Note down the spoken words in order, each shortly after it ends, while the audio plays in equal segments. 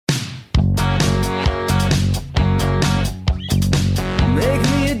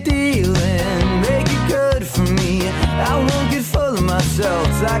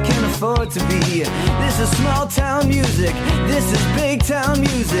for it to be. This is small town music, this is big town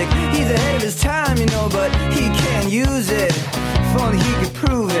music. He's ahead of his time, you know, but he can't use it. If only he could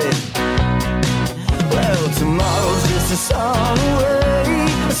prove it. Well, tomorrow's just a song away,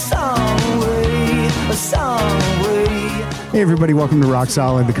 a song away, a song away. Hey everybody, welcome to Rock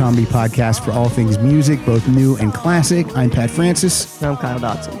Solid, the comedy podcast for all things music, both new and classic. I'm Pat Francis. I'm Kyle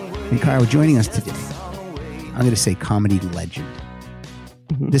Dotson. And Kyle, joining us today, I'm going to say comedy legend.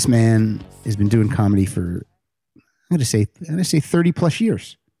 Mm-hmm. This man has been doing comedy for, I'm going to say 30 plus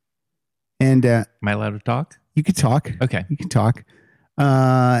years. And am I allowed to talk? You can talk. Okay. You can talk.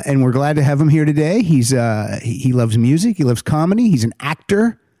 And we're glad to have him here today. He loves music. He loves comedy. He's an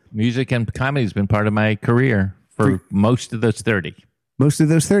actor. Music and comedy has been part of my career for most of those 30. Most of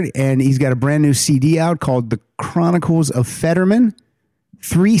those 30. And he's got a brand new CD out called The Chronicles of Fetterman.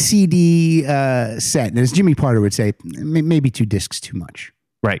 3 CD set. And as Jimmy Parter would say, maybe 2 discs too much.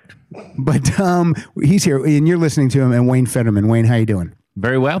 Right. But he's here, and you're listening to him, and Wayne Fetterman. Wayne, how you doing?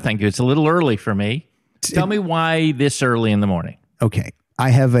 Very well, thank you. It's a little early for me. Tell me why this early in the morning. Okay.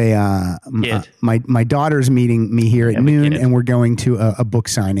 I have my daughter's meeting me here at noon, and we're going to a book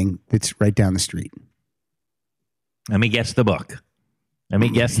signing that's right down the street. Let me guess the book.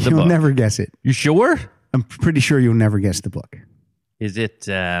 You'll never guess it. You sure? I'm pretty sure you'll never guess the book. Is it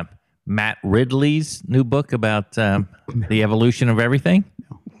Matt Ridley's new book about the evolution of everything?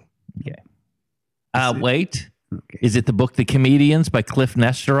 No. Okay. Wait. Okay. Is it the book The Comedians by Cliff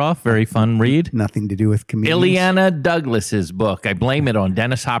Nesteroff? Very fun read. Nothing to do with comedians. Ileana Douglas's book. I blame it on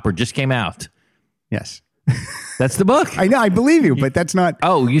Dennis Hopper. Just came out. Yes. That's the book. I know. I believe you, but that's not.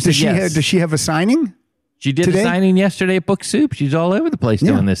 Oh, you said yes. Does she have a signing? She did today? a signing yesterday at Book Soup. She's all over the place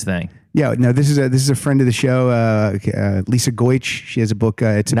doing this thing. Yeah, no, this is a friend of the show, Lisa Goich. She has a book.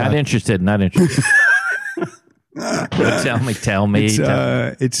 It's not interested. Tell me.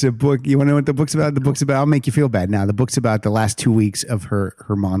 It's a book. You want to know what the book's about? The book's about. I'll make you feel bad now. The book's about the last 2 weeks of her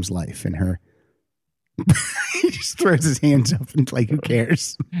mom's life and her. He just throws his hands up and like, who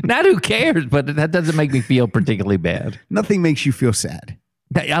cares? Not who cares, but that doesn't make me feel particularly bad. Nothing makes you feel sad.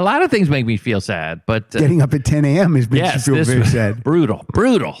 A lot of things make me feel sad, but getting up at 10 a.m. makes you feel very sad. Brutal.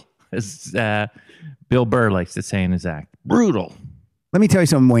 As Bill Burr likes to say in his act, brutal. Let me tell you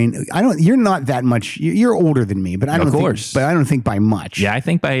something, Wayne. You're not that much. You're older than me, but I don't think by much. Yeah, I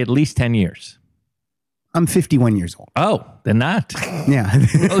think by at least 10 years. I'm 51 years old. Oh, then not. Yeah.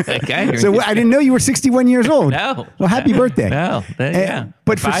 Okay. So I didn't know you were 61 years old. No. Well, happy birthday. No.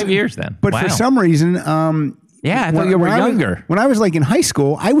 But 5 years then. But for some reason, yeah, I thought you were younger. When I was like in high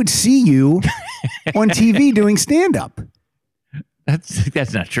school, I would see you on TV doing stand up.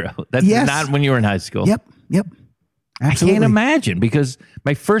 That's not true. That's not when you were in high school. Yep. Absolutely. I can't imagine because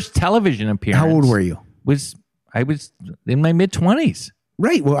my first television appearance. How old were you? I was in my mid-20s.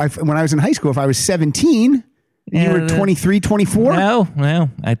 Right. Well, when I was in high school, if I was 17, you were 23, 24? No.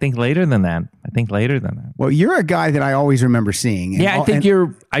 I think later than that. Well, you're a guy that I always remember seeing. Yeah,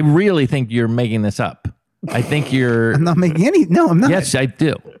 I really think you're making this up. I think you're. I'm not making any. No, I'm not. Yes, I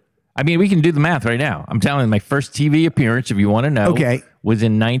do. I mean, we can do the math right now. I'm telling you, my first TV appearance, if you want to know, was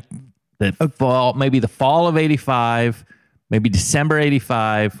in the fall of 85, maybe December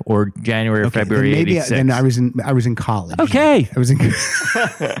 85 or January or February 86. Then I was in college. Okay. I was in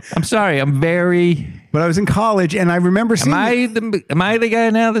I'm sorry. But I was in college and I remember seeing Am I the guy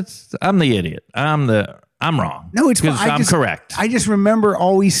now I'm the idiot. I'm wrong. No, it's because I'm correct. I just remember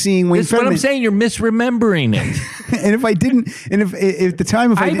always seeing Wayne Fetterman. That's what I'm saying. You're misremembering it. And if I didn't, and if at the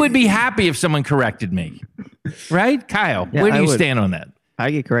time, I would be happy if someone corrected me. Right? Kyle, where do you stand on that?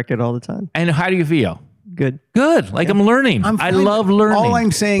 I get corrected all the time. And how do you feel? Good. Like I'm learning. I love learning. All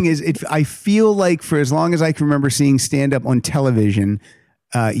I'm saying is I feel like for as long as I can remember seeing stand up on television,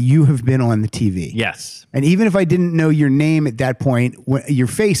 you have been on the TV. Yes. And even if I didn't know your name at that point, your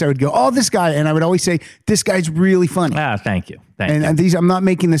face, I would go, oh, this guy. And I would always say, this guy's really funny. Thank you. And these, I'm not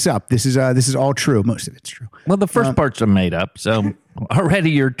making this up. This is all true. Most of it's true. Well, the first parts are made up. So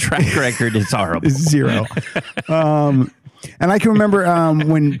already your track record is horrible. Zero. And I can remember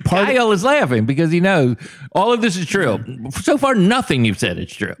when Kyle is laughing because he knows all of this is true. So far, nothing you've said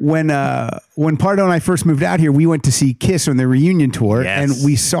is true. When Pardo and I first moved out here, we went to see Kiss on their reunion tour, and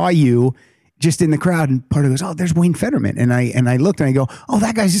we saw you just in the crowd. And Pardo goes, "Oh, there's Wayne Fetterman," and I looked and I go, "Oh,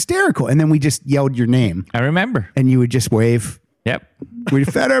 that guy's hysterical." And then we just yelled your name. I remember, and you would just wave. Yep, we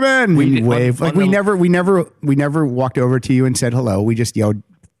Fetterman. We wave like we never walked over to you and said hello. We just yelled,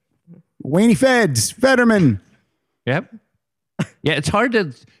 "Wayne Fetterman." Yep. Yeah, it's hard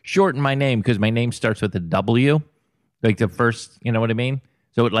to shorten my name because my name starts with a W, like the first, you know what I mean?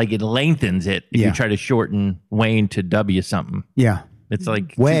 So it lengthens it if you try to shorten Wayne to W something. Yeah. It's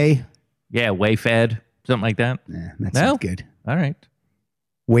like... Way. Yeah, Wayfed, something like that. Yeah, that's not good. All right.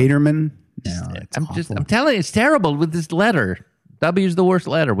 Waiterman. No, I'm telling you, it's terrible with this letter. W is the worst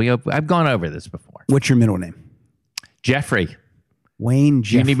letter. I've gone over this before. What's your middle name? Jeffrey. Wayne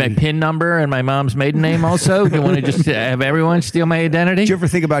Jeffrey. Do you need my PIN number and my mom's maiden name also? Do you want to just have everyone steal my identity? Did you ever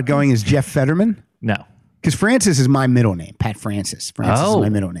think about going as Jeff Fetterman? No. Because Francis is my middle name. Pat Francis. Francis is my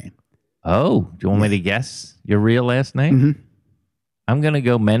middle name. Oh, do you want me to guess your real last name? Mm-hmm. I'm going to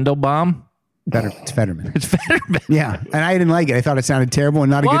go Mendelbaum. It's Fetterman. It's Fetterman. Yeah, and I didn't like it. I thought it sounded terrible and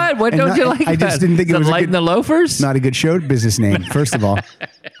not a good. What don't you like? I just didn't think it was Light in the Loafers. Not a good show business name. First of all,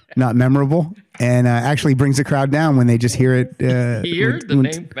 not memorable, and actually brings the crowd down when they just hear it.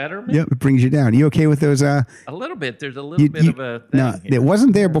 Name Fetterman. Yep, it brings you down. You okay with those? A little bit. There's a little bit of a thing. No, it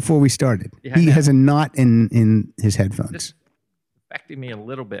wasn't there before we started. Yeah, he has a knot in his headphones. It's affecting me a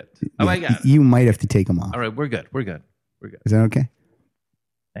little bit. Oh, I got it. You might have to take them off. All right, we're good. Is that okay?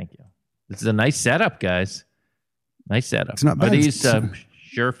 Thank you. This is a nice setup, guys. Nice setup. It's not bad. Are these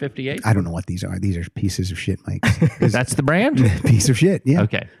Shure 58? I don't know what these are. These are pieces of shit, Mike. That's the brand? Piece of shit, yeah.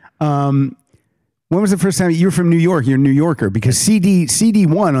 Okay. When was the first time you were from New York? You're a New Yorker because CD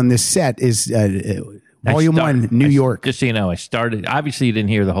one on this set is Volume 1, New York. Just so you know, I started. Obviously, you didn't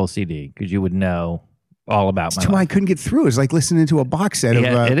hear the whole CD because you would know all about my life. I couldn't get through. It's like listening to a box set.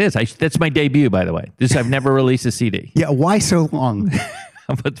 It is. That's my debut, by the way. I've never released a CD. Yeah, why so long?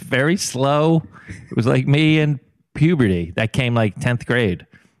 But very slow. It was like me and puberty. That came like 10th grade.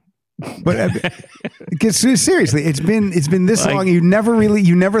 But seriously, it's been this long. You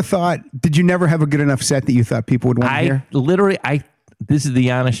never thought. Did you never have a good enough set that you thought people would want to hear? This is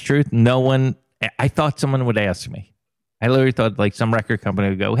the honest truth. I thought someone would ask me. I literally thought like some record company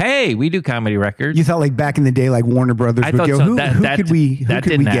would go, "Hey, we do comedy records." You thought like back in the day, like Warner Brothers would go, "Who could we get?"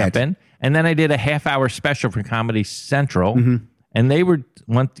 Happen. And then I did a half-hour special for Comedy Central. Mm-hmm. And they were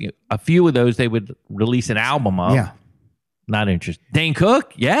a few of those they would release an album of. Yeah. Not interested. Dane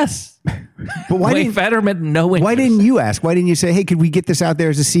Cook? Yes. But Wayne Fetterman? No interest. Why didn't you ask? Why didn't you say, hey, could we get this out there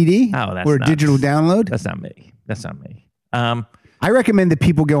as a CD? Oh, that's or a digital download? That's not me. I recommend that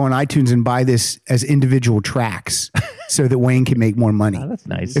people go on iTunes and buy this as individual tracks so that Wayne can make more money. Oh, that's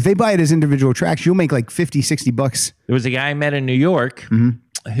nice. If they buy it as individual tracks, you'll make like $50-$60. There was a guy I met in New York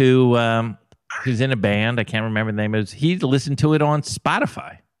who's in a band. I can't remember the name of it. He listened to it on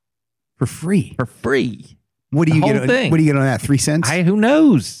Spotify for free. What do you get? What do you get on that? 3 cents? Who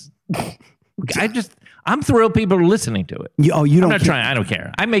knows? I'm thrilled people are listening to it. I'm not trying. I don't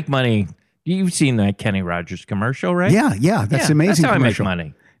care. I make money. You've seen that Kenny Rogers commercial, right? Yeah. That's amazing. That's how commercial. I make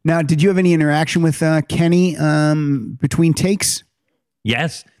money. Now, did you have any interaction with Kenny between takes?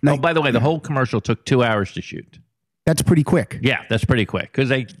 Yes. No. By the way, the whole commercial took 2 hours to shoot. That's pretty quick. Yeah, that's pretty quick.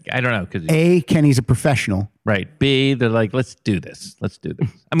 Because I don't know. Because A, Kenny's a professional. Right. B, they're like, let's do this.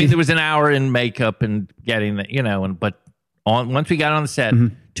 I mean, there was an hour in makeup and getting the, but once we got on the set,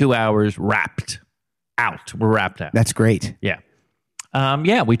 2 hours wrapped out. We're wrapped out. That's great. Yeah.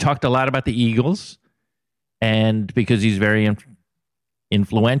 We talked a lot about the Eagles, and because he's very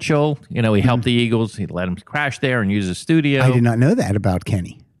influential, he helped the Eagles. He let them crash there and use the studio. I did not know that about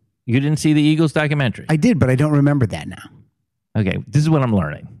Kenny. You didn't see the Eagles documentary? I did, but I don't remember that now. Okay, this is what I'm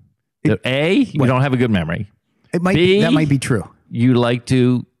learning. You don't have a good memory. That might be true. You like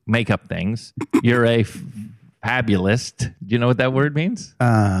to make up things. You're a fabulist. Do you know what that word means?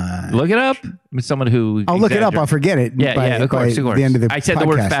 Look it up. I'm someone who... I'll look it up. I'll forget it. Of course. The end of the I said podcast. The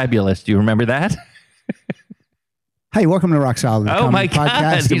word fabulous. Do you remember that? Hey, welcome to Rock Solid, the my God,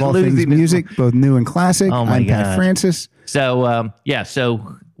 podcast of all things music, both new and classic. I'm Pat Francis. So,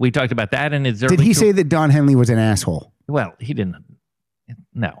 so we talked about that. And did he say that Don Henley was an asshole? Well, he didn't.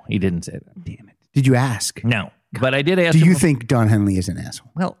 No, he didn't say that. Damn it. Did you ask? No, but I did ask. Do you think Don Henley is an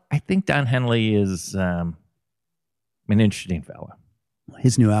asshole? Well, I think Don Henley is an interesting fella.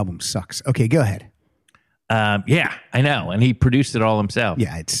 His new album sucks. Okay, go ahead. Yeah, I know. And he produced it all himself.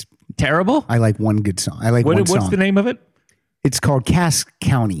 Yeah, it's terrible. I like one good song. I like one song. What's the name of it? It's called Cass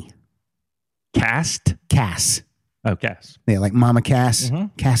County. Cass? Oh, Cass. Yeah, like Mama Cass.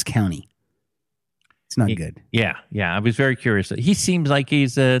 Cass County. It's not good. Yeah. I was very curious. He seems like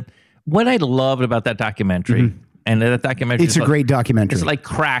he's what I loved about that documentary, and that documentary. It's a great documentary. It's like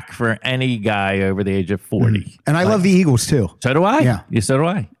crack for any guy over the age of 40. And I love the Eagles too. So do I. Yeah, so do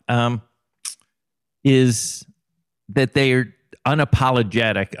I. Is that they're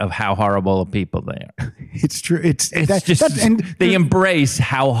unapologetic of how horrible of people they are. It's true. They embrace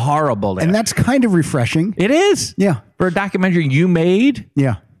how horrible they are. And that's kind of refreshing. It is. Yeah. For a documentary you made.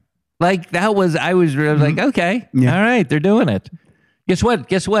 Yeah. Like I was like, okay, all right, they're doing it. Guess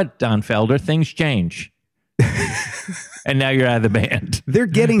what, Don Felder? Things change. and now you're out of the band. They're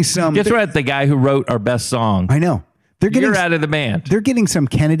getting some. Guess what? The guy who wrote our best song. I know. You're out of the band. They're getting some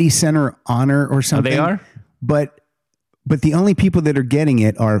Kennedy Center honor or something. Oh, they are? But the only people that are getting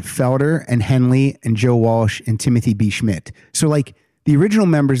it are Felder and Henley and Joe Walsh and Timothy B. Schmidt. So like the original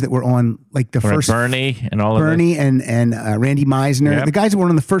members that were on like the first Bernie and all of Bernie and Randy Meisner, the guys that were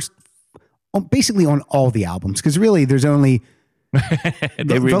on the first, basically on all the albums, because really there's only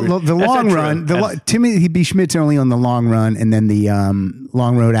the long run. Timothy B. Schmidt's only on the long run, and then the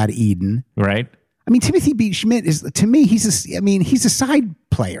Long Road Out of Eden. Right. I mean, Timothy B. Schmidt is, to me, he's a side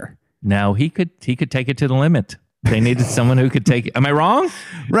player. No, he could take it to the limit. They needed someone who could take it. Am I wrong?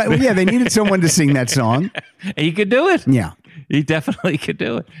 Right. Well, yeah, they needed someone to sing that song. He could do it. Yeah. He definitely could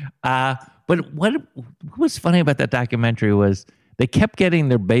do it. But what was funny about that documentary was they kept getting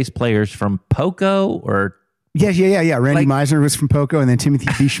their bass players from Poco or... Yeah. Randy Meisner was from Poco, and then Timothy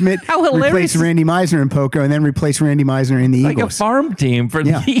B. Schmidt replaced Randy Meisner in Poco, and then replaced Randy Meisner in the Eagles. Like a farm team for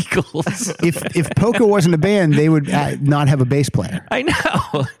the Eagles. If Poco wasn't a band, they would not have a bass player. I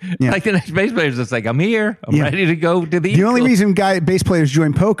know. Yeah. Like the next bass player is just like, I'm here. I'm ready to go to the Eagles. The only reason bass players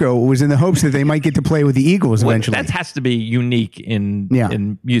joined Poco was in the hopes that they might get to play with the Eagles eventually. That has to be unique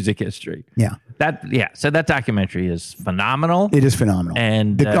in music history. Yeah. So that documentary is phenomenal. It is phenomenal.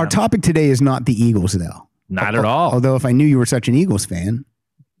 And our topic today is not the Eagles, though. Not at all. Although if I knew you were such an Eagles fan.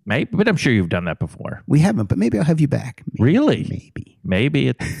 Maybe, but I'm sure you've done that before. We haven't, but maybe I'll have you back. Really? Maybe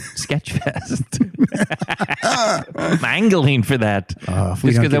at Sketchfest. I'm angling for that. Just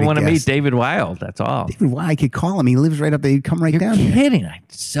because I want to meet David Wild, that's all. David Wild, I could call him. He lives right up there. He'd come right down here. You're kidding. I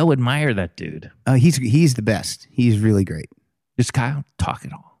so admire that dude. He's the best. He's really great. Does Kyle talk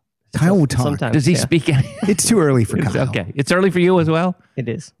at all? Kyle will talk. Sometimes, does he speak? It's too early for Kyle. Okay. It's early for you as well? It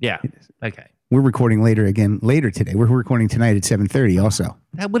is. Yeah. It is. Okay. We're recording later today. We're recording tonight at 7:30 also.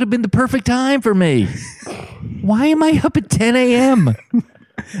 That would have been the perfect time for me. Why am I up at 10 a.m.?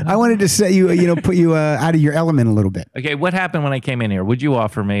 I wanted to set you, put you out of your element a little bit. Okay, what happened when I came in here? What'd you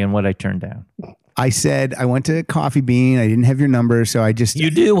offer me and what I turned down? I said I went to Coffee Bean. I didn't have your number, so I just... You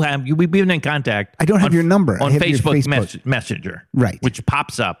do have... We've been in contact. I don't have your number. On Facebook Messenger. Right. Which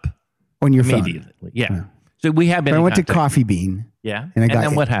pops up on your immediately. Phone. Yeah. So we have been I went to Coffee Bean. Yeah. And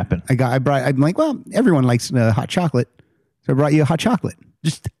then what happened? I'm like, well, everyone likes hot chocolate. So I brought you a hot chocolate.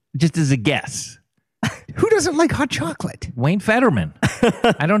 Just as a guess. Who doesn't like hot chocolate? Wayne Fetterman.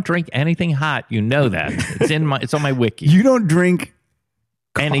 I don't drink anything hot. You know that. It's on my wiki. You don't drink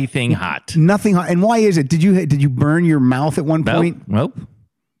anything hot. Nothing hot. And why is it? Did you burn your mouth at one point? Nope.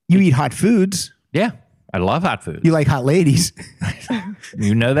 You eat hot foods. Yeah. I love hot food. You like hot ladies.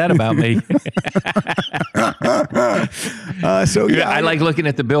 You know that about me. I like looking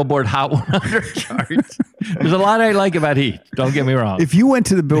at the Billboard Hot 100 chart. There's a lot I like about heat. Don't get me wrong. If you went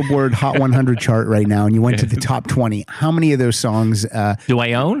to the Billboard Hot 100 chart right now and you went to the top 20, how many of those songs do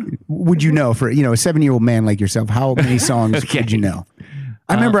I own? Would you know for a 7-year-old man like yourself? How many songs would you know?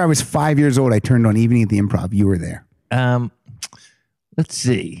 I remember I was 5 years old. I turned on Evening at the Improv. You were there. Let's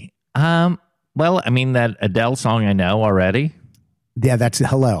see. Well, I mean, that Adele song I know already. Yeah, that's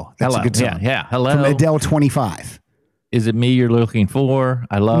Hello. That's a good song. Yeah, Hello. From Adele 25. Is it me you're looking for?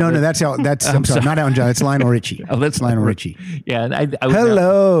 I love it. No, that's I'm sorry, not Elton John. It's Lionel Richie. Oh, that's Lionel Richie. Yeah.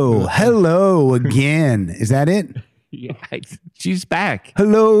 Hello again. Is that it? Yeah, she's back.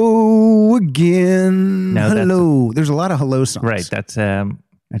 Hello again. No, hello. There's a lot of hello songs. Right. That's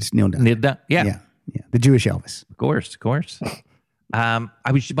Neil Dunn. Yeah. The Jewish Elvis. Of course. I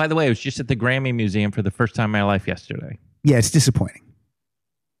was just at the Grammy Museum for the first time in my life yesterday. Yeah, it's disappointing.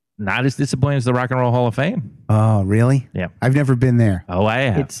 Not as disappointing as the Rock and Roll Hall of Fame. Oh, really? Yeah. I've never been there. Oh, I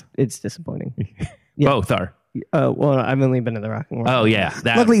have. It's disappointing. Both are. Well, I've only been to the Rock and Roll. Oh, yeah.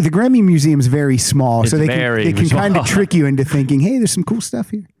 Luckily, the Grammy Museum's very small, so they can kind of trick you into thinking, hey, there's some cool stuff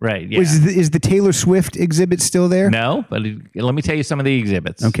here. Right, yeah. Is the Taylor Swift exhibit still there? No, but let me tell you some of the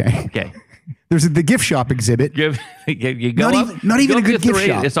exhibits. Okay. There's the gift shop exhibit. You go not even a good gift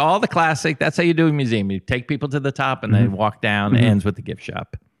shop. It's all the classic. That's how you do a museum. You take people to the top and then walk down. It ends with the gift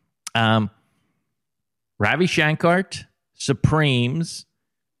shop. Ravi Shankar, Supremes,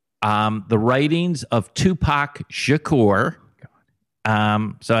 the writings of Tupac Shakur.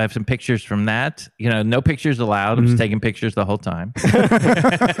 So I have some pictures from that. No pictures allowed. I'm just taking pictures the whole time.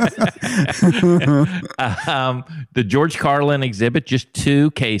 The George Carlin exhibit, just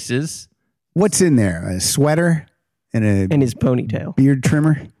 2 cases. What's in there? A sweater and his ponytail, beard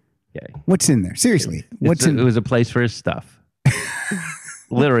trimmer. Okay. What's in there? Seriously, It was a place for his stuff.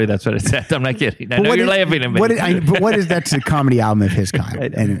 Literally, that's what it said. I'm not kidding. I know you're laughing at me. But what is that's a comedy album of his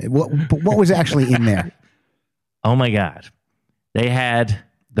kind? And what was actually in there? Oh my God! They had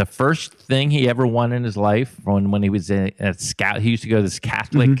the first thing he ever won in his life when he was at Scout. He used to go to this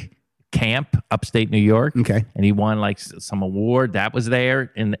Catholic camp upstate New York. Okay. And he won like some award that was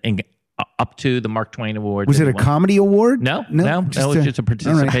there and up to the Mark Twain Award. Was it a comedy award? No, it was just a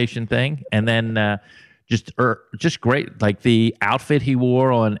participation thing. And then just great. Like the outfit he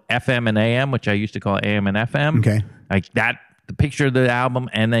wore on FM and AM, which I used to call AM and FM. Okay. Like that, the picture of the album,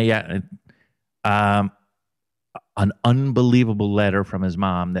 and an unbelievable letter from his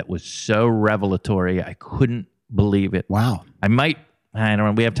mom that was so revelatory. I couldn't believe it. Wow. I don't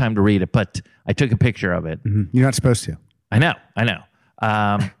know. We have time to read it, but I took a picture of it. Mm-hmm. You're not supposed to. I know.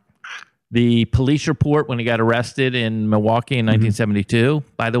 The police report when he got arrested in Milwaukee in 1972.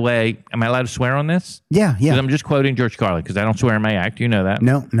 By the way, am I allowed to swear on this? Yeah. Because I'm just quoting George Carlin because I don't swear in my act. You know that.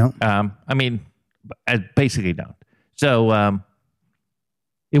 No. I mean, I basically don't. So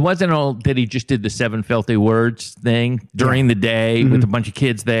it wasn't all that he just did the 7 filthy words thing during the day with a bunch of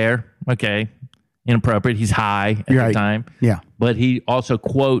kids there. Okay. Inappropriate. He's high at the time. Yeah. But he also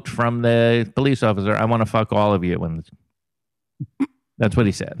quote from the police officer, "I want to fuck all of you." That's what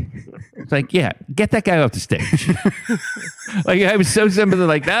he said. It's like, yeah, get that guy off the stage. Like I was so sympathetic.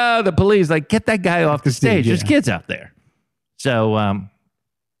 Like, no, the police. Like, get that guy off the stage. There's kids out there. So,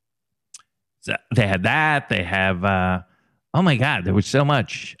 so they had that. They have. Oh my God, there was so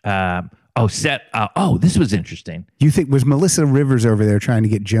much. This was interesting. You think was Melissa Rivers over there trying to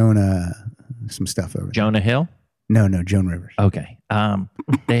get Jonah some stuff over? Jonah Hill? No, Joan Rivers. Okay.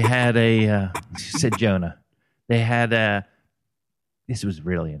 They had she said Jonah. They had this was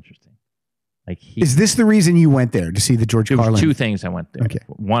really interesting. Like is this the reason you went there to see the George Carlin? Two things I went there. Okay.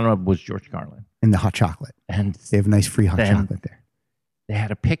 One of was George Carlin. And the hot chocolate. And they have nice free hot chocolate there. They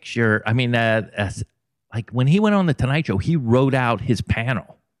had a picture. I mean, like when he went on the Tonight Show, he wrote out his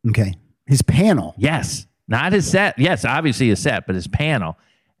panel. Okay. His panel? Yes. Not his set. Yes, obviously his set, but his panel.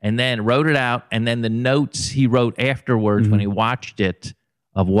 And then wrote it out. And then the notes he wrote afterwards when he watched it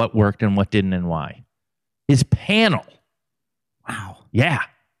of what worked and what didn't and why. His panel. Wow. Yeah.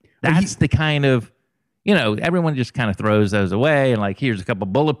 That's the kind of, everyone just kind of throws those away and like, here's a couple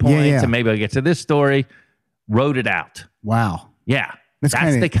bullet points and maybe I'll get to this story. Wrote it out. Wow. Yeah. That's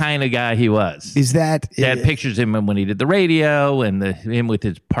the kind of guy he was. Is that... They had pictures of him when he did the radio and him with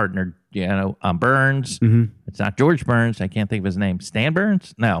his partner, Burns. Mm-hmm. It's not George Burns. I can't think of his name. Stan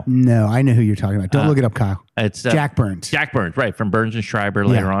Burns? No, I know who you're talking about. Don't look it up, Kyle. It's Jack Burns. Jack Burns, right, from Burns and Schreiber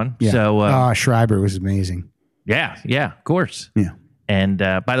later on. Yeah. So, Schreiber was amazing. Yeah, of course. Yeah. And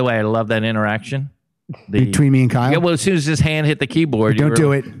by the way, I love that interaction. Between me and Kyle? Yeah, well, as soon as his hand hit the keyboard, do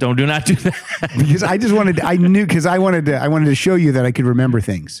it. Do not do that. Because I wanted to show you that I could remember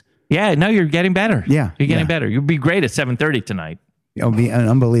things. Yeah, no, you're getting better. Yeah. You're getting better. You'll be great at 7:30 tonight. It'll be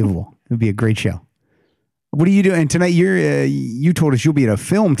unbelievable. It'll be a great show. What are you doing? And tonight, you told us you'll be at a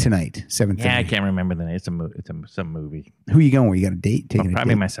film tonight, 7:30. Yeah, I can't remember the name. It's some movie. Who are you going with? You got a date?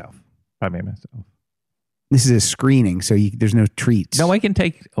 Probably myself. This is a screening, so there's no treats. No, I can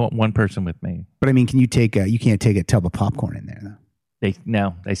take one person with me. But I mean, you can't take a tub of popcorn in there, though.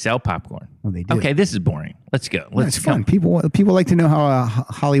 They sell popcorn. Oh, they do. Okay, this is boring. Let's go. It's fun. People like to know how a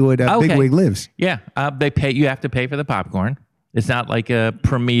Hollywood bigwig lives. Yeah, they pay. You have to pay for the popcorn. It's not like a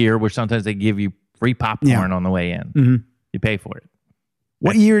premiere where sometimes they give you free popcorn on the way in. Mm-hmm. You pay for it.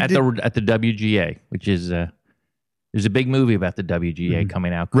 What year at the WGA, which is there's a big movie about the WGA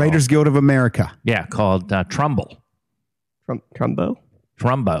coming out. Writers Guild of America. Yeah, called Trumbull.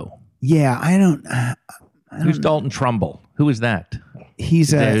 Trumbo. Yeah, I don't. Who's Dalton Trumbull? Who is that?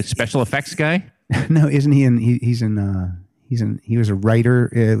 He's a special effects guy. No, isn't he? He was a writer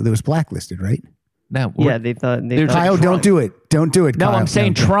that was blacklisted, right? No. Yeah, they thought Kyle, don't do it. Don't do it. No, Kyle. I'm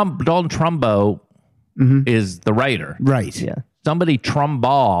saying Dalton Trumbo is the writer. Right. Yeah. Somebody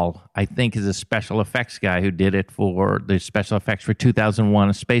Trumbull, I think, is a special effects guy who did it for the special effects for 2001: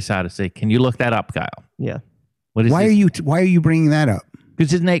 A Space Odyssey. Can you look that up, Kyle? Yeah. Why are you bringing that up?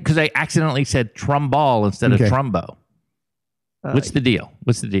 Because I accidentally said Trumbull instead of Trumbo. What's the deal?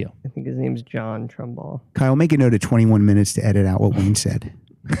 I think his name's John Trumbull. Kyle, make a note of 21 minutes to edit out what Wayne said.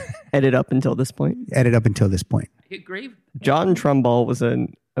 Edit up until this point. I agree. John Trumbull was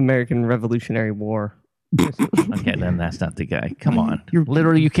an American Revolutionary War. Okay, then that's not the guy. Come on.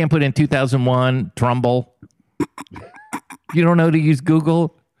 You can't put in 2001 Trumbull. You don't know how to use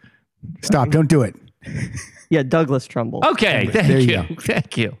Google? Stop. Don't do it. Yeah, Douglas Trumbull. Okay, thank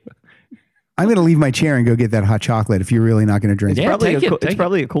you. I'm going to leave my chair and go get that hot chocolate if you're really not going to drink it. Yeah, It's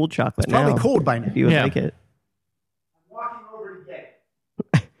probably a cold chocolate. It's probably cold by now. If you would like it. I'm walking over to get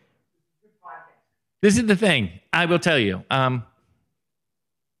it. This is the thing. I will tell you.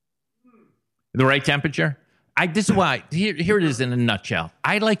 The right temperature. This is why. Here it is in a nutshell.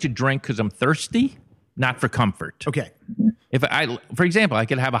 I like to drink because I'm thirsty, not for comfort. Okay. For example, I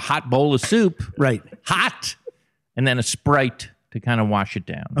could have a hot bowl of soup, right, hot, and then a Sprite to kind of wash it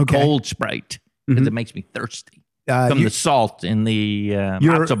down. Okay. Cold Sprite because it makes me thirsty from the salt in the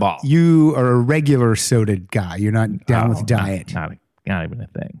matzo ball. You are a regular soda guy. You're not down with diet. Not even a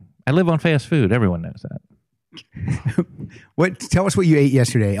thing. I live on fast food. Everyone knows that. Tell us what you ate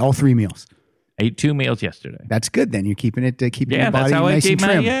yesterday. All 3 meals. Ate 2 meals yesterday. That's good. Then you're keeping your body that's how nice I keep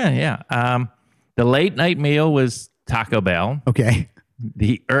and trim. Yeah. The late night meal was Taco Bell. Okay.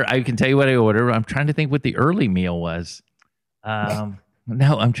 I can tell you what I ordered. I'm trying to think what the early meal was. No,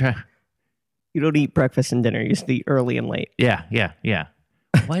 I'm trying. You don't eat breakfast and dinner. You just eat early and late. Yeah.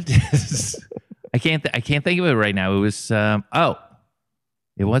 What is? I can't think of it right now. It was.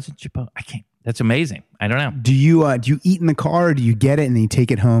 It wasn't Chipotle. I can't. That's amazing. I don't know. Do you eat in the car, or do you get it and then you take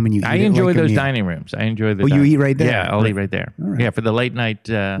it home and you? I enjoy those dining rooms. I enjoy the. You eat right there. Yeah, I'll eat right there. Right. Yeah, for the late night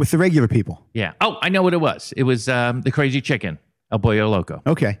with the regular people. Yeah. Oh, I know what it was. It was the Crazy Chicken, El Pollo Loco.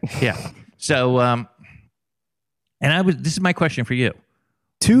 Okay. Yeah. So, this is my question for you.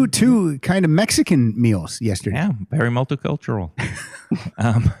 Two kind of Mexican meals yesterday. Yeah, very multicultural.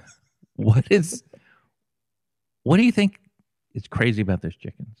 What do you think is crazy about those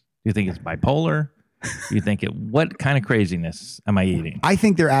chickens? Do you think it's bipolar? Do you think what kind of craziness am I eating? I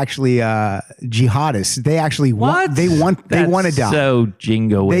think they're actually jihadists. They actually want to die. So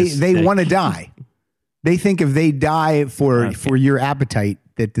jingoistic. They want to die. They think if they die for your appetite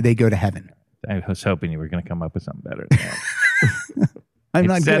that they go to heaven. I was hoping you were going to come up with something better than that.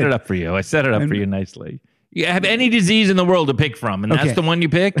 I set it up for you. I set it up for you nicely. You have any disease in the world to pick from, and that's the one you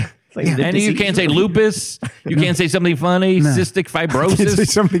pick. And you can't say lupus. You can't say something funny. Cystic fibrosis. Can't say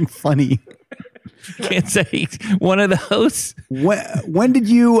something funny. You can't say one of those. When did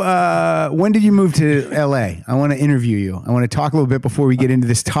you move to L.A.? I want to interview you. I want to talk a little bit before we get into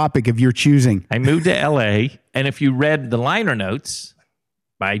this topic of your choosing. I moved to L.A., and if you read the liner notes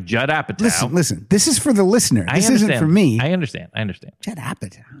by Judd Apatow. Listen. This is for the listener. This isn't for me. I understand. Judd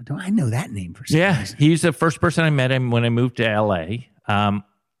Apatow. Do I know that name for some reason? He's the first person I met him when I moved to L.A.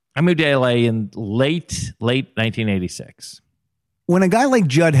 I moved to LA in late 1986. When a guy like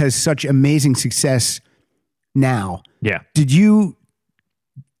Judd has such amazing success now, could you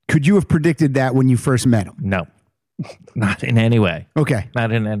have predicted that when you first met him? No, not in any way. Okay.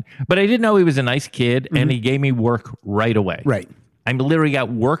 But I did know he was a nice kid, and he gave me work right away. Right. I literally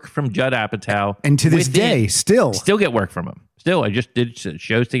got work from Judd Apatow. And to this day, still get work from him. Still, I just did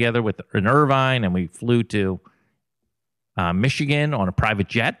shows together in Irvine, and we flew to Michigan on a private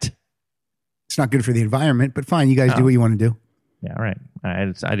jet. It's not good for the environment, but fine. You guys do what you want to do. Yeah, all right. I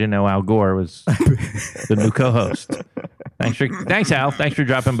didn't know Al Gore was the new co-host. Thanks, Al. Thanks for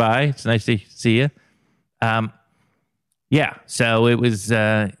dropping by. It's nice to see you. So it was.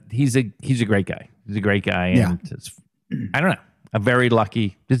 He's a great guy. He's a great guy, and I don't know. I'm very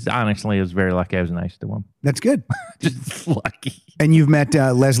lucky. Honestly, I was very lucky. I was nice to him. That's good. Just lucky. And you've met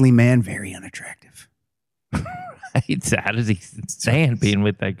Leslie Mann, very unattractive. How does he stand being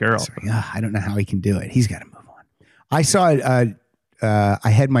with that girl? I don't know how he can do it. He's got to move on. I saw it.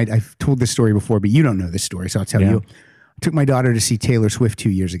 I've told this story before, but you don't know this story, so I'll tell you. I took my daughter to see Taylor Swift 2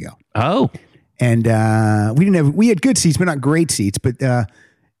 years ago. Oh. And we had good seats, but not great seats. But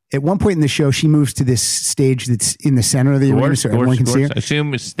at one point in the show, she moves to this stage that's in the center of the arena, so everyone can see her. I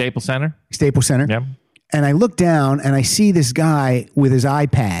assume it's Staples Center. Staples Center. Yeah. And I look down and I see this guy with his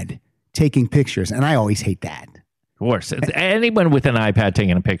iPad taking pictures, and I always hate that. Of course. Anyone with an iPad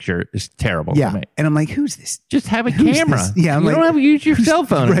taking a picture is terrible for me. And I'm like, who's this? Just have a camera. This? Yeah, you don't have to use your cell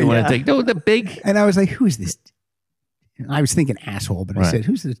phone if you want to take. No, the big. And I was like, who is this? And I was thinking asshole, but I said,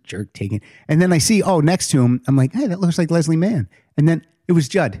 who's this jerk taking? And then I see, next to him, I'm like, hey, that looks like Leslie Mann. And then it was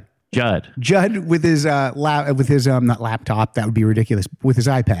Judd with his not laptop. That would be ridiculous. With his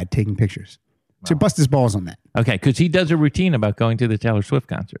iPad taking pictures. So bust his balls on that. Okay, because he does a routine about going to the Taylor Swift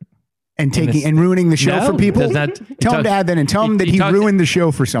concert. And ruining the show for people. Tell him to add that and tell him that he ruined the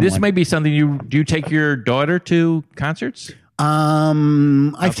show for someone. This may be something do you take your daughter to concerts?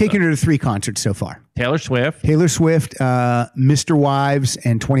 I've taken her to 3 concerts so far. Taylor Swift, Mr. Wives,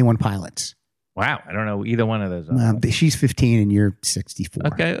 and 21 Pilots. Wow, I don't know either one of those. She's 15 and you're 64.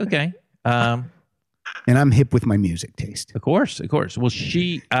 Okay. And I'm hip with my music taste. Of course.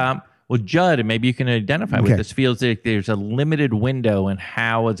 Well, Judd, and maybe you can identify with this, feels like there's a limited window in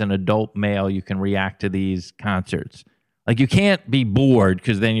how, as an adult male, you can react to these concerts. Like, you can't be bored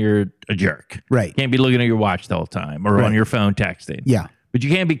because then you're a jerk. Right. You can't be looking at your watch the whole time or on your phone texting. Yeah. but you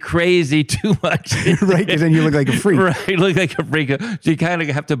can't be crazy too much. Right, because then you look like a freak. Right, you look like a freak. So you kind of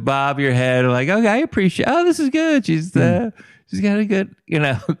have to bob your head like, okay, I appreciate, this is good. She's got a good,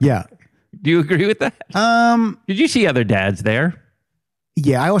 Yeah. Do you agree with that? Did you see other dads there?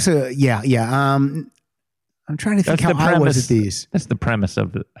 Yeah, I also, I'm trying to think how I was at these. That's the premise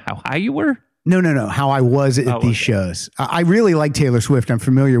of how high you were? No. How I was at these shows. I really like Taylor Swift. I'm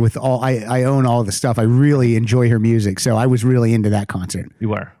familiar with I own all the stuff. I really enjoy her music. So I was really into that concert. You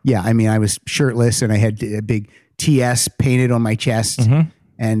were? Yeah. I mean, I was shirtless and I had a big TS painted on my chest. Mm-hmm.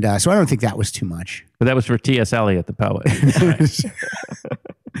 And so I don't think that was too much. But that was for T.S. Eliot, the poet.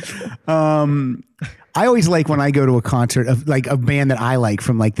 I always like when I go to a concert of like a band that I like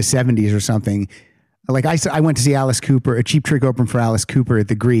from like the 70s or something. Like I went to see Alice Cooper, a Cheap Trick open for Alice Cooper at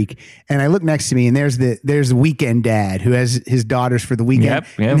the Greek, and I look next to me, and there's the Weekend dad who has his daughters for the weekend, yep.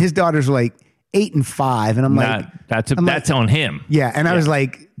 And his daughters are like 8 and 5, and I'm like, that's on him. Yeah, and I was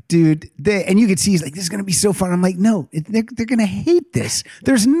like, dude, and you could see he's like, this is gonna be so fun. I'm like, no, they're gonna hate this.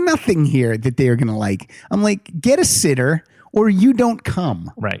 There's nothing here that they are gonna like. I'm like, get a sitter or you don't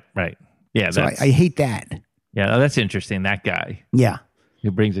come. Right. Yeah, so I hate that. Yeah, that's interesting. That guy. Yeah. Who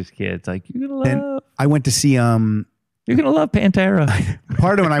brings his kids? Like, you're gonna love. And I went to see. You're gonna love Pantera.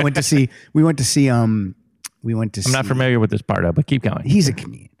 Pardo and I went to see. We went to see. I'm not familiar with this Pardo, but keep going. He's a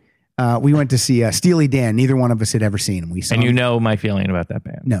comedian. We went to see Steely Dan. Neither one of us had ever seen him. We saw. And you him. know my feeling about that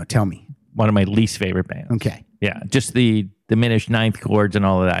band. No, tell me. One of my least favorite bands. Okay. Yeah, just the diminished ninth chords and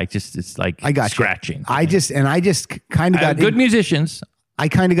all of that. It's like I got scratching. You. I just kind of got good musicians. I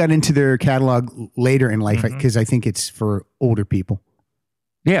kind of got into their catalog later in life because I think it's for older people.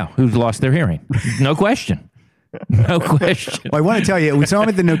 Yeah, who's lost their hearing. No question. No question. Well, I want to tell you, we saw them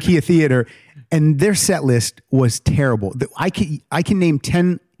at the Nokia Theater, and their set list was terrible. I can name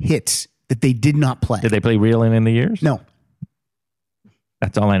 10 hits that they did not play. Did they play Reelin' in the Years? No.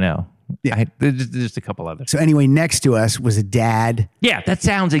 That's all I know. Yeah. There's just a couple others. So anyway, next to us was a dad. Yeah, that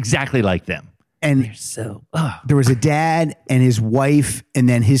sounds exactly like them. And there was a dad and his wife, and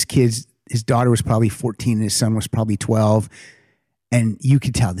then his kids. His daughter was probably 14, and his son was probably 12. And you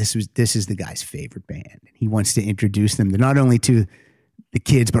could tell this is the guy's favorite band. He wants to introduce them not only to the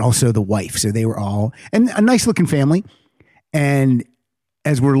kids, but also the wife. So they were all, and a nice looking family. And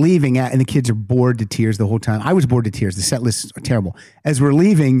as we're leaving, and the kids are bored to tears the whole time. I was bored to tears. The set lists are terrible. As we're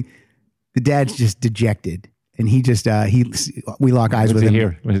leaving, the dad's just dejected. And he just, we lock eyes with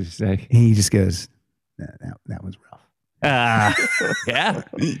him. What does he say? And he just goes, that was rough. Yeah.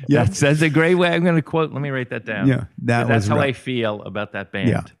 That's a great way. I'm going to quote. Let me write that down. Yeah, that's how rough. I feel about that band.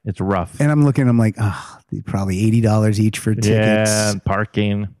 Yeah. It's rough. And I'm looking. Probably $80 each for tickets. Yeah,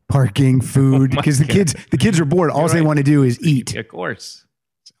 parking, food. Because the kids are bored. All they want to do is eat. Of course.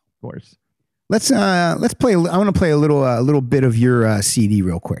 Let's play. I want to play a little bit of your CD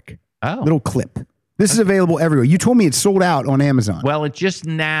real quick. Little clip. This is available everywhere. You told me it's sold out on Amazon. Well, it's just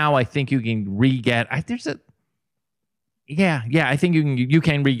now. I think you can re-get. There's a. Yeah. I think you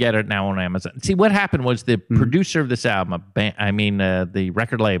can re-get it now on Amazon. See, what happened was the producer of this album, the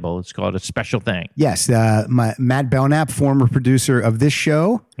record label, it's called A Special Thing. Yes, Matt Belknap, former producer of this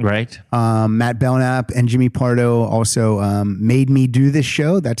show. Right. Matt Belknap and Jimmy Pardo also made me do this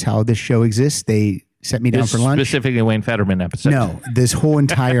show. That's how this show exists. They set me down for lunch. Specifically a Wayne Fetterman episode. No, this whole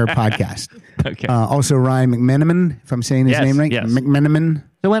entire podcast. Okay. Also Ryan McMenamin, if I'm saying his name right. Yes. McMenamin.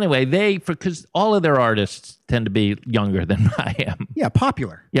 So anyway, because all of their artists tend to be younger than I am. Yeah,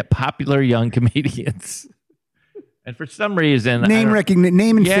 popular. Yeah, popular young comedians. And for some reason, name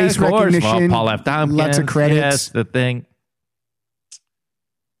and face recognition. Well, Paul F. Tompkins. Lots of credits. Yes, the thing.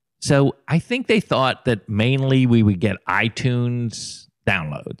 So I think they thought that mainly we would get iTunes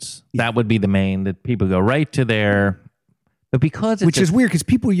downloads. Yeah. That would be the main, that people go right to there. But because which is weird because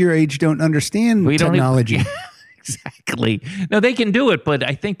people your age don't understand technology. Exactly. No, they can do it, but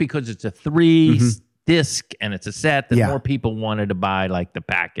I think because it's a 3 disc and it's a set, that more people wanted to buy like the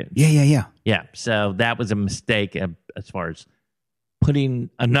package. Yeah. Yeah. So that was a mistake as far as putting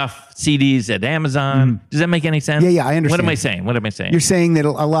enough CDs at Amazon. Does that make any sense? Yeah, I understand. What am I saying? You're saying that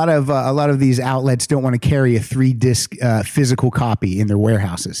a lot of these outlets don't want to carry a 3-disc physical copy in their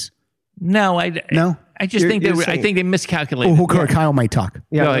warehouses. No, I just think I think they miscalculated. Kyle might talk.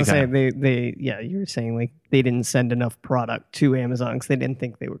 Yeah, I was saying you were saying like they didn't send enough product to Amazon because they didn't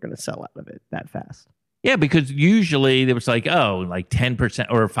think they were going to sell out of it that fast. Yeah, because usually there was like 10%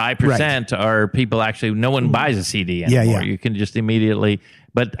 or 5% are people actually, no one buys a CD anymore. Yeah. You can just immediately,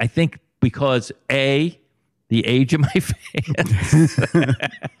 but I think because A, the age of my fans,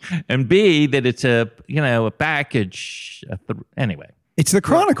 and B, that it's a package. Anyway. It's the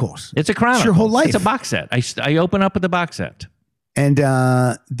Chronicles. It's a Chronicle. It's your whole life. It's a box set. I open up with the box set. And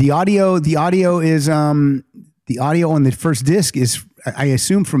the audio is the audio on the first disc is, I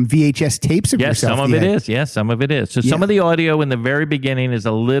assume, from VHS tapes of yourself. Some of it is. Yes, some of it is. So some of the audio in the very beginning is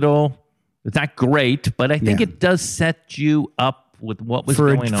a little, it's not great, but I think it does set you up with what was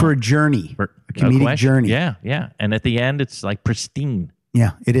going on. For a journey, a comedic journey. Yeah, yeah. And at the end, it's like pristine.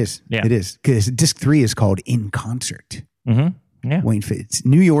 Yeah, it is. Yeah. It is. Because disc 3 is called In Concert. Mm-hmm. Yeah. Wayne Fitz.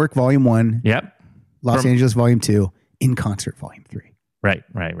 New York, Volume 1. Yep. Los Angeles, Volume 2. In Concert, Volume 3. Right.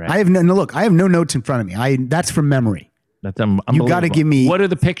 I have no notes in front of me. That's from memory. That's unbelievable. You got to give me. What are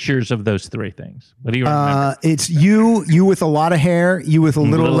the pictures of those three things? What do you remember? It's you with a lot of hair, you with a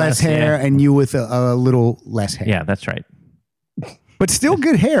little less hair, and you with a little less hair. Yeah, that's right. But still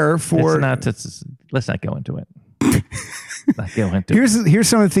good hair for. Let's not go into it. Here's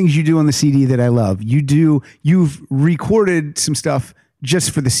some of the things you do on the CD that I love. You've recorded some stuff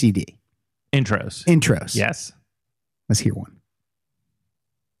just for the CD. Intros. Yes. Let's hear one.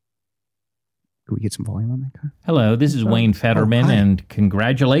 Can we get some volume on that guy? Hello, this is Wayne Fetterman, and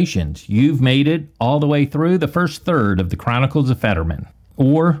congratulations. You've made it all the way through the first third of the Chronicles of Fetterman.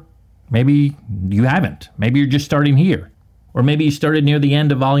 Or maybe you haven't. Maybe you're just starting here. Or maybe you started near the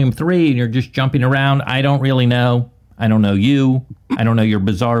end of Volume 3 and you're just jumping around. I don't really know. I don't know you. I don't know your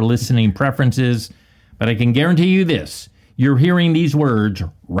bizarre listening preferences. But I can guarantee you this. You're hearing these words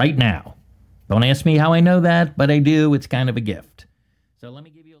right now. Don't ask me how I know that, but I do. It's kind of a gift. So let me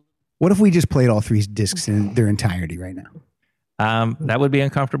give you a... What if we just played all three discs in their entirety right now? That would be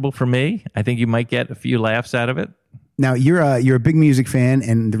uncomfortable for me. I think you might get a few laughs out of it. Now, you're a big music fan,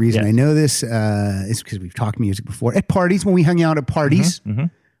 and the reason I know this is because we've talked music before at parties, when we hung out at parties. Mm-hmm.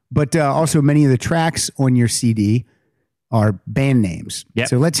 But also many of the tracks on your CD are band names. Yep.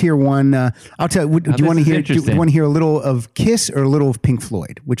 So let's hear one. I'll tell you, do you want to hear a little of Kiss or a little of Pink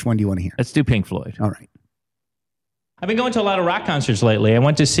Floyd? Which one do you want to hear? Let's do Pink Floyd. All right. I've been going to a lot of rock concerts lately. I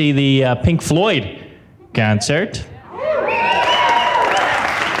went to see the Pink Floyd concert.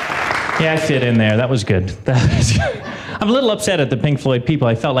 Yeah, I fit in there. That was good. I'm a little upset at the Pink Floyd people.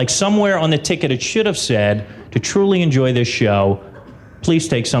 I felt like somewhere on the ticket it should have said, to truly enjoy this show, please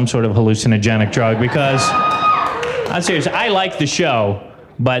take some sort of hallucinogenic drug, because I'm serious. I like the show,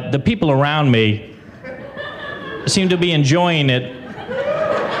 but the people around me seem to be enjoying it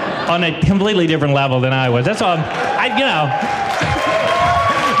on a completely different level than I was. That's all.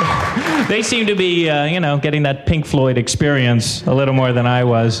 They seem to be, getting that Pink Floyd experience a little more than I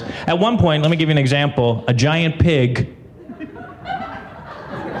was. At one point, let me give you an example. A giant pig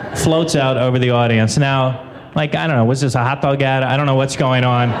floats out over the audience. Now, I don't know, was this a hot dog ad? I don't know what's going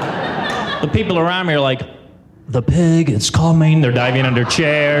on. The people around me are like, the pig is coming. They're diving under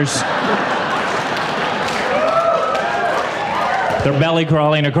chairs. They're belly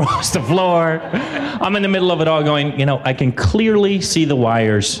crawling across the floor. I'm in the middle of it all going, I can clearly see the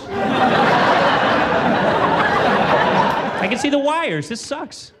wires. I can see the wires. This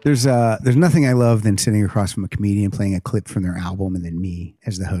sucks. There's nothing I love than sitting across from a comedian playing a clip from their album and then me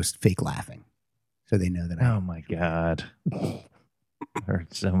as the host fake laughing. So they know that Oh my God.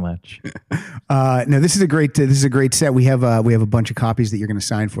 Hurts so much. No, this is a great set. We have a bunch of copies that you're going to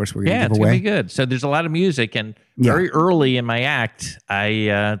sign for us. We're going to give away. It's going to be good. So there's a lot of music, and very early in my act,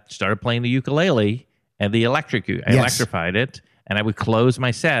 I started playing the ukulele and the electrified it, and I would close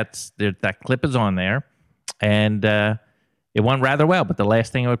my sets. That clip is on there, and it went rather well. But the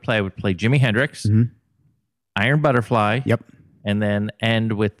last thing I would play Jimi Hendrix, Iron Butterfly, and then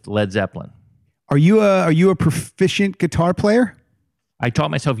end with Led Zeppelin. Are you a proficient guitar player? I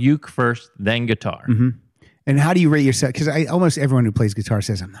taught myself uke first, then guitar. Mm-hmm. And how do you rate your set? Because almost everyone who plays guitar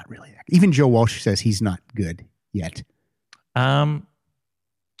says, I'm not really that good. Even Joe Walsh says he's not good yet. I'm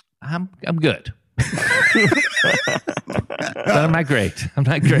good. But I'm not great.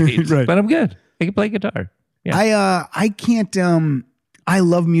 Right. But I'm good. I can play guitar. Yeah. I can't, I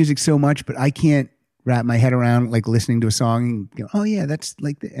love music so much, but I can't wrap my head around listening to a song and go, oh yeah, that's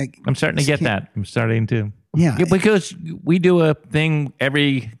I'm starting to get that. I'm starting to. Yeah. Because we do a thing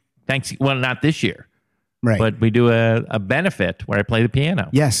every Thanksgiving. Well, not this year. Right. But we do a benefit where I play the piano.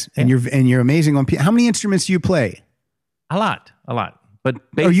 Yes. And you're amazing on piano. How many instruments do you play? A lot. But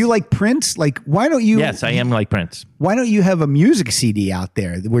are you like Prince? Why don't you? Yes, I am like Prince. Why don't you have a music CD out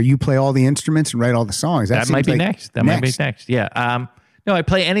there where you play all the instruments and write all the songs? That might be next. That might be next. Yeah. No, I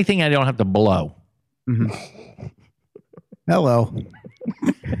play anything I don't have to blow. Mm-hmm. Hello.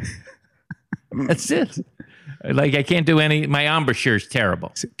 That's it. I can't do any. My embouchure is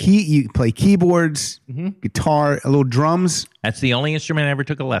terrible. So you play keyboards, guitar, a little drums. That's the only instrument I ever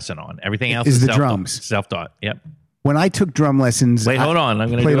took a lesson on. Everything else is the drums. Self-taught. Yep. When I took drum lessons, wait, hold on.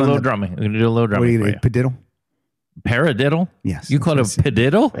 I'm going to do a little drumming. I'm going to do a little drumming. What are you going to do? Padiddle? Paradiddle? Yes. You called it a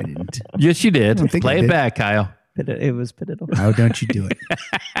padiddle? I didn't. Yes, you did. Play it did. back, Kyle. It was padiddle. Oh, don't you do it.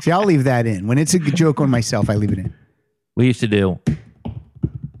 See, I'll leave that in. When it's a joke on myself, I leave it in. We used to do.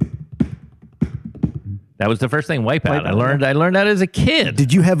 That was the first thing, Wipeout. I learned that as a kid.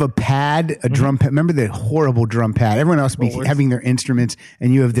 Did you have a pad, a drum pad? Remember the horrible drum pad? Everyone else would be having their instruments,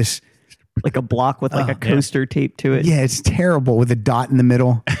 and you have this. Like a block with like a coaster taped to it. Yeah, it's terrible with a dot in the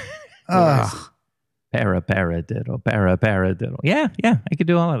middle. Ugh. Paradiddle. Yeah, I could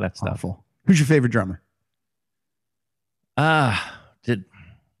do all of that stuff. Awful. Who's your favorite drummer? Well,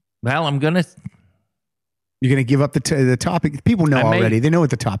 I'm gonna. You're gonna give up the topic. People know already. They know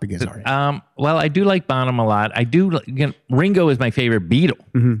what the topic is already. Well, I do like Bonham a lot. I do. Ringo is my favorite Beatle.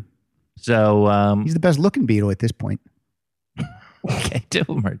 Mm-hmm. So he's the best looking Beatle at this point. Okay, two of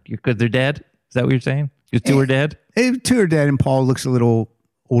them are because they're dead. Is that what you're saying? Because two are dead. Two are dead, and Paul looks a little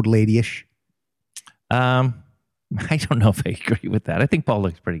old lady-ish. I don't know if I agree with that. I think Paul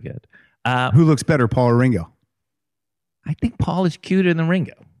looks pretty good. Who looks better, Paul or Ringo? I think Paul is cuter than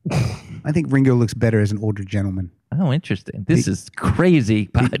Ringo. I think Ringo looks better as an older gentleman. Oh, interesting. This is crazy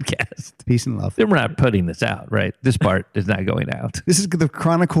podcast. Peace and love. We're not putting this out, right? This part is not going out. This is the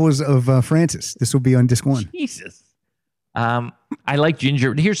Chronicles of Francis. This will be on disc 1. Jesus. I like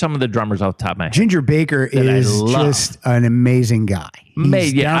Ginger. Here's some of the drummers off the top of my head. Ginger Baker is just an amazing guy.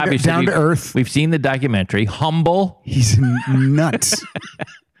 He's down to earth. We've seen the documentary. Humble. He's nuts.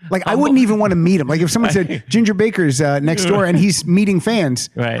 Like, I wouldn't even want to meet him. Like, if someone said Ginger Baker's next door and he's meeting fans,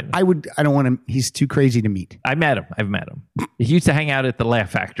 right? I don't want him. He's too crazy to meet. I've met him. He used to hang out at the Laugh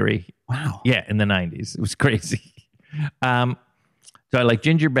Factory. Wow. Yeah, in the 90s. It was crazy. So I like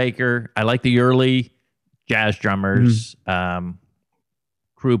Ginger Baker. I like the early jazz drummers.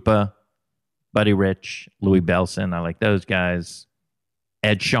 Krupa, Buddy Rich, Louis Bellson. I like those guys.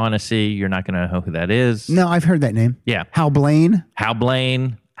 Ed Shaughnessy. You're not going to know who that is. No, I've heard that name. Yeah. Hal Blaine.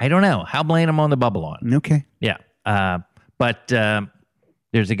 I don't know. Hal Blaine, I'm on the bubble on. Okay. Yeah. But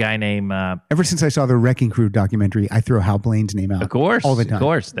there's a guy named... Ever since I saw the Wrecking Crew documentary, I throw Hal Blaine's name out. Of course. All the time. Of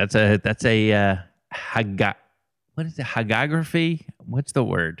course. That's a what is it? Hagiography? What's the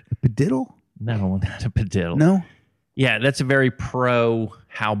word? A padiddle? No, not a padiddle. No? Yeah, that's a very pro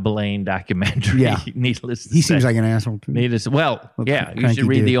Hal Blaine documentary. Yeah. Needless to say. He seems like an asshole to me. You should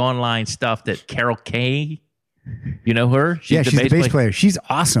read the online stuff that Carol Kay... You know her? She's the bass player. She's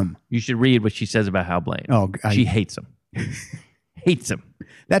awesome. You should read what she says about Hal Blaine. She hates him. Hates him.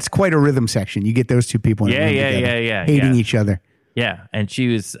 That's quite a rhythm section. You get those two people in hating each other. Yeah, and she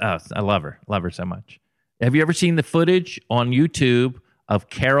was, I love her so much. Have you ever seen the footage on YouTube of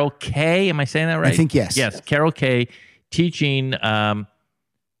Carol Kay? Am I saying that right? I think yes. Yes, Carol Kay teaching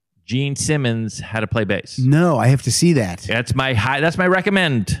Gene Simmons how to play bass. No, I have to see that. That's my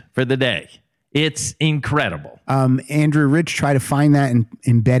recommend for the day. It's incredible. Andrew Rich, try to find that and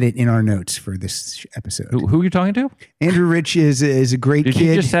embed it in our notes for this episode. Who are you talking to? Andrew Rich is a great kid. Did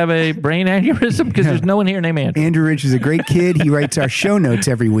you just have a brain aneurysm? Because there's no one here named Andrew. Andrew Rich is a great kid. He writes our show notes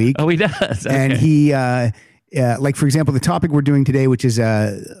every week. Oh, he does? Okay. And he, like, for example, the topic we're doing today, which is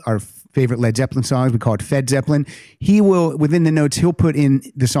our favorite Led Zeppelin songs. We call it Fed Zeppelin. He will, within the notes, he'll put in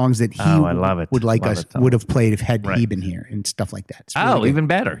the songs that he would have played if he been here and stuff like that. Really even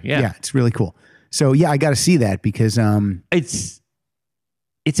better. Yeah. Yeah, it's really cool. So yeah, I got to see that because it's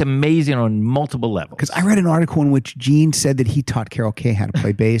amazing on multiple levels. Because I read an article in which Gene said that he taught Carol Kay how to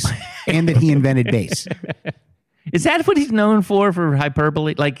play bass and that he invented bass. Is that what he's known for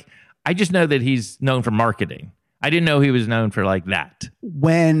hyperbole? Like, I just know that he's known for marketing. I didn't know he was known for like that.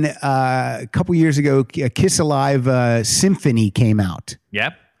 When a couple years ago, Kiss Alive Symphony came out.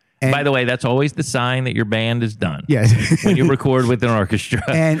 Yep. And by the way, that's always the sign that your band is done. Yes. When you record with an orchestra.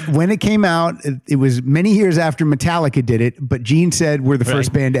 And when it came out, it was many years after Metallica did it, but Gene said, we're the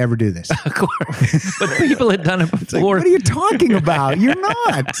first band to ever do this. Of course. But people had done it before. Like, what are you talking about? You're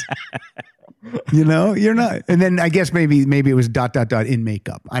not. You're not. And then I guess maybe it was ... in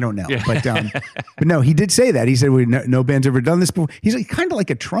makeup. I don't know. Yeah. But no, he did say that. He said, no band's ever done this before. He's kind of like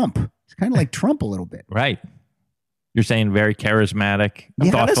a Trump. He's kind of like Trump a little bit. Right. You're saying very charismatic,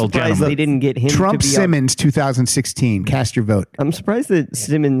 thoughtful gentleman. They didn't get him. Trump Simmons 2016. Cast your vote. I'm surprised that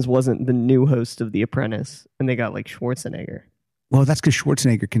Simmons wasn't the new host of The Apprentice, and they got like Schwarzenegger. Well, that's because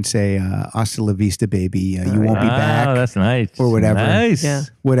Schwarzenegger can say "Hasta la vista, baby." You won't be back. Oh, that's nice. Or whatever. Nice. Yeah.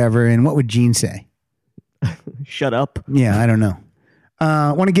 Whatever. And what would Gene say? Shut up. Yeah, I don't know.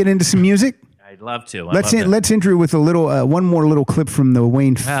 Want to get into some music? I'd love to. Let's intro with a little one more little clip from the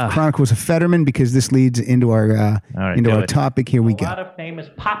Wayne Chronicles of Fetterman because this leads into our topic. Here we go. A lot of famous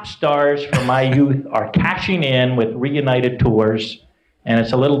pop stars from my youth are cashing in with reunited tours, and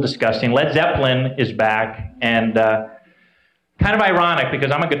it's a little disgusting. Led Zeppelin is back, and kind of ironic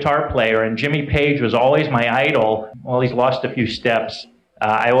because I'm a guitar player, and Jimmy Page was always my idol. Well, he's lost a few steps.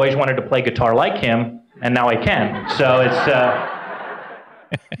 I always wanted to play guitar like him, and now I can. So it's...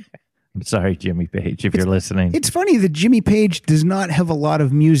 I'm sorry, Jimmy Page, if you're listening. It's funny that Jimmy Page does not have a lot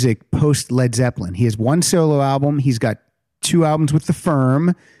of music post Led Zeppelin. He has one solo album. He's got 2 albums with The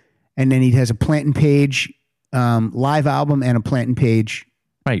Firm, and then he has a Plant and Page live album and a Plant and Page.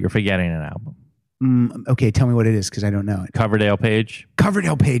 Right, you're forgetting an album. Okay, tell me what it is because I don't know it. Coverdale Page.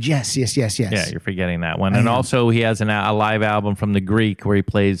 Coverdale Page, yes. Yeah, you're forgetting that one. And also he has a live album from the Greek where he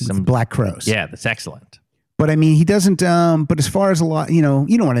plays some Black Crows. Yeah, that's excellent. But I mean, he doesn't. But as far as a lot, you know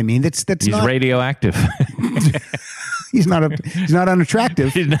what I mean. He's not radioactive. he's not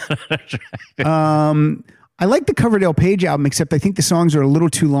unattractive. He's not unattractive. I like the Coverdale Page album, except I think the songs are a little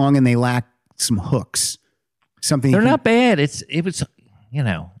too long and they lack some hooks. They're not bad. It was,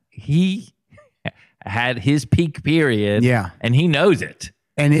 he had his peak period. Yeah. And he knows it.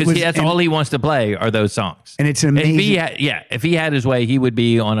 And that's all he wants to play are those songs. And it's amazing. If he had his way, he would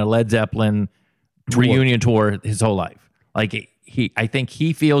be on a Led Zeppelin reunion tour his whole life. Like I think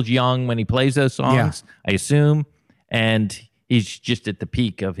he feels young when he plays those songs, I assume. And he's just at the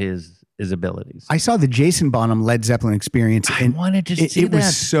peak of his abilities. I saw the Jason Bonham Led Zeppelin experience. And I wanted to see it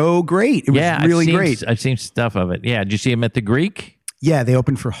was so great. It was really great. I've seen stuff of it. Yeah. Did you see him at the Greek? Yeah, they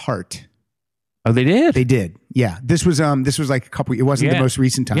opened for Heart. Oh, they did? They did. Yeah. This was like a couple. It wasn't the most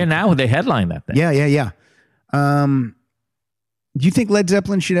recent time. Yeah, now they headline that thing. Yeah. Do you think Led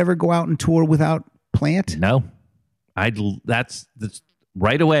Zeppelin should ever go out and tour without Plant? No. That's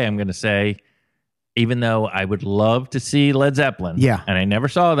right away I'm going to say, even though I would love to see Led Zeppelin. Yeah. And I never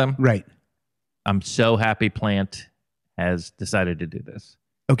saw them. Right. I'm so happy Plant has decided to do this.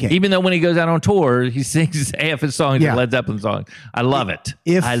 Okay. Even though when he goes out on tour, he sings half his songs as Led Zeppelin songs. I love it.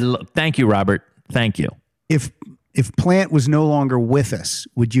 Thank you, Robert. Thank you. If Plant was no longer with us,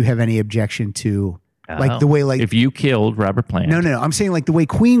 would you have any objection to the way if you killed Robert Plant? No. I'm saying like the way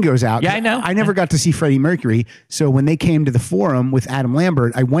Queen goes out. Yeah, I know. I never got to see Freddie Mercury, so when they came to the Forum with Adam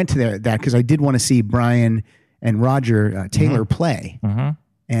Lambert, I went to that because I did want to see Brian and Roger Taylor play. Mm-hmm.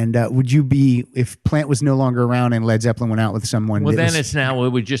 And would you be, if Plant was no longer around and Led Zeppelin went out with someone? Well, it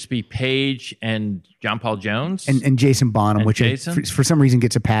would just be Page and John Paul Jones. And Jason Bonham, which for some reason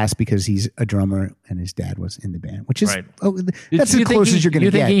gets a pass because he's a drummer and his dad was in the band, which is, right. That's as close as you're going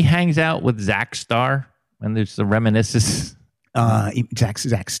to get. You think he hangs out with Zach Starr and there's the reminiscences?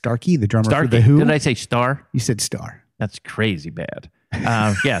 Zach Starkey, the drummer for The Who. Did I say Starr? You said Starr. That's crazy bad.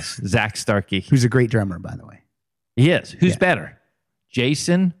 Yes, Zach Starkey. Who's a great drummer, by the way. He is. Who's better?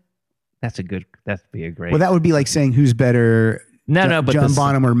 Jason? That'd be a great. Well, that would be like saying who's better. But John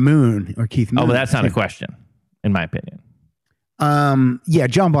Bonham or Moon or Keith Moon. Oh, but that's not a question, in my opinion. Yeah,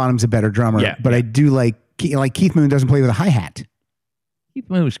 John Bonham's a better drummer, but I do like Keith Moon doesn't play with a hi-hat. Keith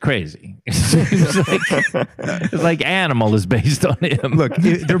Moon was crazy. It's like Animal is based on him. Look,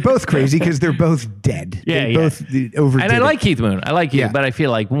 they're both crazy because they're both dead. Yeah, both overdid. And I like Keith Moon. I like Keith, but I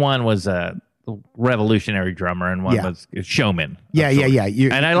feel like one was a revolutionary drummer and one was a showman. Yeah.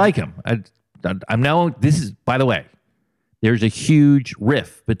 And I like him. I'm now. This is, by the way, there's a huge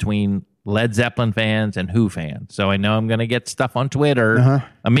rift between Led Zeppelin fans and Who fans. So I know I'm going to get stuff on Twitter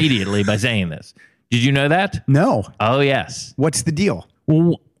immediately by saying this. Did you know that? No. Oh, yes. What's the deal?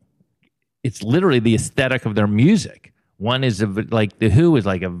 Well, it's literally the aesthetic of their music. One is like The Who is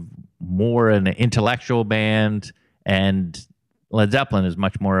like an intellectual band, and Led Zeppelin is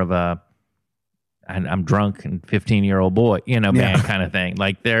much more of a I'm drunk and 15-year-old boy, band kind of thing.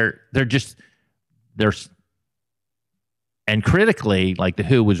 Like they're and critically, like The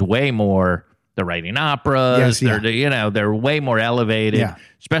Who was way more. They're writing operas. They're way more elevated,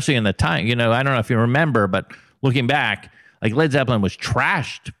 especially in the time. I don't know if you remember, but looking back, like Led Zeppelin was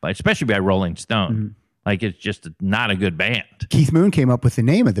trashed, especially by Rolling Stone. Mm-hmm. Like it's just not a good band. Keith Moon came up with the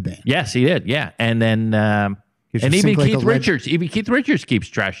name of the band. Yes, he did. Yeah, and then and even Keith Richards. Even Keith Richards keeps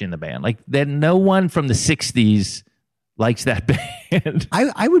trashing the band. Like that, no one from the '60s likes that band.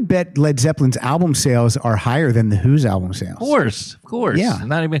 I would bet Led Zeppelin's album sales are higher than The Who's album sales. Of course. Yeah,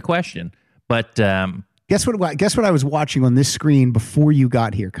 not even a question. But guess what I was watching on this screen before you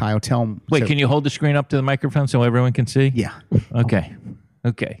got here, Kyle? Tell me. Wait, can you hold the screen up to the microphone so everyone can see? Yeah. Okay.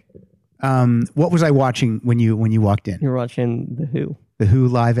 What was I watching when you walked in? You're watching The Who. The Who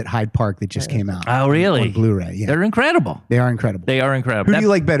live at Hyde Park that just came out. Oh, really? On Blu-ray. Yeah. They're incredible. They are incredible. Who do you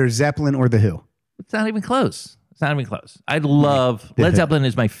like better, Zeppelin or The Who? It's not even close. I love Led Zeppelin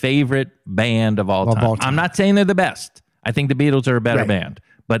is my favorite band of all time. I'm not saying they're the best. I think the Beatles are a better band.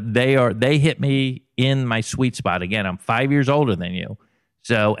 But they hit me in my sweet spot. Again, I'm 5 years older than you.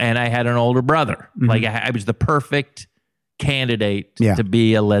 So, and I had an older brother. Like I was the perfect candidate to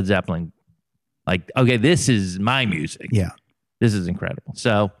be a Led Zeppelin. Like, okay, this is my music. Yeah. This is incredible.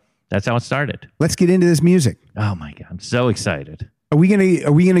 So that's how it started. Let's get into this music. Oh my God. I'm so excited. Are we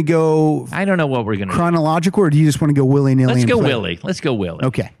gonna go? I don't know what we're gonna chronological, or do you just want to go willy nilly? Let's go Willie. Let's go Willie.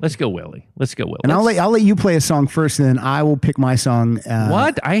 Okay. Let's go Willie. Let's go Willie. And I'll let you play a song first, and then I will pick my song.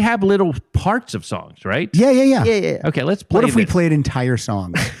 What? I have little parts of songs, right? Yeah. Okay, let's play. What if we played entire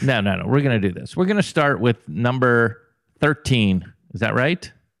songs? No. We're gonna do this. We're gonna start with number 13. Is that right?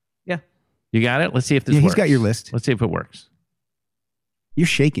 Yeah. You got it. Let's see if this works. He's got your list. Let's see if it works. You're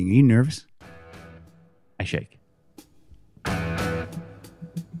shaking. Are you nervous? I shake.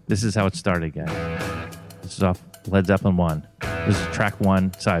 This is how it started, guys. This is off Led Zeppelin 1. This is track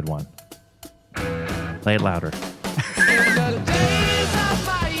 1, side 1. Play it louder.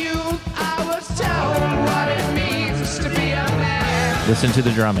 Listen to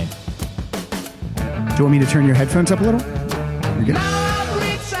the drumming. Do you want me to turn your headphones up a little? You're good.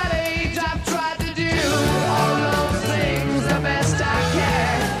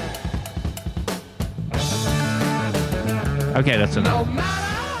 Okay, that's enough.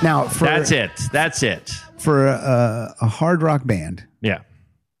 Now, that's it. For a hard rock band, yeah,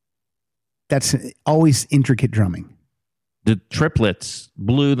 that's always intricate drumming. The triplets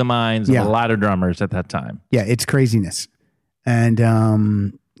blew the minds of a lot of drummers at that time. Yeah, it's craziness. And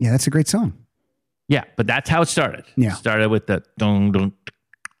that's a great song. Yeah, but that's how it started. Yeah. It started with the dun, dun,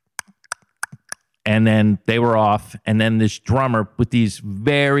 and then they were off, and then this drummer with these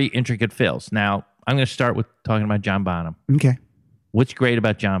very intricate fills. Now, I'm going to start with talking about John Bonham. Okay. What's great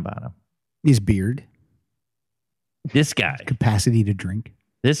about John Bonham? His beard. This guy. Capacity to drink.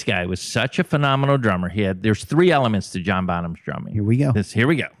 This guy was such a phenomenal drummer. There's 3 elements to John Bonham's drumming. Here we go. Here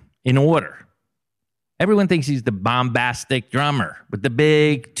we go. In order. Everyone thinks he's the bombastic drummer with the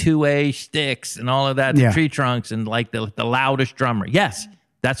big 2A sticks and all of that, the tree trunks and like the loudest drummer. Yes,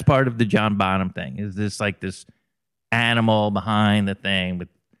 that's part of the John Bonham thing. Is this like this animal behind the thing? But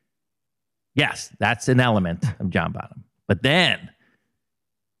yes, that's an element of John Bonham. But then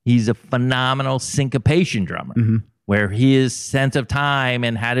he's a phenomenal syncopation drummer. Where his sense of time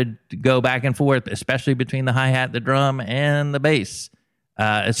and how to go back and forth, especially between the hi-hat, the drum, and the bass,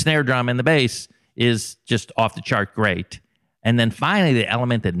 a snare drum and the bass, is just off the chart great. And then finally, the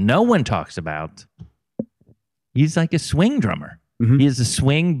element that no one talks about, he's like a swing drummer. He is a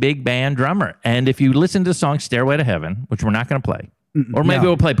swing big band drummer. And if you listen to the song Stairway to Heaven, which we're not going to play, or maybe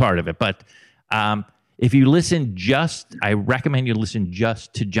we'll play part of it, but if you listen I recommend you listen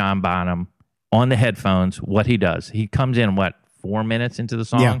just to John Bonham on the headphones, what he does. He comes in, 4 minutes into the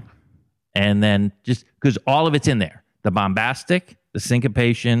song? Yeah. And then just, because all of it's in there. The bombastic, the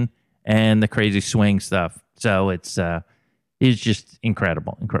syncopation, and the crazy swing stuff. So it's just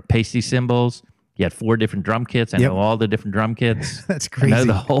incredible. Pasty cymbals. He had 4 different drum kits. I know all the different drum kits. That's crazy. I know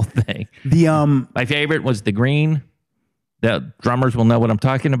the whole thing. My favorite was the green. The drummers will know what I'm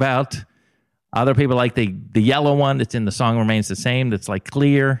talking about. Other people like the yellow one that's in The Song Remains the Same, that's like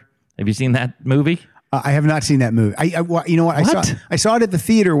clear. Have you seen that movie? I have not seen that movie. You know what? I saw it at the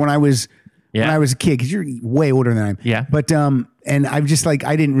theater when I was a kid, because you're way older than I am. Yeah. But and I'm just like,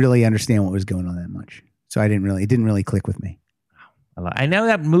 I didn't really understand what was going on that much, so it didn't really click with me. I know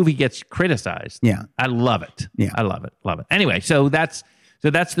that movie gets criticized. Yeah. I love it. Yeah. I love it. Anyway, so that's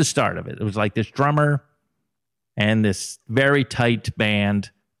the start of it. It was like this drummer and this very tight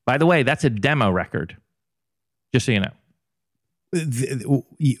band. By the way, that's a demo record. Just so you know.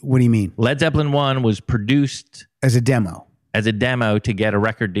 What do you mean? Led Zeppelin 1 was produced as a demo to get a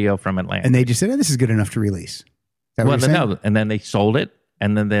record deal from Atlantic. And they just said, this is good enough to release. Is that what you're saying? No, and then they sold it,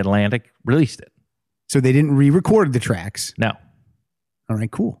 and then the Atlantic released it. So they didn't re-record the tracks. No. All right,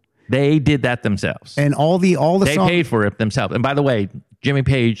 cool. They did that themselves. And all the they paid for it themselves. And by the way, Jimmy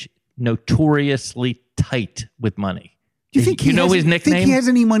Page, notoriously tight with money. Do you think his nickname? Think he has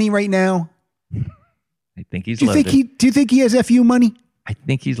any money right now? I think he's loaded. Do you think he has FU money? I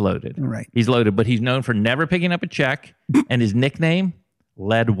think he's loaded. All right. He's loaded, but he's known for never picking up a check, and his nickname,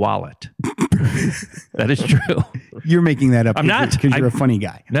 Lead Wallet. That is true. You're making that up. I'm not. Because you're a funny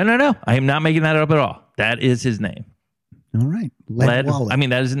guy. No. I am not making that up at all. That is his name. All right. Lead Wallet. I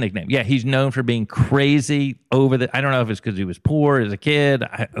mean, that is his nickname. Yeah, he's known for being crazy over the... I don't know if it's because he was poor as a kid.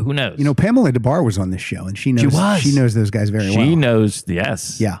 Who knows? You know, Pamela DeBar was on this show, and she knows those guys very well. She knows,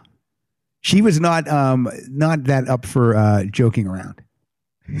 yes. Yeah. She was not that up for joking around.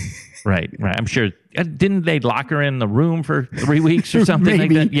 Right. I'm sure. Didn't they lock her in the room for 3 weeks or something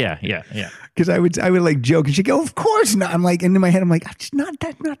like that? Yeah. Because I would like joke, and she'd go, "Of course not." I'm like, and in my head, I'm like,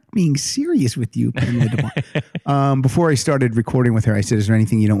 "I'm not being serious with you." Before I started recording with her, I said, "Is there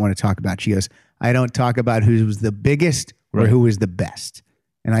anything you don't want to talk about?" She goes, "I don't talk about who was the biggest or who was the best."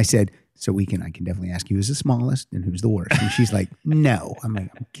 And I said, "So I can definitely ask you who's the smallest and who's the worst." And she's like, "No." I'm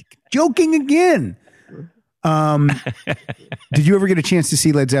like, I'm joking again. Did you ever get a chance to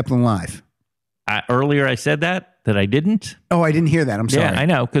see Led Zeppelin live? Earlier I said that I didn't. Oh, I didn't hear that. I'm sorry. Yeah, I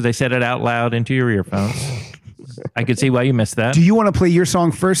know, because I said it out loud into your earphones. I could see why you missed that. Do you want to play your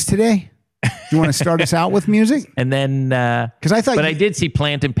song first today? Do you want to start us out with music? And then, because I thought, I did see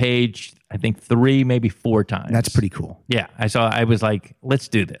Plant and Page, I think 3, maybe 4 times. That's pretty cool. Yeah, I was like, let's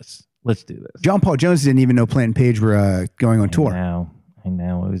do this. John Paul Jones didn't even know Plant and Page were going on tour. I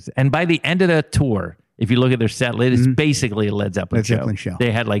know. It was, and by the end of the tour, if you look at their set list, it's basically a Led Zeppelin show.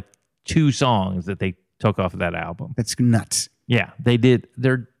 They had like 2 songs that they took off of that album. That's nuts. Yeah, they did.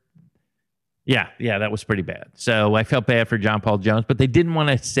 Yeah, that was pretty bad. So I felt bad for John Paul Jones, but they didn't want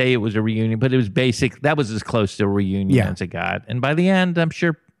to say it was a reunion, but it was basic. That was as close to a reunion as it got. And by the end, I'm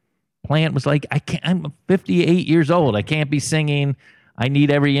sure Plant was like, I'm 58 years old. I can't be singing. I need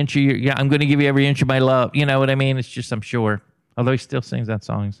every inch of I'm going to give you every inch of my love. You know what I mean? It's just, I'm sure. Although he still sings that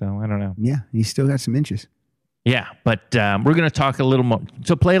song, so I don't know. Yeah, he's still got some inches. Yeah, but we're going to talk a little more.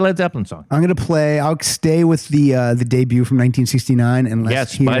 So play a Led Zeppelin song. I'll stay with the debut from 1969. And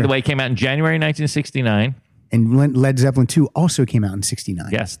yes, by the way, it came out in January 1969. And Led Zeppelin 2 also came out in 69.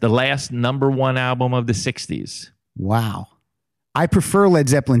 Yes, the last #1 album of the 60s. Wow. I prefer Led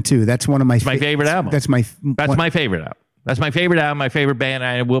Zeppelin 2. That's one of my favorite album. That's my favorite album. That's my favorite album, my favorite band.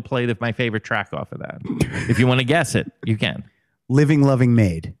 I will play my favorite track off of that. If you want to guess it, you can. Living, Loving,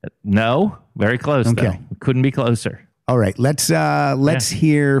 Made. No, very close. Okay. Though. Couldn't be closer. All right. Let's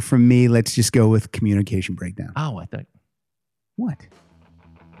hear from me. Let's just go with Communication Breakdown. Oh, I thought. What?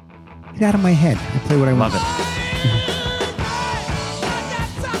 Get out of my head. I play what I want. Love it.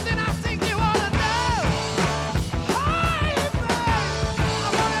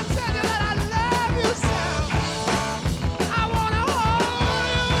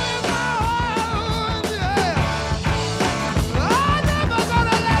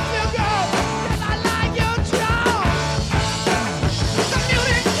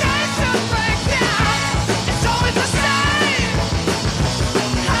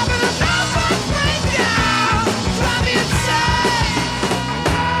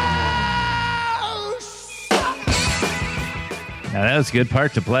 That was a good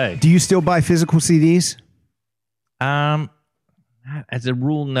part to play. Do you still buy physical CDs? As a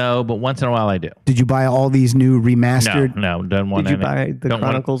rule, no, but once in a while I do. Did you buy all these new remastered? No, don't want to. Did you buy the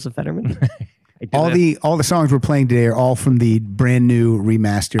Chronicles of Fetterman? all the songs we're playing today are all from the brand new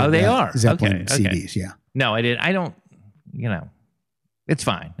remastered. Oh, they are Zeppelin CDs. Yeah. No, I didn't. I don't. It's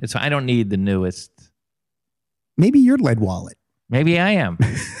fine. I don't need the newest. Maybe your lead wallet. Maybe I am.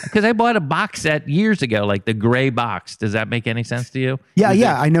 Because I bought a box set years ago, like the gray box. Does that make any sense to you?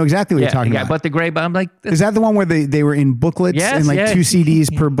 Yeah, I know exactly what you're talking about. I bought the gray box. I'm like, is that the one where they were in booklets and like 2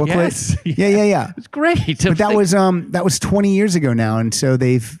 CDs per booklet? Yes, yeah. It's great. But that was 20 years ago now, and so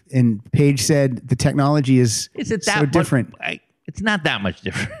Paige said the technology is so different. It's not that much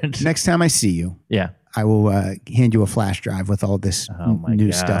different. Next time I see you, I will hand you a flash drive with all this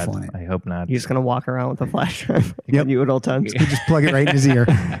new stuff on it. I hope not. You're just going to walk around with a flash drive you at all times. You just plug it right in his ear.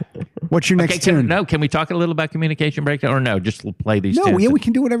 What's your next tune? Can we talk a little about Communication Breakdown? Or no, just play these tunes? No, we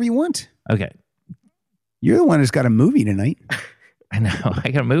can do whatever you want. Okay. You're the one who's got a movie tonight. I know.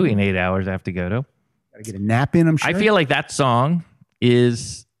 I got a movie in 8 hours I have to go to. Got to get a nap in, I'm sure. I feel like that song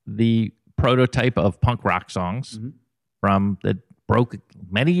is the prototype of punk rock songs from that broke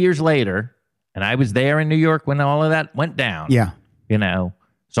many years later. And I was there in New York when all of that went down. Yeah.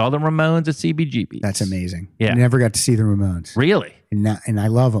 Saw the Ramones at CBGB. That's amazing. Yeah. I never got to see the Ramones. Really? And I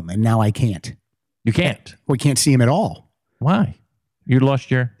love them. And now I can't. You can't? We can't see them at all. Why? You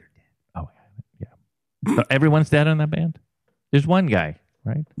lost your... Oh, yeah. So everyone's dead on that band? There's one guy,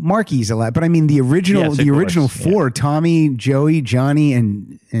 right? Marky's alive. But I mean, the original 4, Tommy, Joey, Johnny,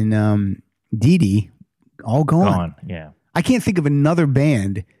 and Dee Dee, all gone. Yeah. I can't think of another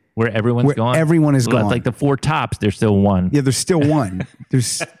band... Where everyone's gone? Everyone is gone. Like the 4 Tops, there's still one. Yeah, there's still one.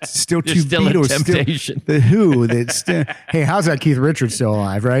 There's still 2 still Beatles. a Temptation. The Who. Hey, how's that Keith Richards still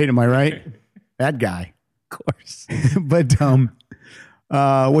alive, right? Am I right? That guy. Of course. But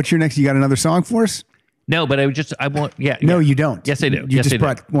what's your next? You got another song for us? No, but I want, No, you don't. Yes, I do. You just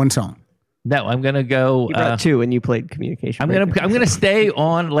brought one song. No, I'm going to go. You brought 2 and you played Communication. I'm going to stay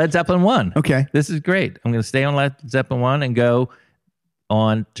on Led Zeppelin 1. Okay. This is great. I'm going to stay on Led Zeppelin 1 and go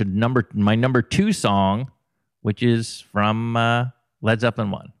on to my number 2 song, which is from Led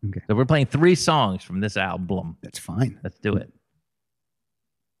Zeppelin 1. Okay. So we're playing 3 songs from this album. That's fine. Let's do it.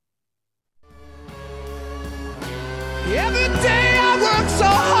 Every day I work so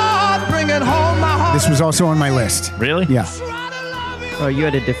hard, bringing home my heart. This was also on my list. Really? Yeah. Oh, you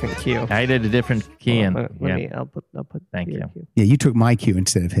had a different cue. I did a different key in. I'll put. Thank your you. cue. Yeah, you took my cue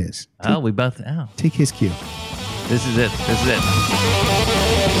instead of his. We both. Oh, Take his cue. this is it. This is it.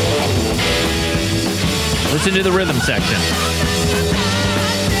 Listen to the rhythm section.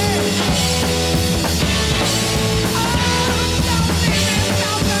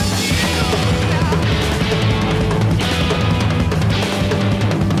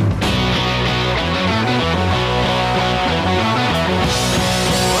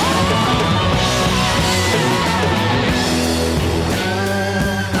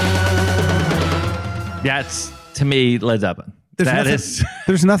 That's, to me, Led Zeppelin.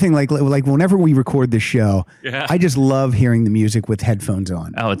 There's nothing like whenever we record this show, I just love hearing the music with headphones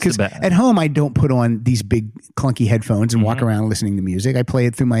on. Oh, it's the best. At home, I don't put on these big clunky headphones and walk around listening to music. I play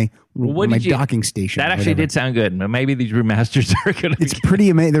it through my docking station. That actually did sound good. Maybe these remasters are going to. It's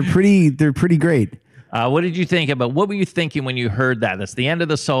pretty amazing. They're pretty great. What did you think about? What were you thinking when you heard that? That's the end of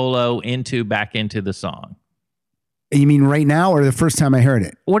the solo back into the song. You mean right now or the first time I heard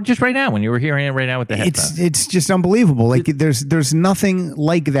it? Or just right now when you were hearing it right now with the headphones? It's just unbelievable. Like there's nothing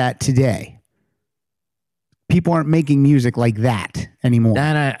like that today. People aren't making music like that anymore.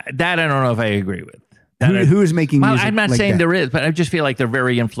 That I don't know if I agree with. Who is making music? I'm not like saying that? there is, but I just feel like they're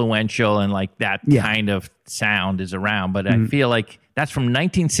very influential and like that kind of sound is around. But I feel like that's from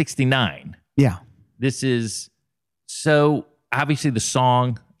 1969. Yeah. This is so obviously the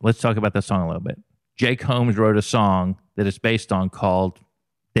song. Let's talk about the song a little bit. Jake Holmes wrote a song that it's based on called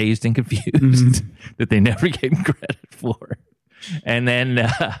Dazed and Confused that they never gave him credit for. And then,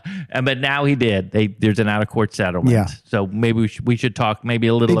 but now he did. There's an out of court settlement. Yeah. So maybe we should talk maybe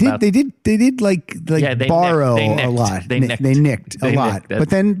a little about. They did like borrow nicked. a lot. They nicked a lot. But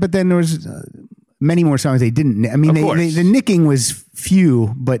then there was many more songs they didn't. I mean, the nicking was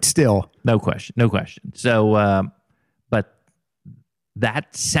few, but still. No question. So, but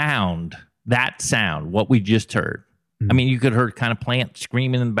that sound, what we just heard. I mean, you could hear kind of Plant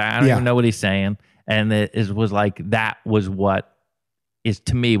screaming in the back. I don't even know what he's saying. And it was like, that was what is,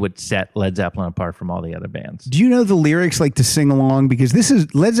 to me, what set Led Zeppelin apart from all the other bands. Do you know the lyrics, like to sing along? Because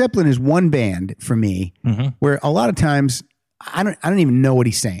Led Zeppelin is one band for me where a lot of times I don't even know what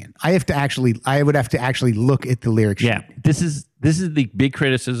he's saying. I would have to actually look at the lyrics. Yeah. This is the big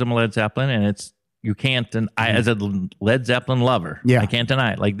criticism of Led Zeppelin, and you can't, as a Led Zeppelin lover, I can't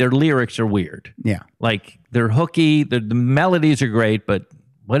deny it. Like, their lyrics are weird. Yeah. Like, they're hooky. The melodies are great, but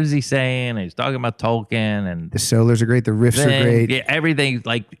what is he saying? He's talking about Tolkien, and the solos are great. The riffs are great. Yeah, everything.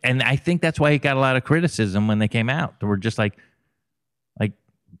 Like, and I think that's why he got a lot of criticism when they came out. They were just like,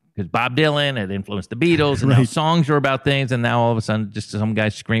 because Bob Dylan had influenced the Beatles, and now songs are about things, and now all of a sudden, just some guy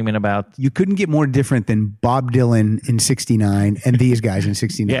screaming about. You couldn't get more different than Bob Dylan in '69 and these guys in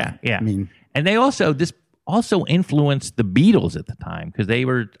 '69. Yeah. I mean. And this also influenced the Beatles at the time, because they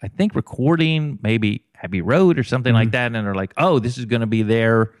were, I think, recording maybe Abbey Road or something like that, and they're like, oh, this is going to be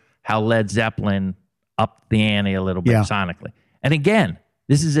how Led Zeppelin upped the ante a little bit sonically. And again,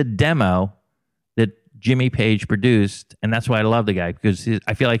 this is a demo that Jimmy Page produced, and that's why I love the guy, because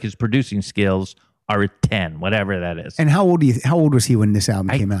I feel like his producing skills are a 10, whatever that is. And how old was he when this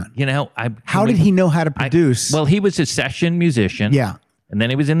album came out? How did he know how to produce? Well, he was a session musician. Yeah. And then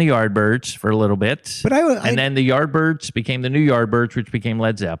he was in the Yardbirds for a little bit. And then the Yardbirds became the new Yardbirds, which became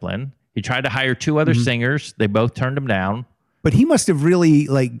Led Zeppelin. He tried to hire 2 other singers. They both turned him down. But he must have really,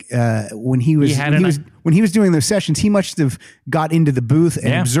 like, when he was doing those sessions, he must have got into the booth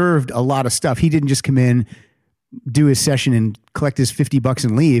and observed a lot of stuff. He didn't just come in, do his session, and collect his $50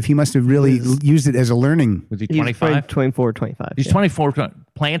 and leave. He must have really used it as a learning. Was he 25? 24, 25. He's 24.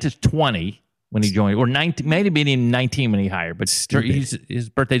 Plant is 20. When he joined, or 19, maybe 19 when he hired, but his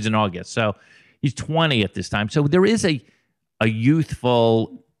birthday's in August, so he's 20 at this time. So there is there's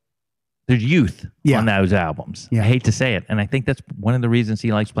youth on those albums. Yeah. I hate to say it, and I think that's one of the reasons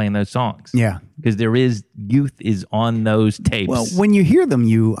he likes playing those songs. Yeah, because youth is on those tapes. Well, when you hear them,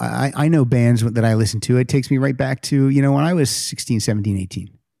 I know bands that I listen to. It takes me right back to when I was 16, 17, 18.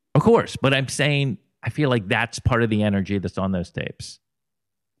 Of course, but I'm saying I feel like that's part of the energy that's on those tapes.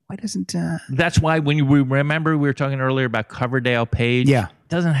 Why doesn't That's why when we remember we were talking earlier about Coverdale Page. Yeah, it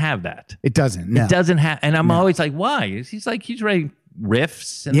doesn't have that. It doesn't. No. It doesn't have. And I'm always like, why? He's writing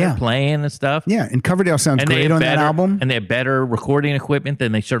riffs and they're playing and stuff. Yeah, and Coverdale sounds great on that album. And they have better recording equipment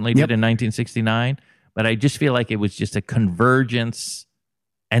than they certainly did in 1969. But I just feel like it was just a convergence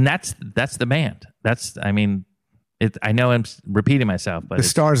And that's the band. I know I'm repeating myself, but the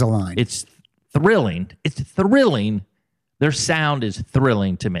stars align. It's thrilling. It's thrilling. Their sound is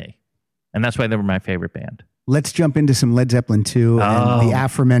thrilling to me. And that's why they were my favorite band. Let's jump into some Led Zeppelin 2 and the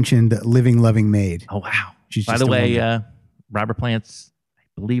aforementioned Living Loving Maid. Oh, wow. By the way, Robert Plant's,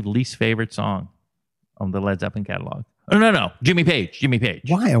 I believe, least favorite song on the Led Zeppelin catalog. Oh, no. Jimmy Page.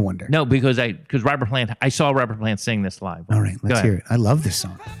 Why, I wonder? No, because Robert Plant, I saw Robert Plant sing this live. All right, let's hear it. I love this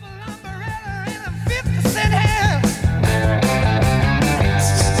song.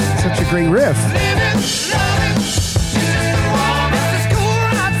 Such a great riff.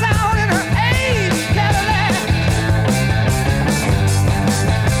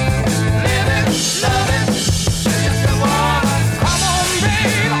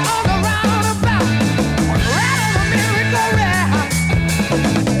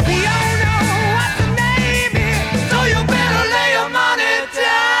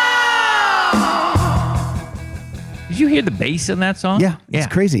 Did you hear the bass in that song? Yeah, it's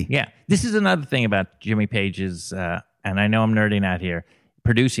crazy. Yeah. This is another thing about Jimmy Page's, and I know I'm nerding out here,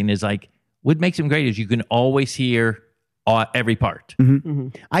 producing is like, what makes him great is you can always hear every part.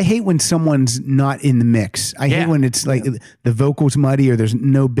 I hate when someone's not in the mix. I hate when it's like the vocals muddy or there's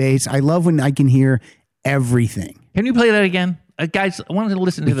no bass. I love when I can hear everything. Can you play that again? Guys, I wanted to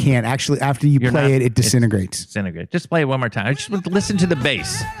listen to the... can't. Actually, after you play it disintegrates. Just play it one more time. I just want to listen to the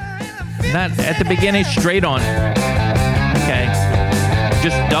bass. Not at the beginning, straight on. Okay.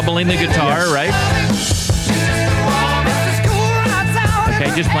 Just doubling the guitar, right?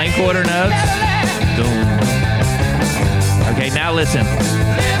 Okay, just playing quarter notes. Okay, now listen.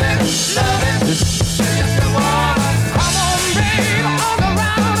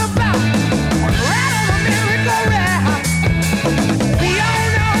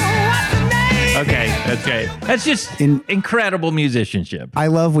 Okay, that's great. That's just incredible musicianship. I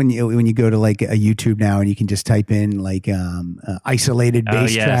love when you go to like a YouTube now and you can just type in like isolated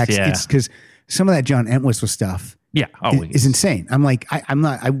bass tracks. Yeah. It's because some of that John Entwistle stuff is insane. I'm like,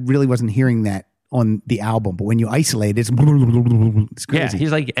 I really wasn't hearing that on the album, but when you isolate it, it's crazy. Yeah,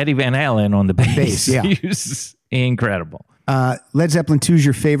 he's like Eddie Van Halen on the bass. Yeah. He's incredible. Led Zeppelin 2 is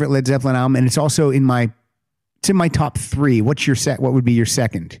your favorite Led Zeppelin album, and it's also in my top 3. What would be your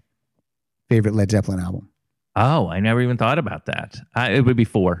second favorite Led Zeppelin album? Oh, I never even thought about that. It would be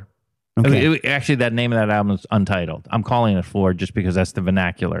 4. Okay. Actually, that name of that album is Untitled. I'm calling it 4 just because that's the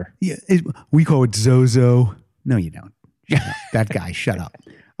vernacular. Yeah, we call it Zozo. No, you don't. That guy, shut up.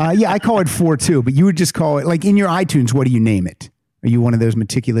 I call it 4 too, but you would just call it, like in your iTunes, what do you name it? Are you one of those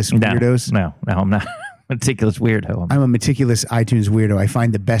meticulous weirdos? No, I'm not. Meticulous weirdo. I'm a meticulous iTunes weirdo. I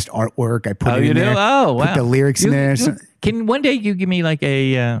find the best artwork. I put it in there. Oh, wow. Put the lyrics in there. Can one day you give me like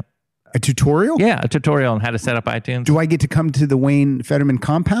a tutorial? Yeah, a tutorial on how to set up iTunes. Do I get to come to the Wayne Fetterman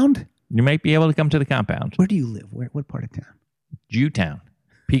compound? You might be able to come to the compound. Where do you live? What part of town? Jewtown.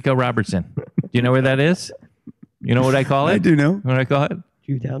 Pico Robertson. Do you know where that is? You know what I call it? I do know. What I call it?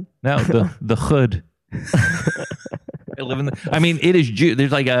 Jewtown? No, the hood. I live in it is Jew.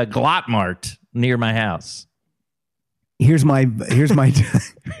 There's like a Glot Mart near my house. Here's my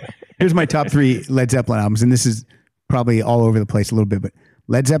top 3 Led Zeppelin albums, and this is probably all over the place a little bit, but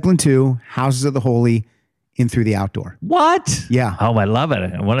Led Zeppelin 2, Houses of the Holy, In Through the Outdoor. What? Yeah. Oh, I love it.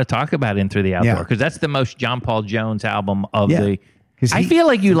 I want to talk about In Through the Outdoor because that's the most John Paul Jones album of the... I feel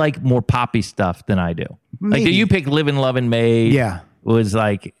like you like more poppy stuff than I do. Maybe. Like you pick Livin' Lovin' Maid. Yeah. Was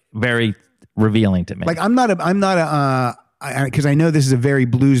like very revealing to me. Like I'm not because I know this is a very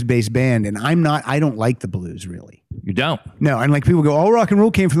blues-based band, and I don't like the blues really. You don't? No, and like people go, all rock and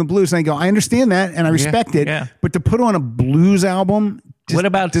roll came from the blues, and I go, I understand that, and I respect it, but to put on a blues album,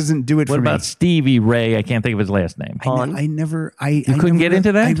 doesn't do it for me. What about Stevie Ray? I can't think of his last name. You couldn't get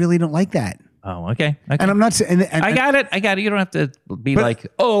into that? I really don't like that. Oh, okay. And I'm not saying... I got it. You don't have to be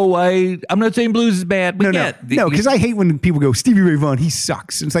I'm not saying blues is bad. No, because I hate when people go, Stevie Ray Vaughan, he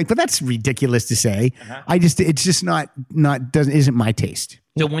sucks. It's like, but that's ridiculous to say. It's just isn't my taste.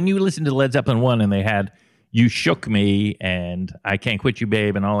 So when you listen to Led Zeppelin 1 and they had You Shook Me and I Can't Quit You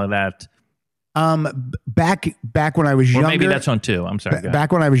Babe and all of that... Back when I was younger, maybe that's on 2. I'm sorry.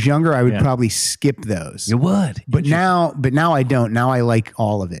 Back when I was younger, I would probably skip those. You would, but now I don't. Now I like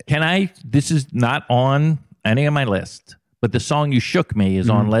all of it. This is not on any of my list, but the song "You Shook Me" is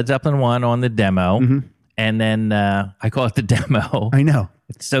on Led Zeppelin 1 on the demo, and then I call it the demo. I know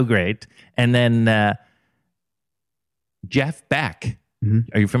it's so great. And then Jeff Beck,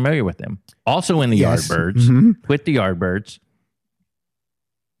 are you familiar with him? Also in the Yardbirds, quit the Yardbirds.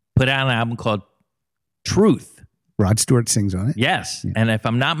 Put out an album called Truth. Rod Stewart sings on it. Yes. Yeah. And if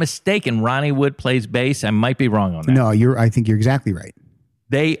I'm not mistaken, Ronnie Wood plays bass. I might be wrong on that. No, I think you're exactly right.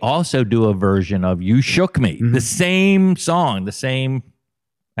 they also do a version of You Shook Me. Mm-hmm. The same song, the same,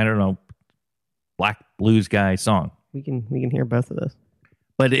 I don't know, black blues guy song. We can hear both of those.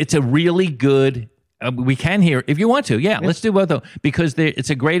 But it's a really good, we can hear, if you want to, let's do both of them. Because it's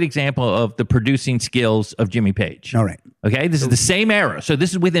a great example of the producing skills of Jimmy Page. All right. Okay, this is the same era. So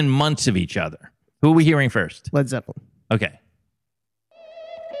this is within months of each other. Who are we hearing first? Led Zeppelin. Okay.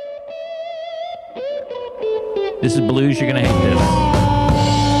 This is blues. You're going to hate this.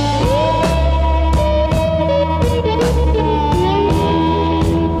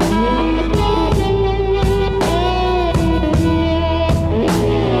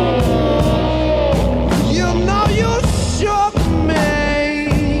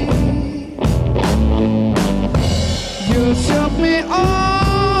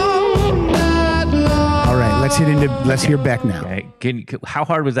 Let's hear Beck now. Okay. How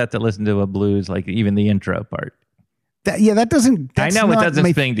hard was that to listen to a blues, like even the intro part? That doesn't. I know it does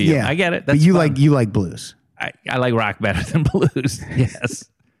its thing to you. Yeah, I get it. But you like blues. I like rock better than blues. Yes.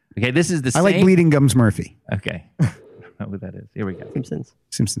 Okay. This is the same. I like Bleeding Gums Murphy. Okay. I don't know what that is. Here we go.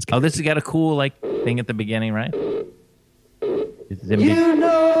 Simpsons. Oh, this has got a cool thing at the beginning, right? This is you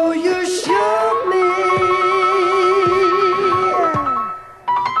know you shook me.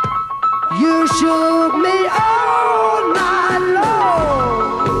 You shook me all night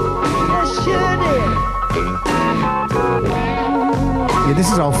long. Yes, you did. Yeah, this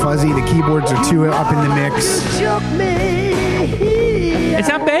is all fuzzy. The keyboards are too up in the mix. You shook me. It's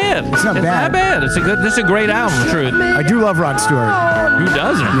not bad. It's not bad. This is a great album, truth. I do love Rod Stewart. Who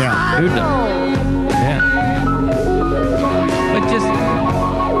doesn't? Yeah. Who doesn't? Yeah. But just...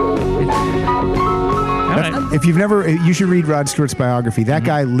 all right. If you've never... You should read Rod Stewart's biography. That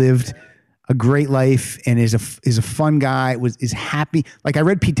guy lived a great life and is a fun guy, is happy. Like, I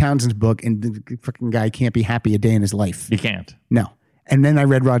read Pete Townshend's book, and the fucking guy can't be happy a day in his life. You can't. No. And then I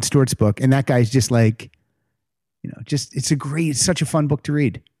read Rod Stewart's book, and that guy's just like, it's such a fun book to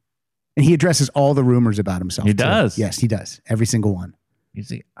read. And he addresses all the rumors about himself. He does. Yes, he does. Every single one. You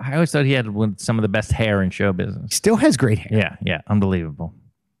see, I always thought he had some of the best hair in show business. Still has great hair. Yeah, unbelievable.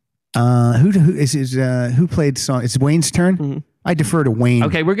 Who played song? It's Wayne's turn. Mm-hmm. I defer to Wayne.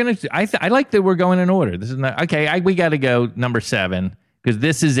 Okay, we're gonna. I like that we're going in order. This is not okay. We got to go number 7 because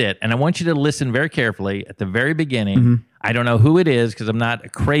this is it, and I want you to listen very carefully at the very beginning. Mm-hmm. I don't know who it is because I'm not a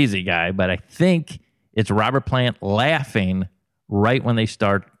crazy guy, but I think it's Robert Plant laughing right when they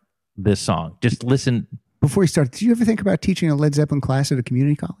start this song. Just listen. Before you start, did you ever think about teaching a Led Zeppelin class at a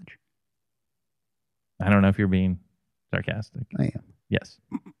community college? I don't know if you're being sarcastic. I am. Yes.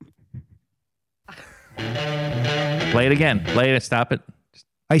 Play it again. Play it. Stop it.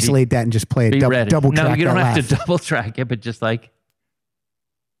 Isolate that and just play it. Double track. No, you don't have laugh. to double track it, but just like.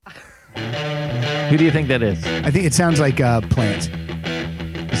 Who do you think that is? I think it sounds like Plant.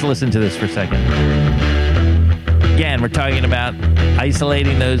 Just listen to this for a second. Again, we're talking about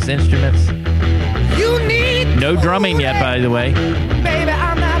isolating those instruments. You need no drumming yet, by the way. Baby,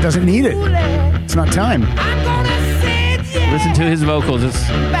 I'm not doesn't need it. It's not time. I'm gonna send you listen to his vocals.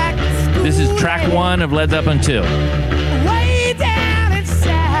 This is track 1 of Led Zeppelin 2. Way down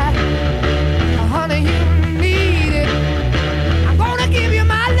inside, honey, you need it. I'm gonna give you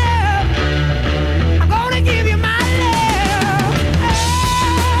my love. I'm gonna give you my love. Oh,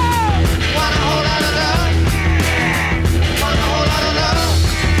 want a whole lot of love. Want a whole lot of love.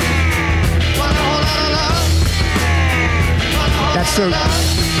 Want a whole lot of love. That's so.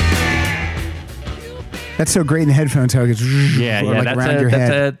 That's so great in the headphones. How it goes like around your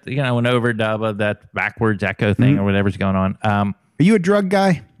head. That's an overdub of that backwards echo thing or whatever's going on. Are you a drug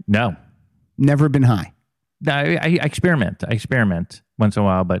guy? No, never been high. No, I experiment. I experiment once in a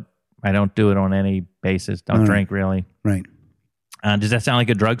while, but I don't do it on any basis. Don't drink really. Right. Does that sound like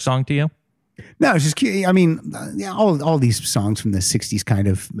a drug song to you? No, it's just. I mean, all these songs from the '60s kind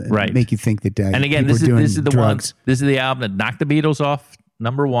of make you think that. And again, this is the drugs. This is the album that knocked the Beatles off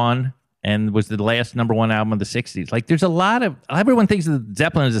number 1. And was the last number 1 album of the 60s. Like, there's a lot of... Everyone thinks of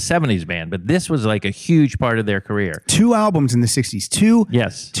Zeppelin as a 70s band, but this was like a huge part of their career. 2 albums in the 60s.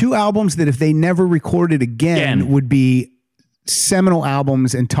 Two albums that if they never recorded again would be seminal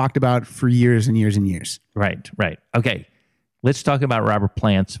albums and talked about for years and years and years. Right. Okay, let's talk about Robert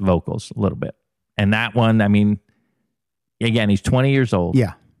Plant's vocals a little bit. And that one, I mean, again, he's 20 years old.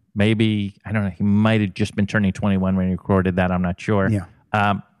 Yeah. Maybe, I don't know, he might have just been turning 21 when he recorded that. I'm not sure. Yeah.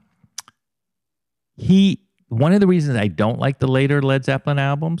 One of the reasons I don't like the later Led Zeppelin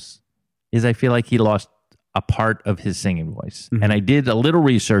albums is I feel like he lost a part of his singing voice. Mm-hmm. And I did a little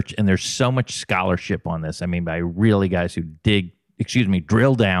research, and there's so much scholarship on this. I mean, by really guys who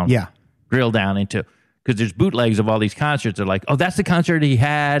drill down into because there's bootlegs of all these concerts. They're like, oh, that's the concert he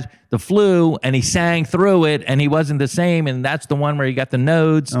had the flu and he sang through it and he wasn't the same, and that's the one where he got the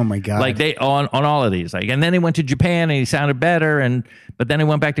nodes. Oh my God. Like they on all of these. Like, and then he went to Japan and he sounded better, but then he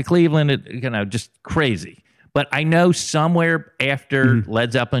went back to Cleveland. Just crazy. But I know somewhere after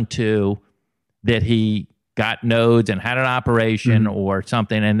Led Zeppelin 2 that he got nodes and had an operation or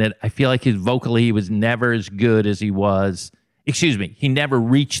something, and that I feel like vocally he was never as good as he was. Excuse me, he never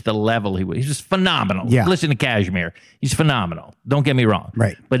reached the level he was. He was phenomenal. Yeah. Listen to Kashmir. He's phenomenal. Don't get me wrong.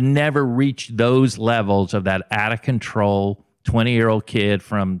 Right. But never reached those levels of that out of control 20-year-old kid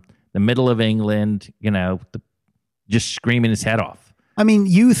from the middle of England, just screaming his head off. I mean,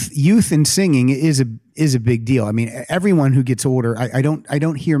 youth in singing is a big deal. I mean, everyone who gets older, I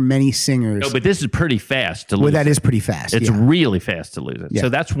don't hear many singers. No, but this is pretty fast to lose. Well, that is pretty fast. It's really fast to lose it. Yeah. So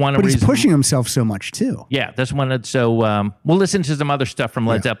that's one of the reasons. But he's pushing himself so much too. Yeah, that's one of we'll listen to some other stuff from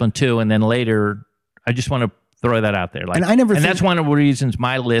Led Zeppelin 2, and then later I just want to throw that out there. And that's one of the reasons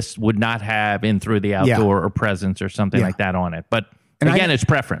my list would not have In Through the Outdoor or Presence or something like that on it. But again, it's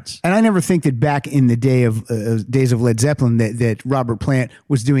preference. And I never think that back in the days of Led Zeppelin that Robert Plant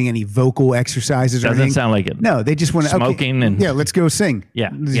was doing any vocal exercises or anything. Doesn't sound like it. No, they just want to smoking and let's go sing. Yeah,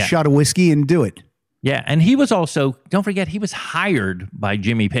 a shot of whiskey and do it. Yeah, and he was also, don't forget, he was hired by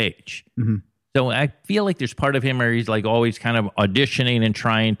Jimmy Page. Mm-hmm. So I feel like there's part of him where he's like always kind of auditioning and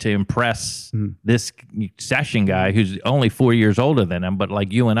trying to impress this session guy who's only 4 years older than him, but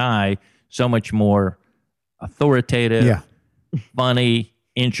like you and I, so much more authoritative. Yeah. Funny,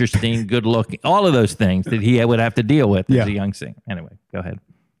 interesting, good looking, all of those things that he would have to deal with as a young singer. Anyway, go ahead.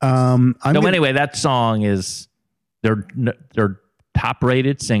 Anyway, that song is their top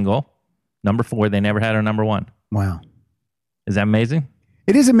rated single, number 4. They never had a number 1. Wow. Is that amazing?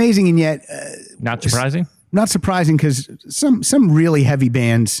 It is amazing, and yet not surprising. Not surprising, because some really heavy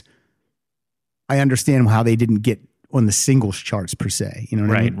bands, I understand how they didn't get on the singles charts per se. You know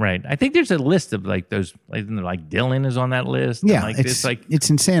what I mean? Right. I think there's a list of like those, like Dylan is on that list. Yeah, it's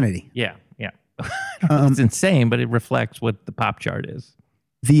insanity. Yeah. It's insane, but it reflects what the pop chart is.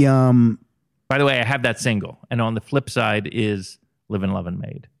 By the way, I have that single, and on the flip side is "Livin' Lovin'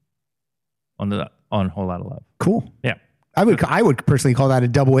 Made" on "Whole Lotta Love." Cool. Yeah, I would personally call that a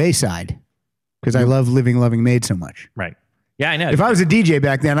double A side, because I love "Living Loving Made" so much. Right. Yeah, I know. If I was a DJ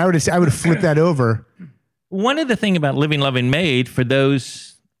back then, I would have flipped that over. One of the things about Living Loving Made, for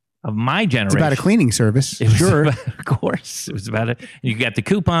those of my generation, it's about a cleaning service. Sure. Of course. It was about it. You got the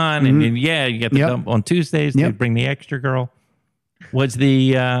coupon, and you get the dump on Tuesdays. They bring the extra girl. Was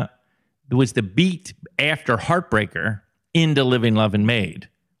the beat after Heartbreaker into Living Loving Made.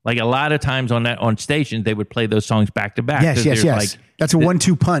 Like a lot of times on stations, they would play those songs back to back. Yes. Like, that's a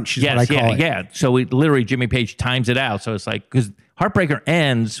 1-2 punch is what I call it. Yeah. So literally Jimmy Page times it out. So it's like, because Heartbreaker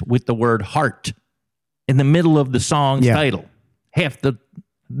ends with the word heart in the middle of the song's title.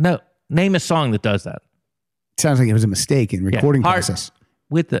 Name a song that does that. Sounds like it was a mistake in recording process.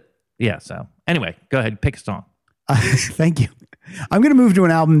 So anyway, go ahead, pick a song. Thank you. I'm going to move to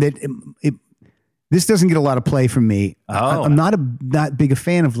an album that this doesn't get a lot of play from me. I'm not big a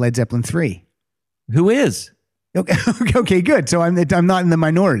fan of Led Zeppelin 3. Who is? Okay, good. So I'm not in the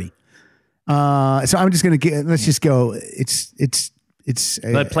minority. So I'm just going to let's just go. It's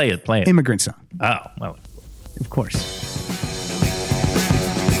play it. Immigrant Song. Oh, well, of course.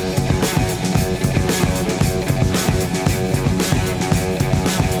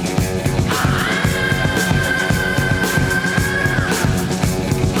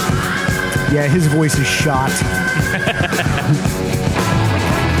 Yeah, his voice is shot.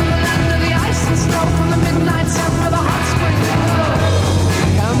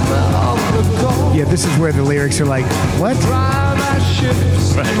 Yeah, this is where the lyrics are like, what?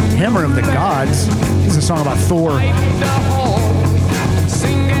 Hammer of the Gods. This is a song about Thor.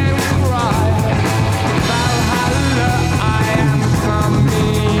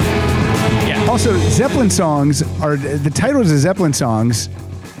 Yeah. Also, Zeppelin songs are the titles of Zeppelin songs.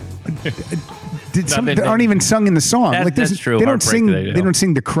 Aren't even sung in the song. That's true. They don't sing. They don't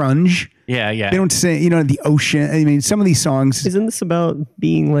sing the crunge. Yeah. They don't sing. The ocean. I mean, some of these songs. Isn't this about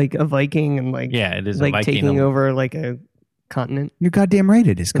being like a Viking and like? Yeah, it is like a Viking taking over like a continent. You're goddamn right.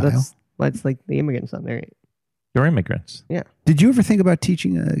 It is, Kyle. That's like the immigrants on there. Right? You're immigrants. Yeah. Did you ever think about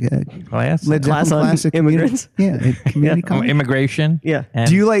teaching a class? Led Zeppelin class at immigrants? Community college. Immigration. Yeah.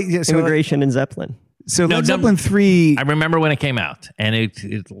 Do you like immigration and Zeppelin? So Led Zeppelin 3. I remember when it came out, and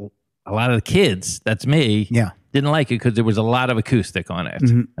it a lot of the kids, that's me, didn't like it because there was a lot of acoustic on it.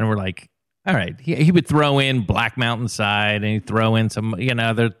 Mm-hmm. And we're like, all right. He would throw in Black Mountain Side, and he'd throw in some,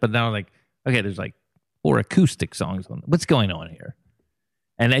 but now like, okay, there's like 4 acoustic songs on. What's going on here?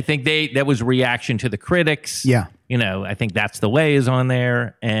 And I think that was reaction to the critics. Yeah. I think That's the Way is on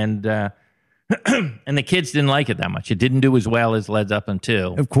there. And and the kids didn't like it that much. It didn't do as well as Led Zeppelin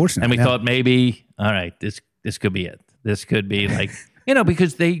 2. Of course not. And we thought maybe, all right, this could be it. This could be like,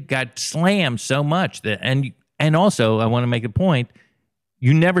 because they got slammed so much and also I want to make a point,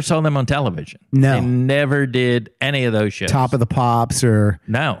 you never saw them on television. No. They never did any of those shows. Top of the Pops or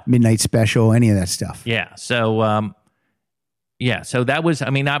No. Midnight Special, any of that stuff. Yeah. So, so that was,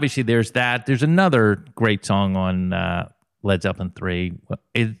 obviously there's that. There's another great song on Led Zeppelin 3.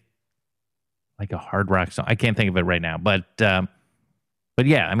 It's like a hard rock song. I can't think of it right now. But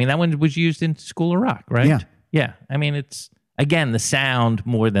yeah, that one was used in School of Rock, right? Yeah. Yeah. It's, again, the sound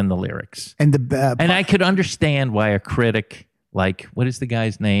more than the lyrics. And and I could understand why a critic, like, what is the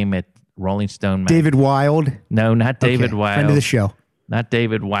guy's name at Rolling Stone? David Wild. No, not David Wild. Friend of the show. Not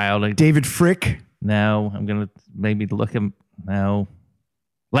David Wild. David Frick. No, I'm going to maybe look him. No.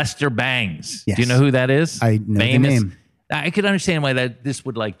 Lester Bangs. Yes. Do you know who that is? I know the name. I could understand why this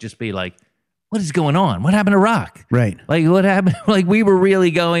would just be like, what is going on? What happened to rock? Right. Like, what happened? Like, we were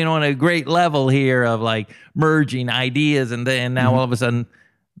really going on a great level here of merging ideas, and then now all of a sudden,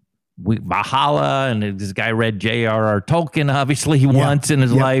 Valhalla, and this guy read J.R.R. Tolkien obviously once in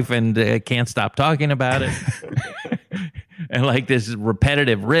his life, and can't stop talking about it. And this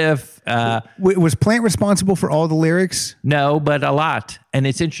repetitive riff. Was Plant responsible for all the lyrics? No, but a lot. And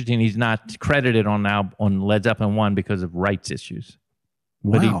it's interesting. He's not credited on Led Zeppelin 1 because of rights issues.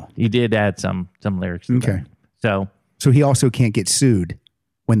 Wow. But he did add some lyrics. Okay. That. So he also can't get sued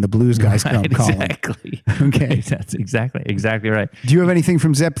when the blues guys come calling. Exactly. Okay. That's exactly right. Do you have anything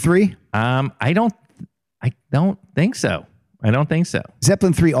from Zepp 3? I don't think so.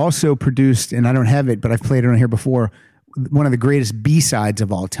 Zeppelin 3 also produced, and I don't have it, but I've played it on here before, one of the greatest B-sides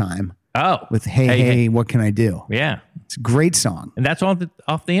of all time. Oh. With Hey, What Can I Do? Yeah. It's a great song. And that's off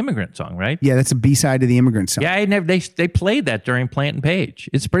the Immigrant song, right? Yeah, that's a B-side of the Immigrant song. Yeah, they played that during Plant and Page.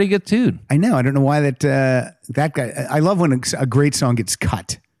 It's a pretty good tune. I know. I don't know why that guy. I love when a great song gets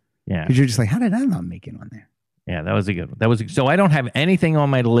cut. Yeah. Because you're just like, how did I not make it on there? Yeah, that was a good one. So I don't have anything on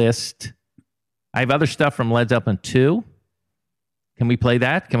my list. I have other stuff from Led Zeppelin 2. Can we play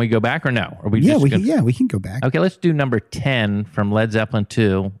that? Can we go back or no? Are we we can go back. Okay, let's do number 10 from Led Zeppelin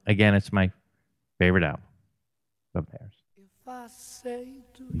 2. Again, it's my favorite album. Of theirs. If I say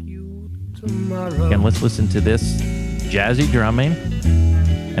to you tomorrow, again, let's listen to this jazzy drumming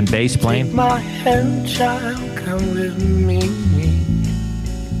and bass playing. take my hand, child, come with me.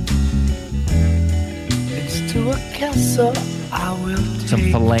 It's to a castle I will take. Some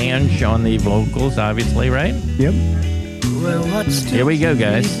phalange on the vocals, obviously, right? Yep. Here we go,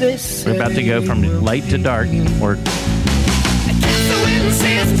 guys. We're about to go from light to dark. Or I guess the wind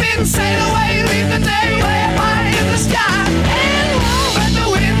sails been sail away, leave the day way up high in the sky. And but the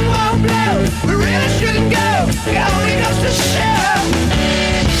wind won't blow. We really shouldn't go. It only goes to show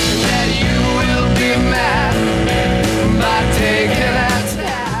that you will be mad by taking that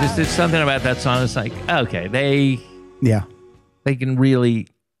time. there's something about that song. It's like, okay, they can really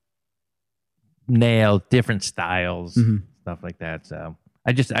nail different styles, stuff like that. So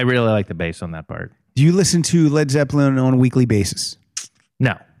I really like the bass on that part. Do you listen to Led Zeppelin on a weekly basis?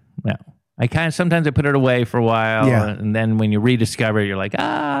 No. I sometimes I put it away for a while, and then when you rediscover it, you're like,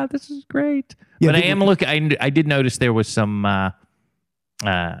 this is great. Yeah, but I am looking. I did notice there was some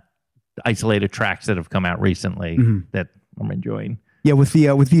isolated tracks that have come out recently that I'm enjoying. Yeah, with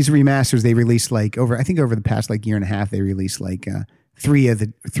these remasters, they released over the past year and a half, they released three at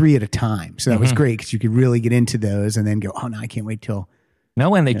a time. So that was great because you could really get into those and then go, oh no, I can't wait till.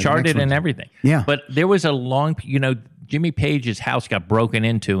 No, and they charted and everything. Yeah, but there was a long, Jimmy Page's house got broken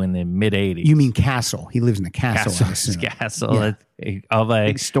into in the mid '80s. You mean Castle? He lives in a castle. Castle. Yeah.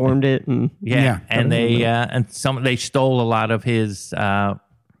 They stormed it, and and they stole a lot of his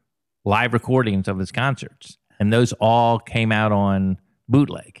live recordings of his concerts, and those all came out on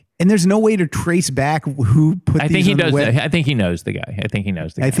bootleg. And there's no way to trace back who put. I think he knows. I think he knows the guy. I think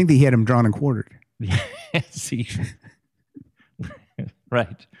that he had him drawn and quartered. See.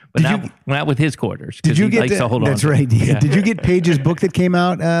 Right, but not with his quarters. Did you get? That's right. Yeah. Did you get Page's book that came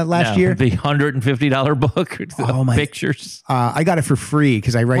out last year? The $150 book. My pictures. I got it for free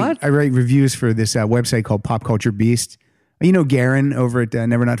because I write reviews for this website called Pop Culture Beast. You know Garen over at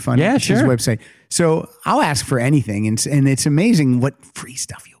Never Not Funny. Yeah, sure. His website. So I'll ask for anything, and it's amazing what free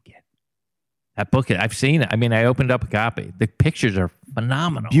stuff you'll get. That book, I've seen it. I mean, I opened up a copy. The pictures are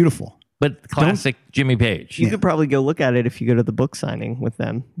phenomenal, beautiful. But classic Jimmy Page. You could probably go look at it if you go to the book signing with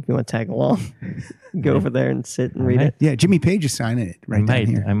them. If you want to tag along, go over there and sit and read it. Yeah, Jimmy Page is signing it down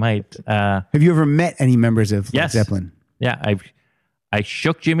here. I might. Have you ever met any members of Led Zeppelin? Yeah, I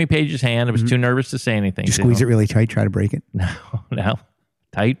shook Jimmy Page's hand. I was too nervous to say anything. Did you squeeze it really tight, try to break it? No.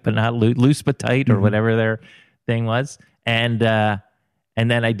 Tight, but not loose, but tight, or whatever their thing was. And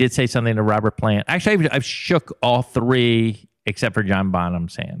then I did say something to Robert Plant. Actually, I've shook all three except for John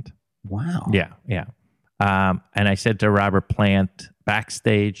Bonham's hand. Wow. Yeah. And I said to Robert Plant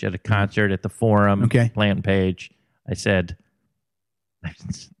backstage at a concert at the Forum, Plant and Page, I said,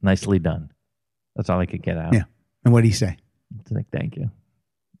 nicely done. That's all I could get out. Yeah. And what did he say? Like, thank you.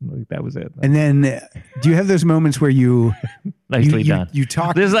 That was it. And then, do you have those moments where you nicely done? You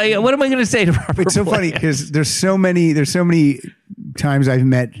talk. There's like, what am I going to say to Robert? It's so funny because there's so many times I've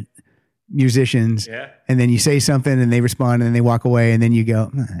met musicians, and then you say something and they respond and then they walk away and then you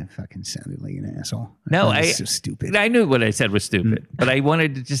go, I fucking sounded like an asshole. So stupid. I knew what I said was stupid, but I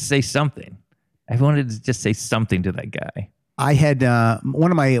wanted to just say something. I wanted to just say something to that guy. I had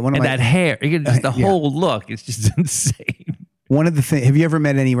one of my that hair, just the whole look. It's just insane. One of the things, have you ever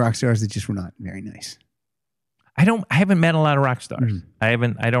met any rock stars that just were not very nice? I haven't met a lot of rock stars. I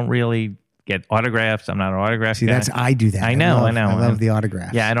don't really get autographs. I'm not an autograph guy. I do that. I know. I love the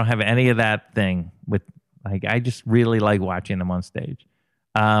autographs. Yeah, I don't have any of that thing with, like, I just really like watching them on stage.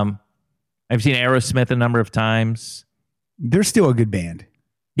 I've seen Aerosmith a number of times. They're still a good band.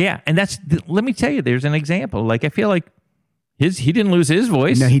 Yeah, and let me tell you, there's an example. Like, I feel like he didn't lose his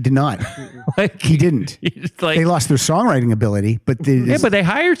voice. No, he did not. He didn't. They lost their songwriting ability, but but they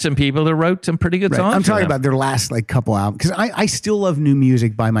hired some people that wrote some pretty good songs. I'm talking about their last couple albums because I still love new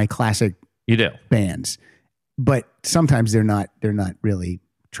music by my classic bands, but sometimes they're not really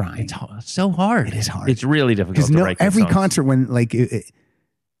trying. It's so hard. It is hard. It's really difficult to write every songs. concert when they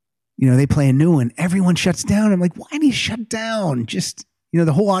play a new one, everyone shuts down. I'm like, why do you shut down? Just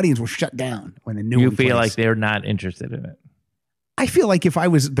the whole audience will shut down when a new one plays. You feel like they're not interested in it. I feel like if I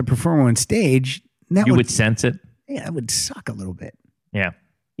was the performer on stage, you would sense it. Yeah, it would suck a little bit. Yeah.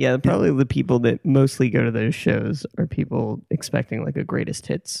 Yeah, probably the people that mostly go to those shows are people expecting like a greatest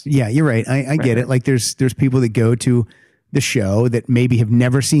hits. Yeah, you're right. I get it. Like there's people that go to the show that maybe have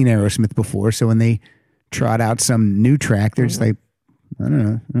never seen Aerosmith before. So when they trot out some new track, they're just like, I don't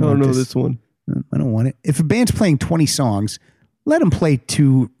know. I don't know this one. I don't want it. If a band's playing 20 songs, let them play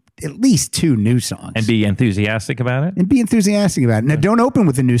at least two new songs. And be enthusiastic about it? Now, don't open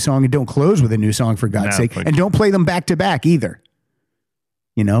with a new song and don't close with a new song, for God's sake. And don't play them back to back either.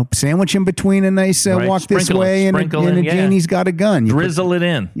 Sandwich in between a nice Walk This Way and a Janie's Got a Gun. Drizzle it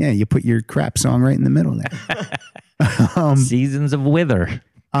in. Yeah, you put your crap song right in the middle there. Seasons of Wither.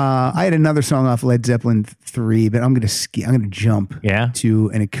 I had another song off Led Zeppelin 3, but I'm going to jump to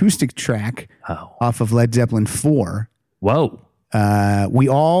an acoustic track off of Led Zeppelin 4. Whoa.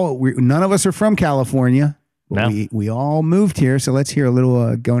 None of us are from California. No. We all moved here, so let's hear a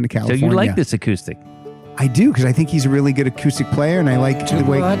little Going to California. So you like this acoustic? I do, because I think he's a really good acoustic player, and I like the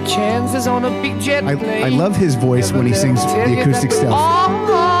way I love his voice when he sings the acoustic stuff.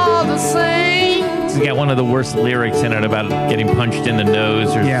 All the same. We got one of the worst lyrics in it about getting punched in the nose.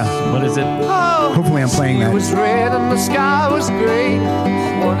 What is it? Oh, hopefully I'm playing that. It was red and the sky was gray.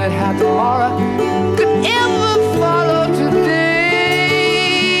 I wondered how tomorrow could ever follow today.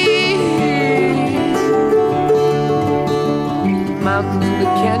 The mountains and the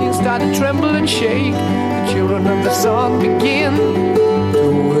canyons started to tremble and shake. The children of the sun began to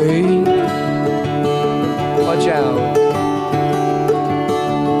wake. Watch out.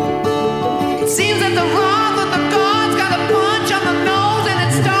 It seems that the wrath of the gods got a punch on the nose and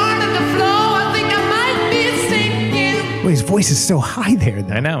it started to flow. I think I might be sinking. Well, his voice is so high there,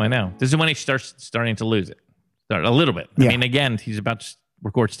 though. I know. This is when he starting to lose it. A little bit. I mean, again, he's about to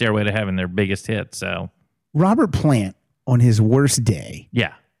record Stairway to Heaven, their biggest hit. So Robert Plant on his worst day,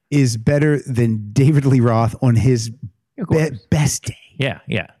 is better than David Lee Roth on his best day.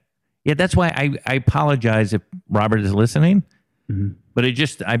 Yeah. That's why I apologize if Robert is listening. Mm-hmm. But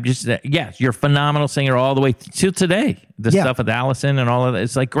yes, you're a phenomenal singer all the way till today. The stuff with Allison and all of that,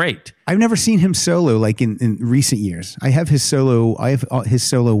 it's like great. I've never seen him solo like in recent years. I have his solo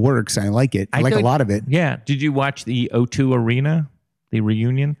works. I like it. I like a lot of it. Yeah. Did you watch the O2 Arena? The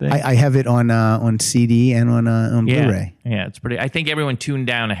reunion thing? I have it on CD and on Blu-ray. Yeah, it's pretty. I think everyone tuned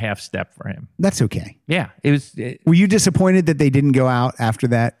down a half step for him. That's okay. Yeah, it was. Were you disappointed that they didn't go out after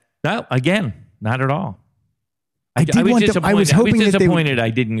that? No, again, not at all. I was hoping disappointed I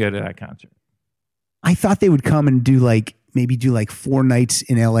didn't go to that concert. I thought they would come and do maybe 4 nights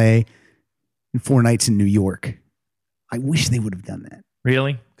in LA and 4 nights in New York. I wish they would have done that.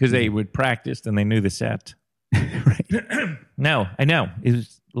 Really? Because they would practice and they knew the set. Right. No, I know.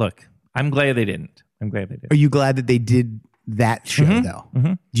 Look, I'm glad they didn't. Are you glad that they did that show, though?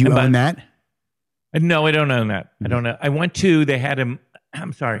 Mm-hmm. Do you own that? No, I don't know that. I don't know. I went to, they had him,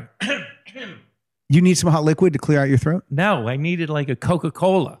 I'm sorry. You need some hot liquid to clear out your throat? No, I needed like a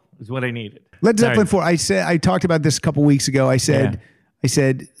Coca-Cola is what I needed. Led Zeppelin 4. I talked about this a couple weeks ago. I said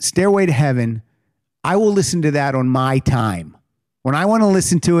Stairway to Heaven, I will listen to that on my time. When I want to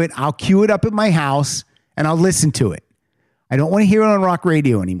listen to it, I'll cue it up at my house and I'll listen to it. I don't want to hear it on rock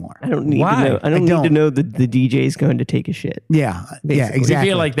radio anymore. I don't need to know. I don't need to know that the DJ's going to take a shit. Yeah, basically. Yeah, exactly. I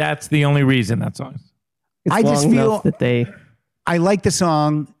feel like that's the only reason that song. I just feel that they. I like the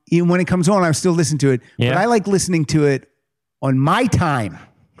song. Even when it comes on, I still listen to it. Yeah. But I like listening to it on my time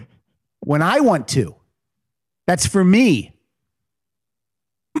when I want to. That's for me.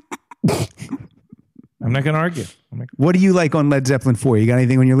 I'm not going to argue. What do you like on Led Zeppelin 4? You got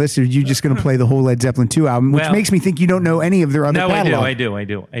anything on your list, or are you just going to play the whole Led Zeppelin 2 album, which makes me think you don't know any of their other catalog? I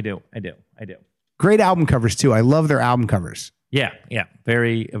do. Great album covers, too. I love their album covers. Yeah.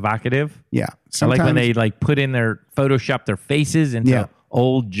 Very evocative. Yeah. I like when they like put in Photoshop their faces into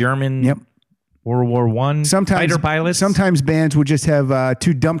old German World War I fighter pilots. Sometimes bands would just have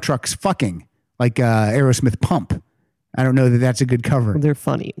two dump trucks fucking, like Aerosmith Pump. I don't know that that's a good cover. They're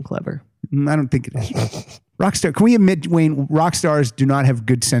funny and clever. I don't think it is. Rockstar. Can we admit, Wayne, rock stars do not have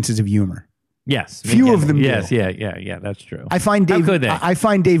good senses of humor? Yes. Few of them do. Yes, yeah, that's true. I find Dave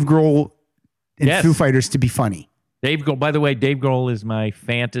Grohl and Foo Fighters to be funny. Dave Grohl, by the way, Dave Grohl is my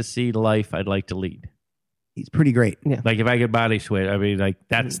fantasy life I'd like to lead. He's pretty great. Yeah. Like if I could body switch, I mean, like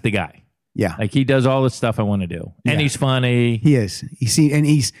that's the guy. Yeah. Like he does all the stuff I want to do. And he's funny. He is. And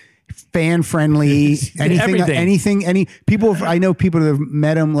he's fan friendly. Anything. I know people that have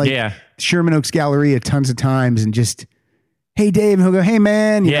met him like Sherman Oaks Galleria tons of times and just, hey Dave, and he'll go, hey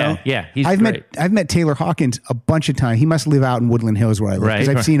man, you know. Yeah. He's great. I've met Taylor Hawkins a bunch of times. He must live out in Woodland Hills where I live because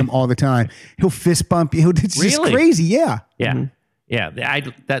I've seen him all the time. He'll fist bump you. It's just crazy. Yeah. Yeah. Mm-hmm. Yeah.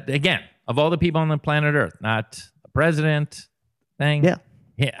 That again, of all the people on the planet Earth, not a president thing. Yeah.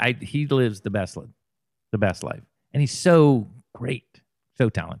 He lives the best life. And he's so great, so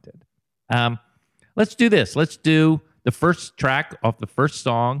talented. Let's do this. Let's do the first track off the first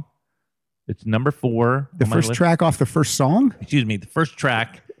song. It's number 4. The first track off the first song? Excuse me. The first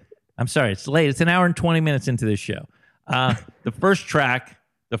track. I'm sorry. It's late. It's an hour and 20 minutes into this show. The first track,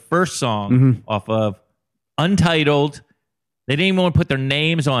 the first song off of Untitled. They didn't even want to put their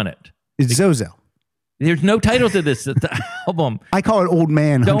names on it. It's Zozo. There's no title to this album. I call it Old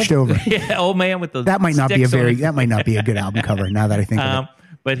Man Hunched Over. Yeah, Old Man with the that might not be a good album cover now that I think of it.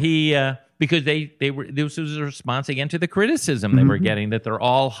 But he because this was a response again to the criticism they were getting that they're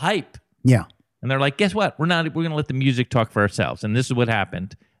all hype. Yeah. And they're like, guess what? We're going to let the music talk for ourselves. And this is what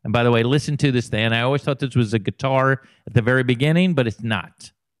happened. And by the way, listen to this thing. I always thought this was a guitar at the very beginning, but it's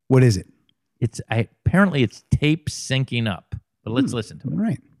not. What is it? Apparently it's tape syncing up. But let's listen to it. All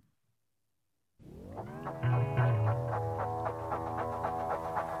right.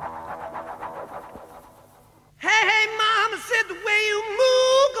 Hey, mama said the way you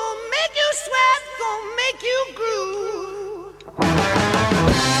move gonna make you sweat, gonna make you groove.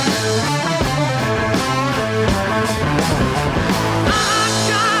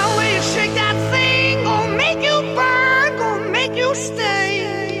 Child, way you shake that thing gonna make you burn, gonna make you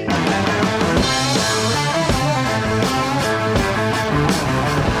stay.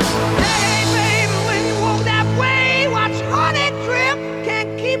 Hey, baby, when you walk that way, watch honey drip,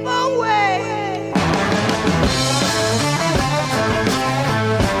 can't keep away.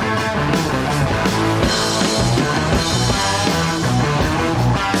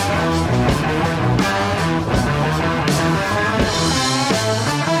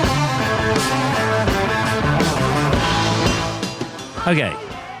 Okay.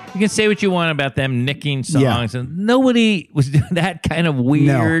 You can say what you want about them nicking songs. And nobody was doing that kind of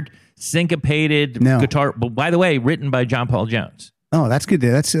weird, syncopated guitar. But by the way, written by John Paul Jones. Oh, that's good.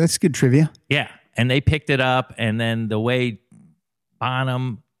 That's good trivia. Yeah. And they picked it up. And then the way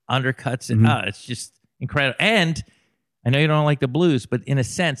Bonham undercuts it, it's just incredible. And I know you don't like the blues, but in a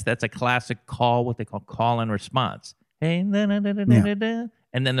sense, that's a classic what they call call and response. Hey, and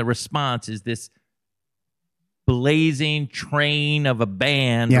then the response is this blazing train of a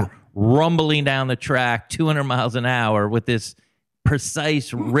band rumbling down the track 200 miles an hour with this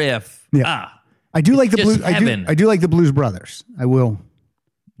precise riff. Yeah. I do like the blues. I do like the Blues Brothers. I will.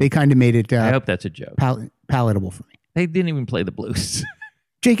 They kind of made it. I hope that's a joke. Palatable for me. They didn't even play the blues.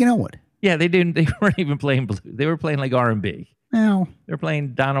 Jake and Elwood. Yeah, they didn't. They weren't even playing blues. They were playing like R&B. No, they were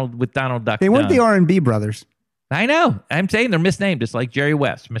playing Donald Duck. They weren't the R&B brothers. I know. I'm saying they're misnamed, just like Jerry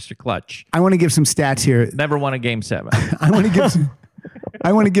West, Mr. Clutch. I want to give some stats here. Never won a Game 7. I want to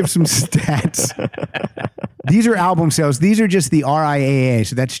give some stats. These are album sales. These are just the RIAA,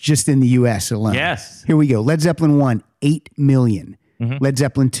 so that's just in the U.S. alone. Yes. Here we go. Led Zeppelin 1, 8 million. Led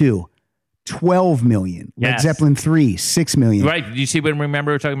Zeppelin 2, 12 million. Led Zeppelin 3, 6 million. Right. Did you see when,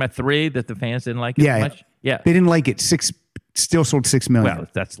 remember we were talking about 3, that the fans didn't like it as much? Yeah. They didn't like it. 6, still sold 6 million. Well,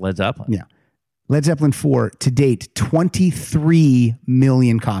 that's Led Zeppelin. Yeah. Led Zeppelin 4, to date, 23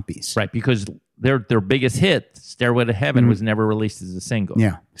 million copies. Right, because their biggest hit, Stairway to Heaven, was never released as a single.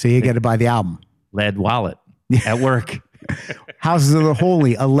 Yeah. So you got to buy the album. Lead Wallet at work. Houses of the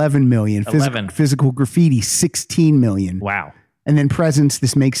Holy, 11 million. 11. Physical Graffiti, 16 million. Wow. And then Presence,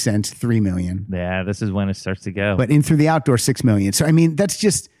 this makes sense, 3 million. Yeah, this is when it starts to go. But In Through the Outdoor, 6 million. So, I mean, that's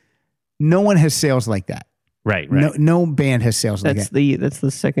just, no one has sales like that. Right. No band has sales like that. That's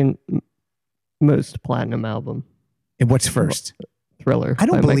the second most platinum album. And what's first? Thriller. I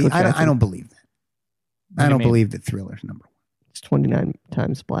don't believe that. What I don't do you mean? believe that Thriller's number 1. It's 29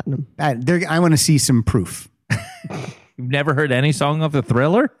 times platinum. I want to see some proof. You've never heard any song off of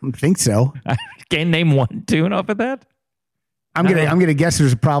Thriller? I think so. Can name one tune off of that? I'm gonna guess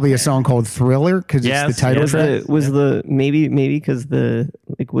there's probably a song called Thriller because it's the title track. Was the maybe because the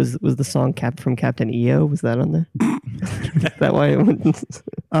was the song from Captain EO, was that on there? Is that why it went?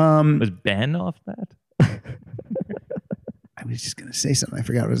 Was Ben off that? I was just gonna say something. I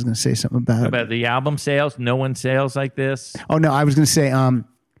forgot what I was gonna say something about the album sales. No one sales like this. Oh no, I was gonna say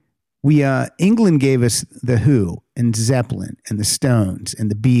England gave us the Who and Zeppelin and the Stones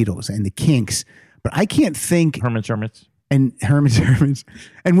and the Beatles and the Kinks, but I can't think Hermits. And Hermits.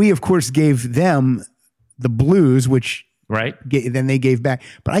 And we, of course, gave them the blues, which then they gave back.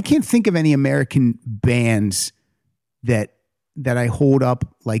 But I can't think of any American bands that I hold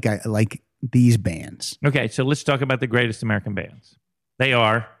up like these bands. Okay, so let's talk about the greatest American bands. They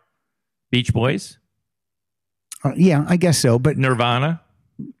are Beach Boys. Yeah, I guess so. But Nirvana,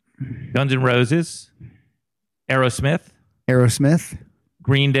 Guns N' Roses, Aerosmith,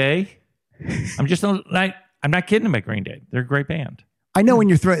 Green Day. I'm not kidding about Green Day. They're a great band. I know when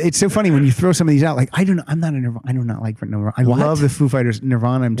you throw. It's so funny when you throw some of these out. Like I do not like Nirvana. I love the Foo Fighters.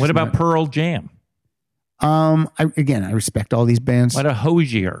 Nirvana. What about Pearl Jam? I respect all these bands. What a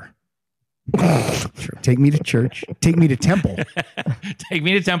Hozier. Sure. Take me to church. Take me to temple. Take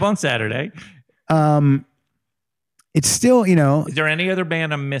me to temple on Saturday. It's still, Is there any other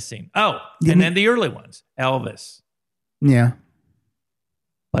band I'm missing? Oh, then the early ones. Elvis. Yeah.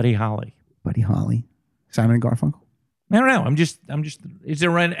 Buddy Holly. Simon and Garfunkel. I don't know. I'm just. Is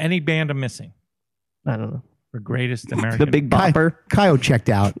there any band I'm missing? I don't know. For greatest American. The Big Bopper. Kyle checked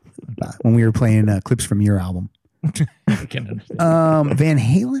out when we were playing clips from your album. I can understand. Van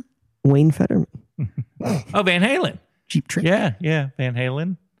Halen. Wayne Fetterman. Oh, Van Halen. Cheap Trick. Yeah. Van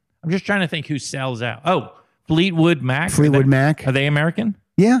Halen. I'm just trying to think who sells out. Oh, Fleetwood Mac. Mac. Are they American?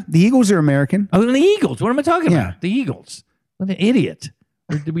 Yeah, the Eagles are American. Oh, the Eagles. What am I talking about? The Eagles. What an idiot.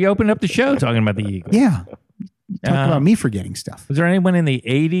 Did we open up the show talking about the Eagles? Yeah. Talk about me forgetting stuff. Was there anyone in the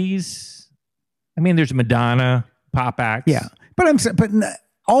 80s? I mean, there's Madonna, pop acts. Yeah. But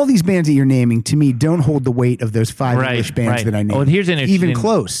all these bands that you're naming, to me, don't hold the weight of those 5 English bands that I named. Oh, and here's an interesting, even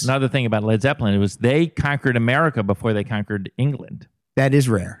close. Another thing about Led Zeppelin, it was they conquered America before they conquered England. That is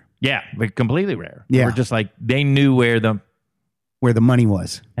rare. Yeah, but completely rare. Yeah. They were just like, they knew where the money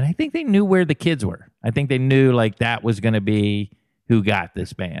was. And I think they knew where the kids were. I think they knew like that was going to be who got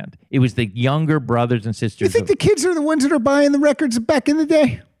this band. It was the younger brothers and sisters. You think the kids are the ones that are buying the records back in the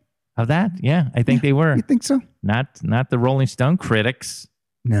day? Of that? Yeah, I think they were. You think so? Not the Rolling Stone critics.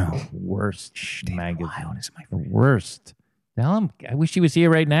 No. Worst magazine. Wild is my favorite. Worst. Tell him, I wish he was here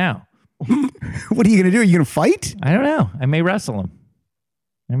right now. What are you going to do? Are you going to fight? I don't know. I may wrestle him.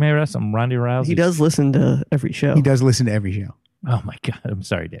 Ronda Rousey. He does listen to every show. Oh my God! I'm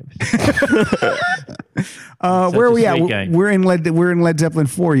sorry, David. Where are we at? We're in Led Zeppelin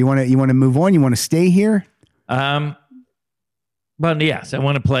 4. You want to move on? You want to stay here? Well, yes. I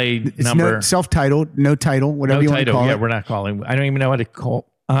want to play number self-titled, no title, whatever you want to call it. Yeah, we're not calling. I don't even know what to call.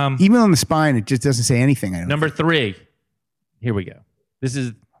 Even on the spine, it just doesn't say anything. Number 3. Here we go. This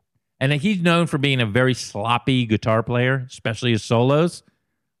is, and he's known for being a very sloppy guitar player, especially his solos.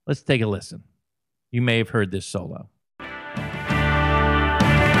 Let's take a listen. You may have heard this solo.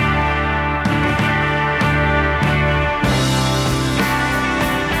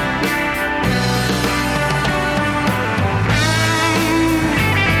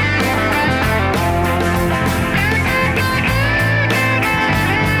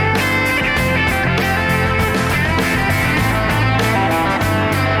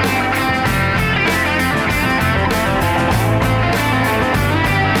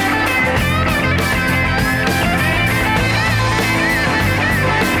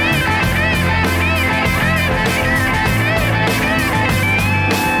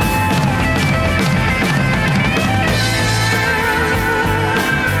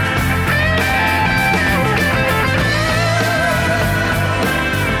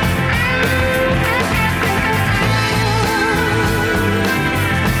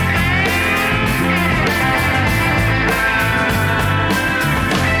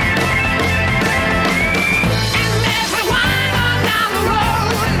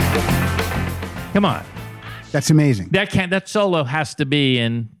 Come on. That's amazing. That solo has to be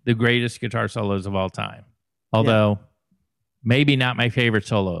in the greatest guitar solos of all time. Although maybe not my favorite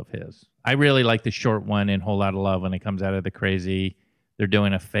solo of his. I really like the short one in Whole Lotta Love when it comes out of the crazy. They're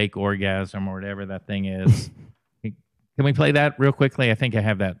doing a fake orgasm or whatever that thing is. Can we play that real quickly? I think I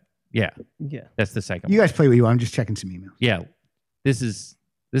have that. Yeah. That's the second one. You guys play what you want. I'm just checking some emails. Yeah. This is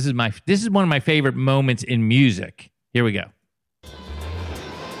one of my favorite moments in music. Here we go.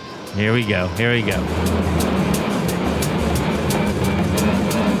 Here we go.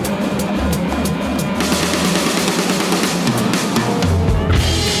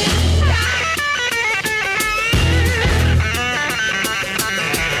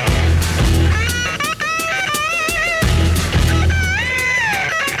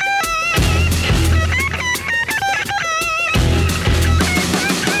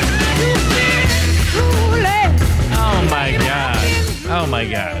 Oh my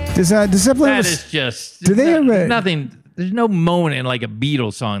God! Does Zeppelin? That is just. Do they have nothing? There's no moment in like a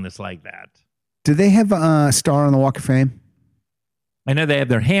Beatles song that's like that. Do they have a star on the Walk of Fame? I know they have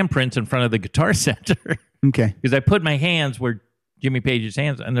their handprints in front of the Guitar Center. Okay. Because I put my hands where Jimmy Page's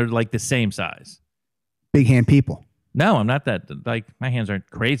hands, and they're like the same size. Big hand people. No, I'm not that. Like my hands aren't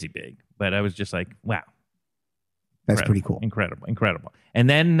crazy big, but I was just like, wow, that's pretty cool. Incredible. And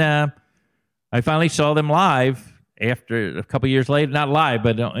then I finally saw them live. After a couple years later, not live,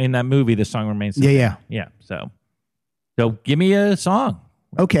 but in that movie, the song remains. Yeah. So give me a song.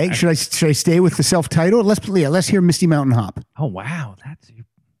 Okay, should I stay with the self-titled? Let's hear Misty Mountain Hop. Oh wow, that's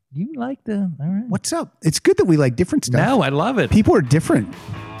you like the all right. What's up? It's good that we like different stuff. No, I love it. People are different.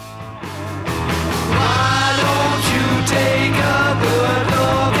 Why don't you take a good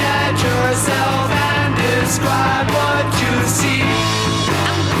look at yourself and describe what you see?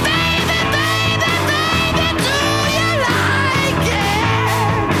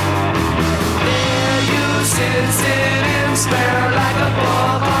 Sitting in spare like a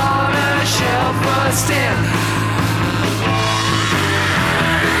book on a shelf rusting.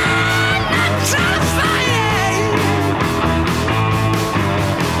 Not trying to fight.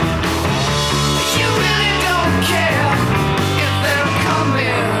 You really don't care if they're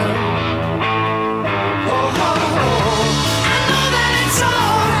coming. I know that it's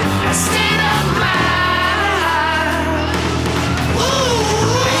all a state of mind.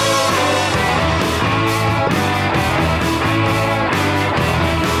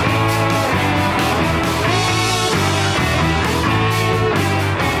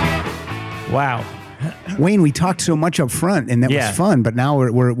 Wow. Wayne, we talked so much up front, and that was fun. But now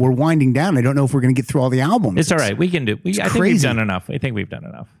we're winding down. I don't know if we're going to get through all the albums. It's all right. We can do. I think we've done enough. I think we've done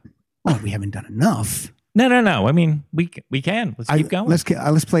enough. Oh, we haven't done enough. No. I mean, we can. Let's keep going.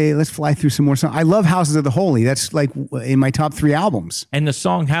 Let's fly through some more songs. I love Houses of the Holy. That's like in my top 3 albums. And the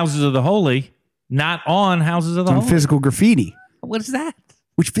song "Houses of the Holy," not on "Houses of the Holy." On Physical Graffiti. What is that?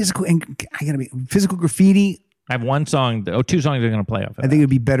 Which physical? And I gotta be Physical Graffiti. I have 1 song, 2 songs they're going to play off of. I think it would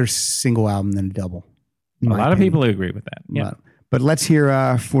be better single album than a double. A lot of people agree with that. Yeah. But let's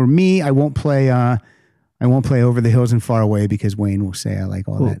hear for me. I won't play Over the Hills and Far Away because Wayne will say I like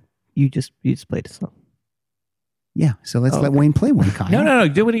all that. You just played a song. Yeah, so let's let Wayne play one. Kyle. No,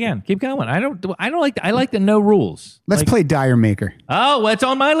 do it again. Keep going. I like the no rules. Let's play Dire Maker. Oh, it's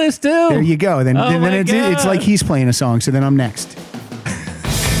on my list too. There you go. Then it's like he's playing a song. So then I'm next.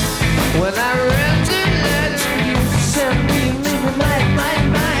 When I read the letter you sent me, my.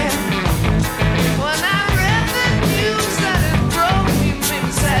 When I read the news that it broke me, made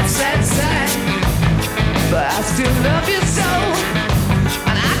me sad. But I still love you so,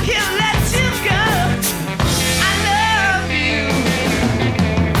 and I can't let you go. I love you,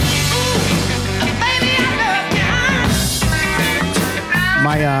 baby. I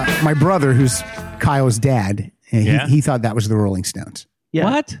love you. My brother, who's Kyle's dad, he thought that was the Rolling Stones. Yeah.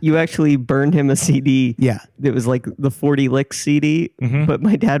 What? You actually burned him a CD. Yeah. It was like the 40 Licks CD, but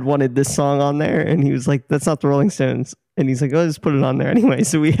my dad wanted this song on there, and he was like, that's not the Rolling Stones. And he's like, oh, just put it on there anyway.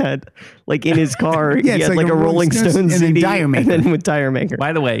 So we had, like, in his car, he had like a Rolling Stones CD, and then with Dire Maker.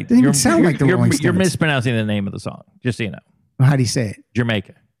 By the way, doesn't sound like the Rolling Stones. You're mispronouncing the name of the song, just so you know. How do you say it?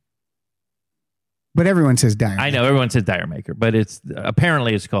 Jamaica. But everyone says Dire Maker. I know, everyone says Dire Maker, but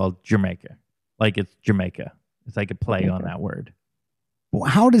apparently it's called Jamaica. Like it's Jamaica. It's like a play on that word. Well,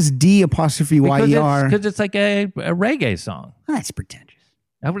 how does D''YER? Because it's like a reggae song. That's pretentious.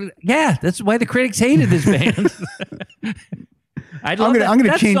 Yeah, that's why the critics hated this band. I'm going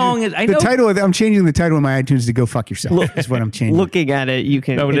to change the title. I'm changing the title of my iTunes to "Go Fuck Yourself." Is what I'm changing. Looking at it, you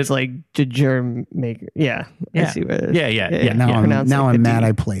can. It's like Jamaica. Yeah. I see what it is. Yeah. Now I'm mad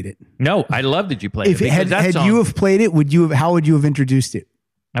I played it. No, I love that you played it. Had you have played it, how would you have introduced it?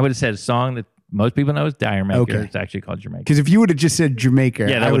 I would have said a song that most people know as Diarmaker. Okay. It's actually called Jamaica. Because if you would have just said Jamaica,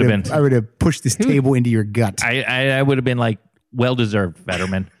 yeah, that would have been. I would have pushed this table into your gut. I would have been like, well deserved,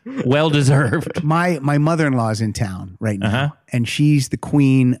 Fetterman. Well deserved. My mother-in-law is in town right now, and she's the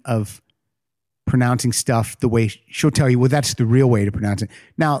queen of pronouncing stuff the way she'll tell you. Well, that's the real way to pronounce it.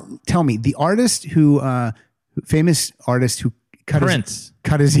 Now, tell me, the artist famous artist who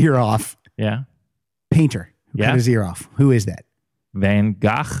cut his ear off. Yeah. Painter who cut his ear off. Who is that? Van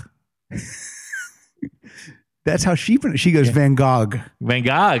Gogh. That's how she goes Van Gogh. Van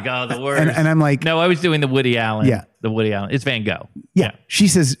Gogh. Oh, the word. And I'm like, no, I was doing the Woody Allen. Yeah, the Woody Allen. It's Van Gogh. Yeah, she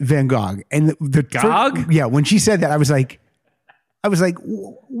says Van Gogh, and the Gogh. Yeah, when she said that, I was like,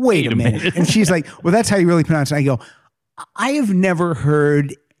 wait a minute. And she's like, well, that's how you really pronounce it. I go, I have never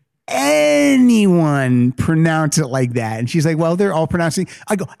heard anyone pronounce it like that. And she's like, well, they're all pronouncing.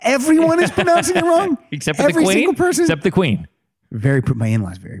 I go, everyone is pronouncing it wrong, except for every single person, except the Queen. My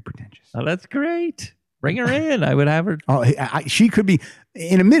in-laws very pretentious. Oh, that's great. Bring her in. I would have her. Oh, she could be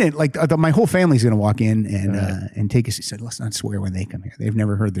in a minute. Like my whole family's going to walk in and take us. He said, let's not swear when they come here. They've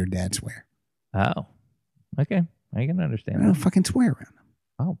never heard their dad swear. Oh, okay. I can understand. I don't fucking swear around them.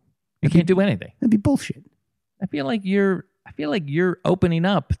 Oh, you can't do anything. That'd be bullshit. I feel like you're opening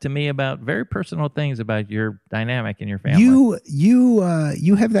up to me about very personal things about your dynamic in your family.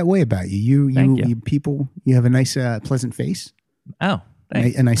 You have that way about you. You people. You have a nice, pleasant face. Oh,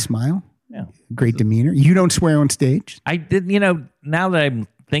 thanks. A nice smile. Yeah. Great demeanor. You don't swear on stage. I did. Now that I'm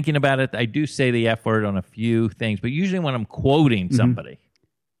thinking about it, I do say the F word on a few things, but usually when I'm quoting somebody.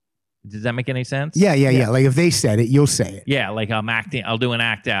 Does that make any sense? Yeah. Like if they said it, you'll say it. Yeah, like I'll do an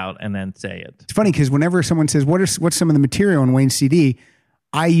act out and then say it. It's funny because whenever someone says, what's some of the material on Wayne's CD,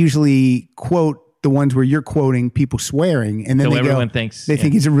 I usually quote the ones where you're quoting people swearing, and then so everyone thinks they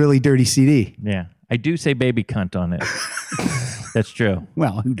think it's a really dirty CD. Yeah. I do say baby cunt on it. That's true.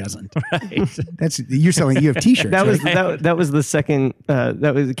 Well, who doesn't? Right. You have T-shirts. That was the second.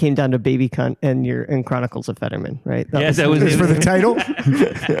 It came down to baby cunt and Chronicles of Fetterman, right? That was for the title.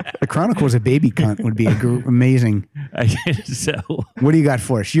 The Chronicles of Baby Cunt would be amazing. So, what do you got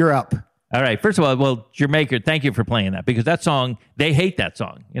for us? You're up. All right. First of all, well, Jamaica, thank you for playing that, because that song, they hate that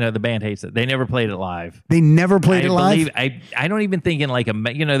song. The band hates it. They never played it live. They never played it live? I don't even think in like they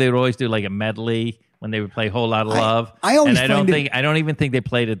would always do like a medley when they would play Whole Lotta Love. I don't even think they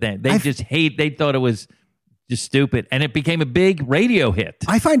played it then. They thought it was just stupid. And it became a big radio hit.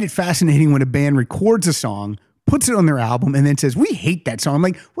 I find it fascinating when a band records a song, puts it on their album, and then says, we hate that song. I'm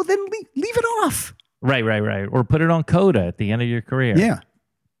like, well, then leave it off. Right. Or put it on Coda at the end of your career. Yeah.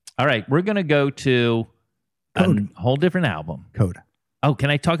 All right, we're going to go to a whole different album. Coda. Oh, can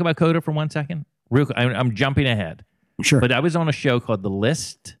I talk about Coda for 1 second? Real quick, I'm jumping ahead. Sure. But I was on a show called The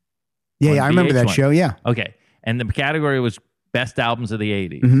List. Yeah, I remember that show, yeah. Okay, and the category was Best Albums of the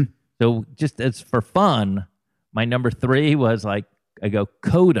 80s. Mm-hmm. So just as for fun, my number 3 was like, I go,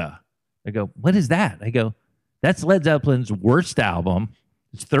 Coda. I go, what is that? I go, that's Led Zeppelin's worst album.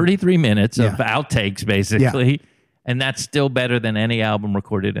 It's 33 minutes of outtakes, basically. Yeah. And that's still better than any album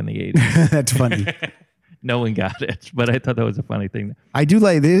recorded in the 80s. That's funny. No one got it, but I thought that was a funny thing. I do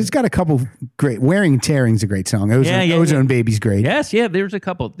like, it's got a couple great, Wearing and Tearing's a great song. Ozone Baby's great. Yes, there's a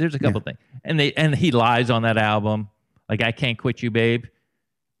couple things. And he lies on that album. Like, I Can't Quit You, Babe,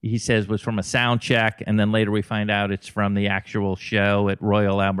 he says was from a sound check, and then later we find out it's from the actual show at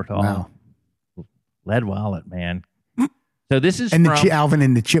Royal Albert Hall. Wow. Lead Wallet, man. So this is Alvin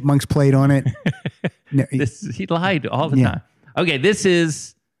and the Chipmunks played on it. He lied all the time. Okay,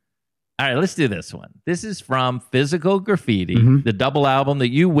 all right, let's do this one. This is from Physical Graffiti, the double album that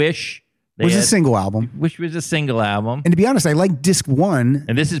you wish was a single album. Which was a single album. And to be honest, I like disc 1.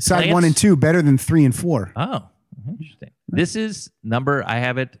 And this is side 1 and 2 better than 3 and 4. Oh, interesting. This is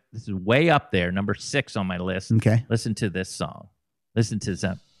this is way up there, number 6 on my list. Okay. Listen to this song. Listen to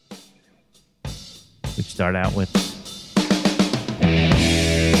Zepp. We start out with...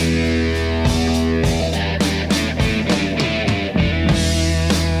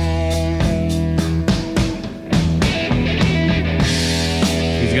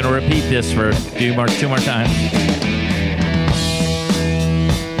 He's going to repeat this for two more times.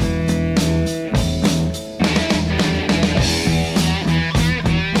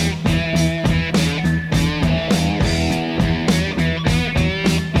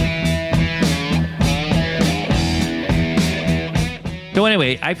 So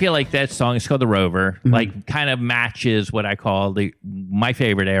anyway, I feel like that song is called The Rover, like kind of matches what I call my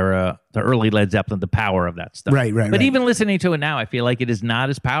favorite era, the early Led Zeppelin, the power of that stuff. Right. But even listening to it now, I feel like it is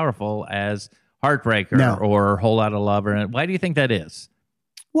not as powerful as Heartbreaker or Whole Lotta Love. Why do you think that is?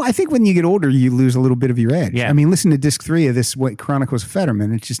 Well, I think when you get older, you lose a little bit of your edge. Yeah. I mean, listen to disc 3 of this Chronicles of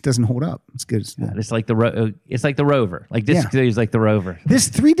Fetterman. It just doesn't hold up. It's good. It's like the Rover. Like disc 3 is like the Rover. This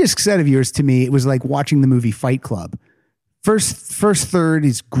 3-disc set of yours, to me, it was like watching the movie Fight Club. First third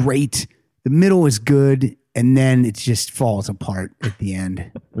is great. The middle is good. And then it just falls apart at the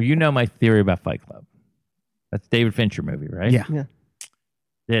end. Well, you know my theory about Fight Club. That's David Fincher movie, right? Yeah.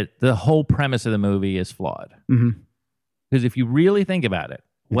 That the whole premise of the movie is flawed. Because if you really think about it,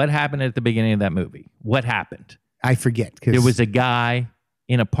 what happened at the beginning of that movie? What happened? I forget. There was a guy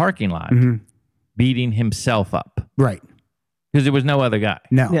in a parking lot beating himself up. Right. Because there was no other guy.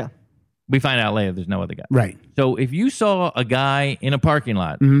 No. Yeah. We find out later there's no other guy. Right. So if you saw a guy in a parking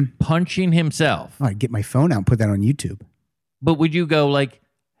lot punching himself. I'd get my phone out and put that on YouTube. But would you go like,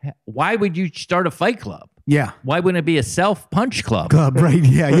 why would you start a fight club? Yeah. Why wouldn't it be a self-punch club? Right.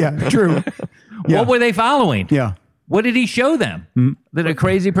 Yeah. True. Yeah. What were they following? Yeah. What did he show them? That a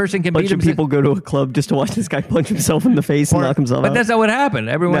crazy person can A bunch beat of himself? people go to a club just to watch this guy punch himself in the face and knock himself out. But that's not what happened.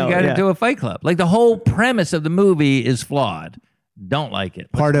 Everyone got into a fight club. Like the whole premise of the movie is flawed. Don't like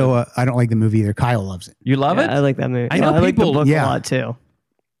it. Pardo, I don't like the movie either. Kyle loves it. You love it? I like that movie. I know I like the people- book Yeah. a lot too.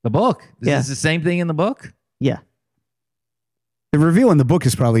 The book. Yeah. Is this the same thing in the book? Yeah. The reveal in the book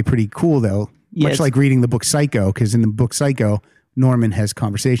is probably pretty cool, though. Yeah, Much like reading the book Psycho, because in the book Psycho, Norman has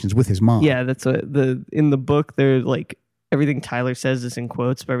conversations with his mom. Yeah, that's what in the book they're like everything Tyler says is in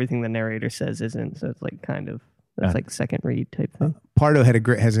quotes, but everything the narrator says isn't. So it's like kind of that's like second read type thing. Pardo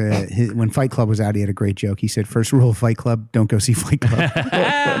when Fight Club was out, he had a great joke. He said, "First rule of Fight Club: don't go see Fight Club."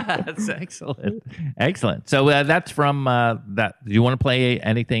 That's excellent. Excellent. So that's from that. Do you want to play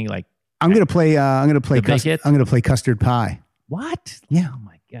anything like? I'm gonna play. I'm gonna play Custard Pie. What? Yeah. Oh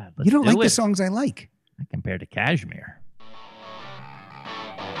my God. You don't like it. the songs I like. Compared to Cashmere.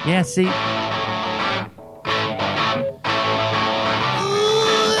 Yeah. See.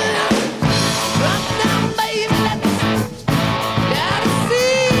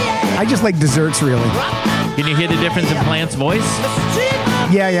 I just like desserts, really. Can you hear the difference in Plant's voice?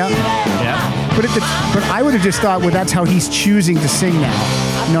 Yeah. Yeah. But I would have just thought, well, that's how he's choosing to sing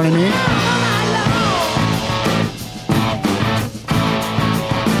now. You know what I mean?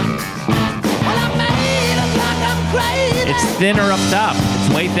 It's thinner up top.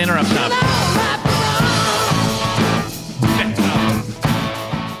 It's way thinner up top.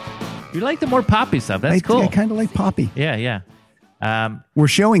 You like the more poppy stuff. That's cool. I kind of like poppy. Yeah. We're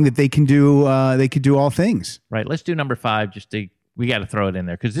showing that they can do. They could do all things. Right. Let's do number 5. We got to throw it in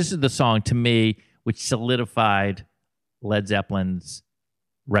there because this is the song to me which solidified Led Zeppelin's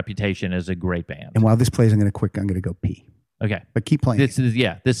reputation as a great band. And while this plays, I'm going to go pee. Okay, but keep playing.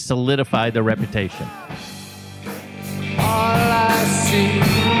 This solidified the reputation. All I see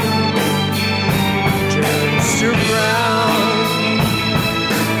turns to brown.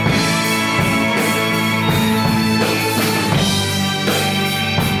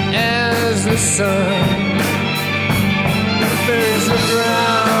 As the sun fades the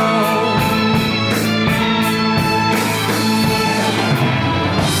ground,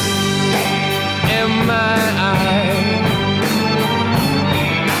 and my eyes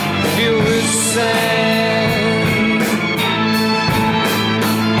feel the sand.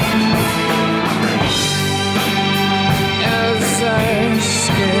 As I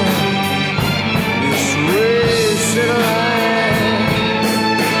scan this wasted land.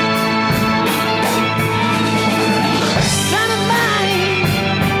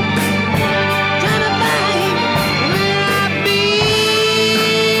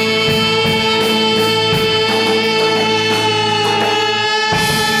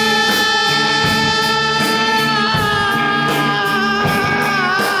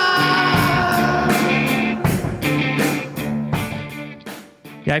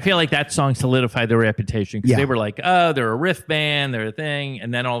 Yeah, I feel like that song solidified their reputation because they were like, oh, they're a riff band, they're a thing.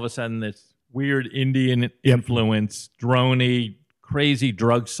 And then all of a sudden, this weird Indian influence, droney, crazy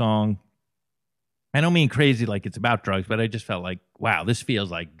drug song. I don't mean crazy like it's about drugs, but I just felt like, wow, this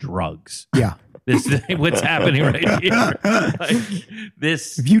feels like drugs. Yeah. This what's happening right here. Like,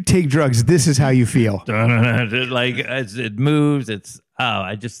 this. If you take drugs, this is how you feel. Like it moves. It's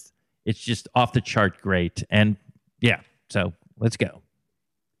just off the chart great. And yeah, so let's go.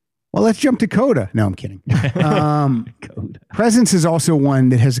 Well, let's jump to Coda. No, I'm kidding. Coda. Presence is also one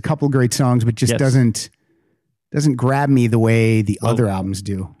that has a couple great songs, but just doesn't grab me the way the other albums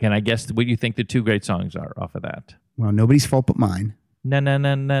do. Can I guess what you think the 2 great songs are off of that? Well, Nobody's Fault But Mine.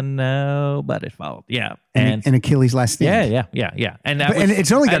 No, but it followed. Yeah. And Achilles' Last Stand. Yeah. And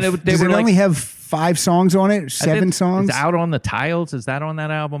it's only got, does it only have 5 songs on it? 7 songs? It's Out on the Tiles. Is that on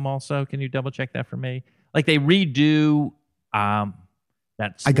that album also? Can you double check that for me? Like they redo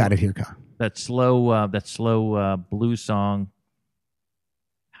I got it here, Kyle. That slow blues song.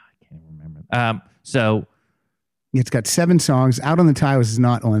 I can't remember. So it's got 7 songs. Out on the Tiles is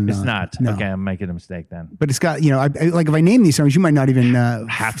not on. It's not. No. Okay, I'm making a mistake then. But it's got, like if I name these songs, you might not even.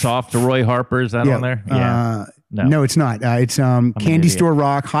 Hats Off to Roy Harper. Is that on there? Yeah. No, it's not. It's Candy Store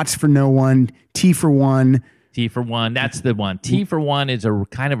Rock, Hots for No One, T for One. T for One. That's the one. T for One is a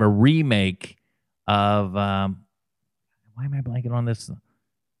kind of a remake of. Why am I blanking on this?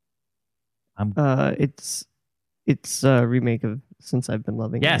 It's a remake of Since I've Been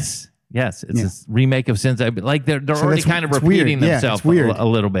Loving You. Yes, it's a remake of Since I've Been. Like they're already kind of repeating themselves a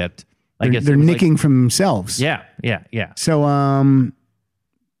little bit. Like they're nicking from themselves. Yeah. So I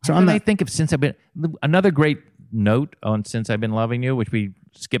think of Since I've Been. Another great note on Since I've Been Loving You, which we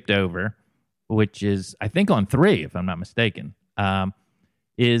skipped over, which is I think on 3, if I'm not mistaken,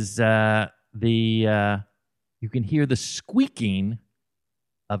 is you can hear the squeaking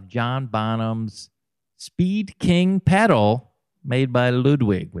of John Bonham's Speed King pedal made by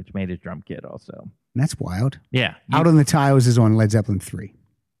Ludwig, which made his drum kit also. That's wild. Yeah. Out on the Tiles is on Led Zeppelin 3.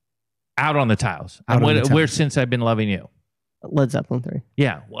 Out on the Tiles. Where's Since I've Been Loving You? Led Zeppelin 3.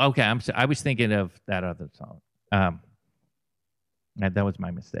 Yeah. Okay. I was thinking of that other song. That was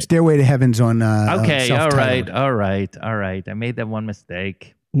my mistake. Stairway to Heaven's on. Okay. All right. I made that one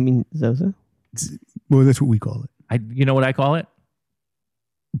mistake. You mean Zozo? Well, that's what we call it. You know what I call it?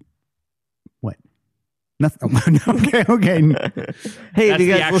 What? Nothing. Okay. Hey, that's do you the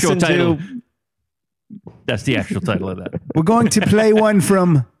guys actual listen title. to? That's the actual title of that. We're going to play one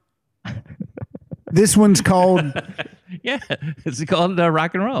from. This one's called. Yeah, it's called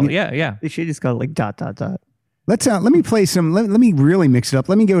rock and roll. Yeah. They should just call it like ... Let's let me play some. Let me really mix it up.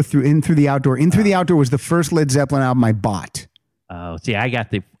 Let me go through In Through the Outdoor. In Through the Outdoor was the first Led Zeppelin album I bought. Oh, see, I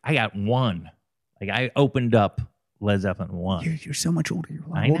got one. Like I opened up Led Zeppelin 1. You're so much older. You're a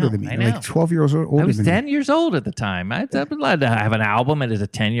lot older older than me. I You're know. like 12 years older. I was than 10 me. years old at the time. I'd been allowed to have an album as a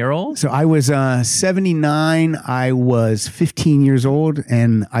 10-year-old. So I was 79. I was 15 years old,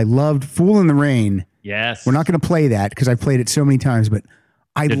 and I loved Fool in the Rain. Yes. We're not going to play that because I've played it so many times, but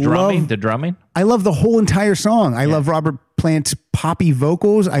The drumming? I love the whole entire song. I love Robert Plant's poppy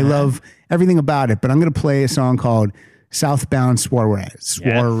vocals. I love everything about it, but I'm going to play a song called Southbound Suarez.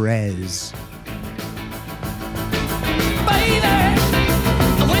 Suarez.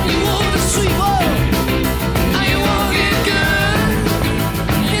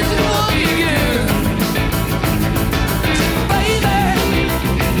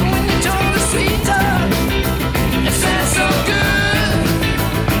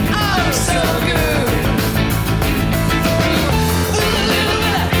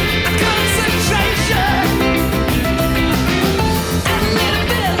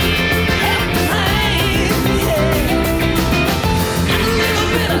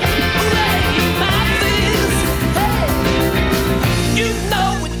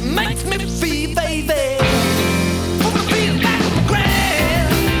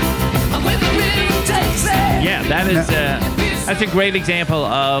 That's a great example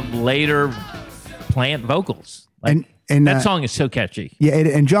of later Plant vocals. And that song is so catchy. Yeah,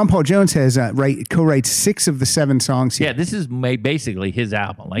 and John Paul Jones has co-writes 6 of the 7 songs here. Yeah, this is basically his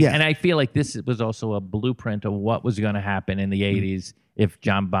album. And I feel like this was also a blueprint of what was going to happen in the 80s if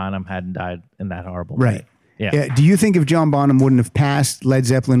John Bonham hadn't died in that horrible way. Yeah. Do you think if John Bonham wouldn't have passed, Led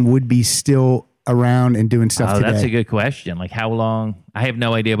Zeppelin would be still around and doing stuff today? That's a good question. Like how long? I have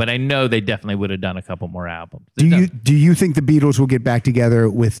no idea, but I know they definitely would have done a couple more albums. Do you think the Beatles will get back together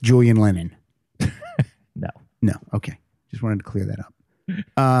with Julian Lennon? No. Okay. Just wanted to clear that up.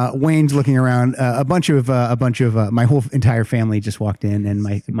 Wayne's looking around. A bunch of my whole entire family just walked in, and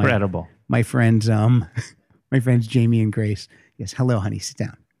incredible. My friends, my friends Jamie and Grace. Yes. Hello, honey. Sit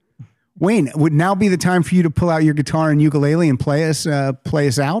down. Wayne, would now be the time for you to pull out your guitar and ukulele and play us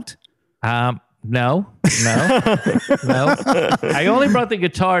out? No. I only brought the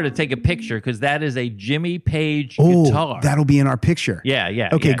guitar to take a picture because that is a Jimmy Page guitar. That'll be in our picture. Yeah.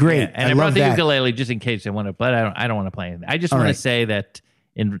 Okay, great. Yeah. And I brought the ukulele just in case I want to, but I don't want to play anything. I just want to say that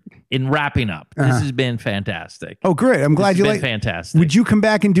in wrapping up, this has been fantastic. Oh, great. I'm glad you like it. Fantastic. Would you come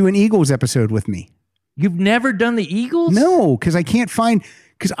back and do an Eagles episode with me? You've never done the Eagles? No, because I can't find...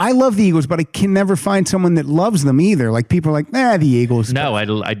 Because I love the Eagles, but I can never find someone that loves them either. Like people are like, the Eagles. No, I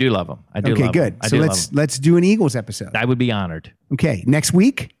do love them. Okay, good. So let's do an Eagles episode. I would be honored. Okay, next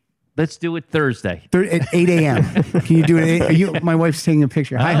week. Let's do it Thursday at 8 a.m. Can you do it? My wife's taking a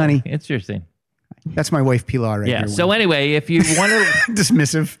picture. Hi, honey. Interesting. That's my wife, Pilar. Right yeah. here. So anyway, if you want to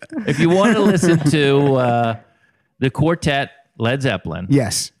dismissive, if you want to listen to the quartet Led Zeppelin,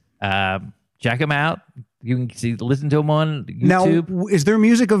 yes, check them out. You can listen to them on YouTube. Now, is there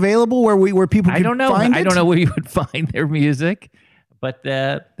music available where people can find it? I don't know where you would find their music, but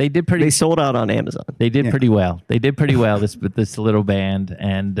they did pretty. They sold out on Amazon. They did pretty well. They did pretty well. This little band,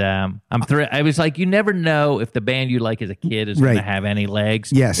 and I'm thrilled. I was like, you never know if the band you like as a kid is going to have any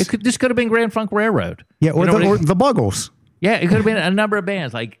legs. Yes, this could have been Grand Funk Railroad. Yeah, or the Buggles. Yeah, it could have been a number of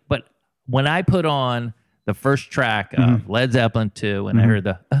bands. But when I put on the first track of Led Zeppelin 2, and I heard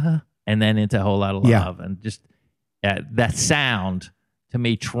the and then into A Whole Lot of Love, and just that sound to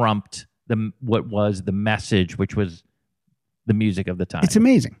me trumped what was the message, which was the music of the time. It's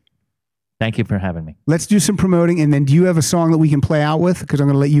amazing. Thank you for having me. Let's do some promoting, and then do you have a song that we can play out with? Because I'm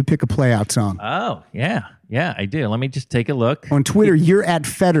going to let you pick a play out song. Oh, yeah, I do. Let me just take a look. On Twitter, you're at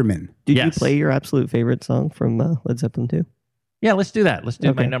Fetterman. Did you play your absolute favorite song from Led Zeppelin 2? Yeah, let's do that. Let's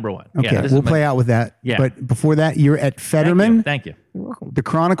do my number one. Okay, we'll play out with that. Yeah. But before that, you're at Fetterman. Thank you. You're welcome. The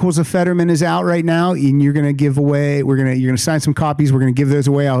Chronicles of Fetterman is out right now, and you're going to give away. You're going to sign some copies. We're going to give those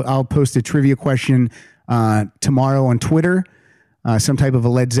away. I'll post a trivia question tomorrow on Twitter. Some type of a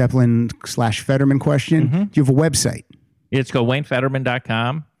Led Zeppelin /Fetterman question. Do you have a website? It's called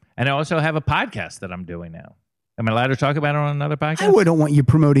WayneFetterman.com, and I also have a podcast that I'm doing now. Am I allowed to talk about it on another podcast? I don't want you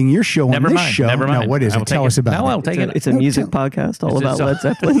promoting your show on this show. Never mind. No, what is it? Tell us about it. No, I'll take it. It's a music podcast all about Led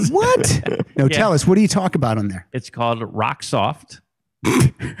Zeppelin. What? No, tell us. What do you talk about on there? It's called Rock Soft,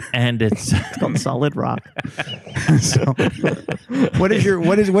 and it's called Solid Rock. So,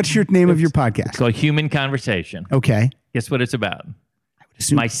 what's your name of your podcast? It's called Human Conversation. Okay. Guess what it's about?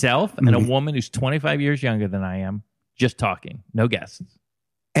 Myself and a woman who's 25 years younger than I am, just talking, no guests.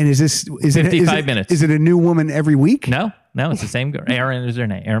 And is 55 minutes? Is it a new woman every week? No, it's the same girl. Erin is her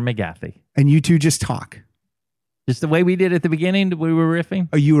name. Erin McGathy. And you two just talk. Just the way we did at the beginning. We were riffing.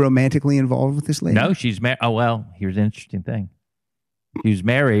 Are you romantically involved with this lady? No, she's married. Oh well, here's an interesting thing. She was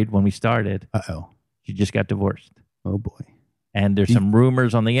married when we started. She just got divorced. Oh boy. And there's some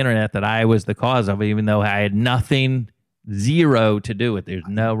rumors on the internet that I was the cause of it, even though I had zero to do with it. There's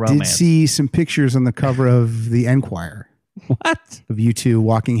no romance. Did see some pictures on the cover of the Enquirer. What? Of you two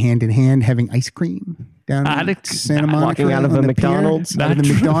walking hand in hand, having ice cream down in Santa Monica. Walking out of a McDonald's. Out of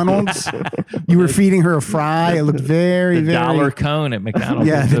the McDonald's. You were feeding her a fry. It looked very, the dollar cone at McDonald's.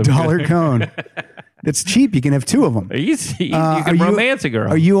 Yeah, the dollar cone. That's cheap. You can have two of them. Easy. You can romance a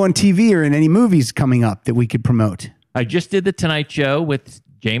girl. Are you on TV or in any movies coming up that we could promote? I just did The Tonight Show with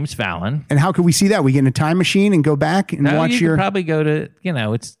James Fallon. And how could we see that? We get in a time machine and go back and watch you could probably go to,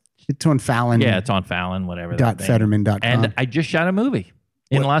 it's on Fallon. Yeah, it's on Fallon, whatever. Fetterman.com. And I just shot a movie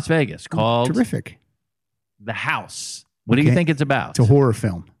in Las Vegas called terrific. The House. What do you think it's about? It's a horror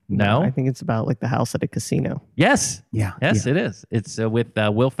film. No? I think it's about like the house at a casino. Yes. Yeah. Yes, it is. It's with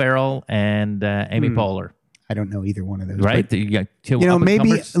Will Ferrell and Amy Poehler. I don't know either one of those. Right? But, you got two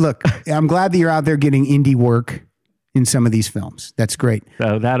maybe, look, I'm glad that you're out there getting indie work in some of these films. That's great.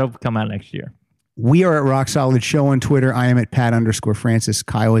 So that'll come out next year. We are at Rock Solid Show on Twitter. I am at Pat_Francis.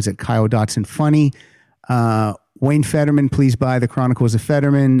 Kyle is at Kyle Dotson Funny. Wayne Fetterman, please buy The Chronicles of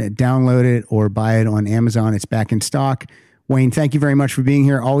Fetterman. Download it or buy it on Amazon. It's back in stock. Wayne, thank you very much for being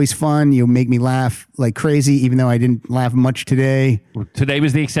here. Always fun. You make me laugh like crazy, even though I didn't laugh much today. Today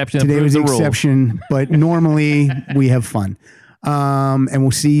was the exception. Today was the exception, but normally we have fun. And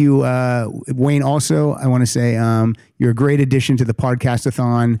we'll see you, Wayne. Also, I want to say you're a great addition to the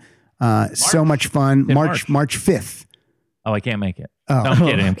Podcastathon. So much fun. March 5th. Oh, I can't make it. Oh. No,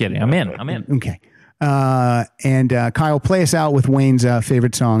 I'm kidding. I'm in. Okay. And Kyle, play us out with Wayne's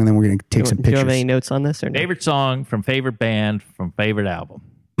favorite song, and then we're going to take some pictures. Do you have any notes on this? Or no? Favorite song from favorite band from favorite album.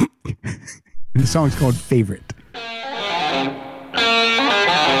 The song's called Favorite.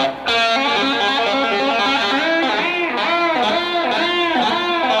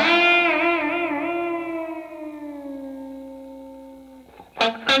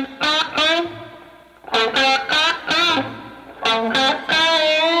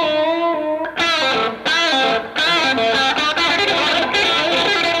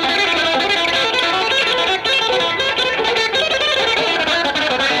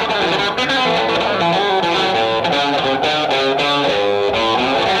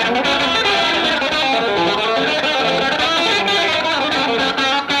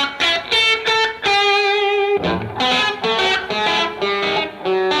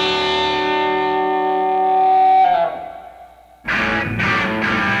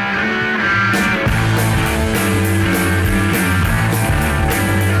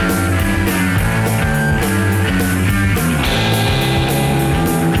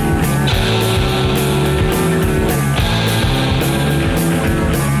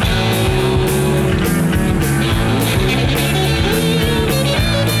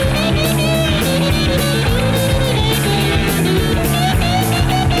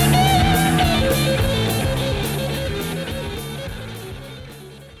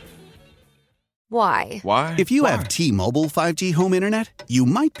 Why? Why? If you have T-Mobile 5G home internet, you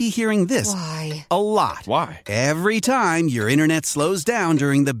might be hearing this Why? a lot. Why? Every time your internet slows down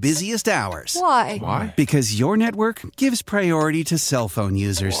during the busiest hours. Why? Why? Because your network gives priority to cell phone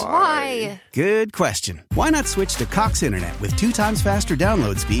users. Why? Good question. Why not switch to Cox Internet with 2 times faster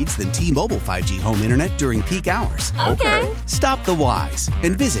download speeds than T-Mobile 5G home internet during peak hours? Okay. Stop the whys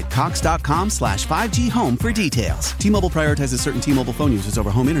and visit cox.com/5G home for details. T-Mobile prioritizes certain T-Mobile phone users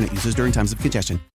over home internet users during times of congestion.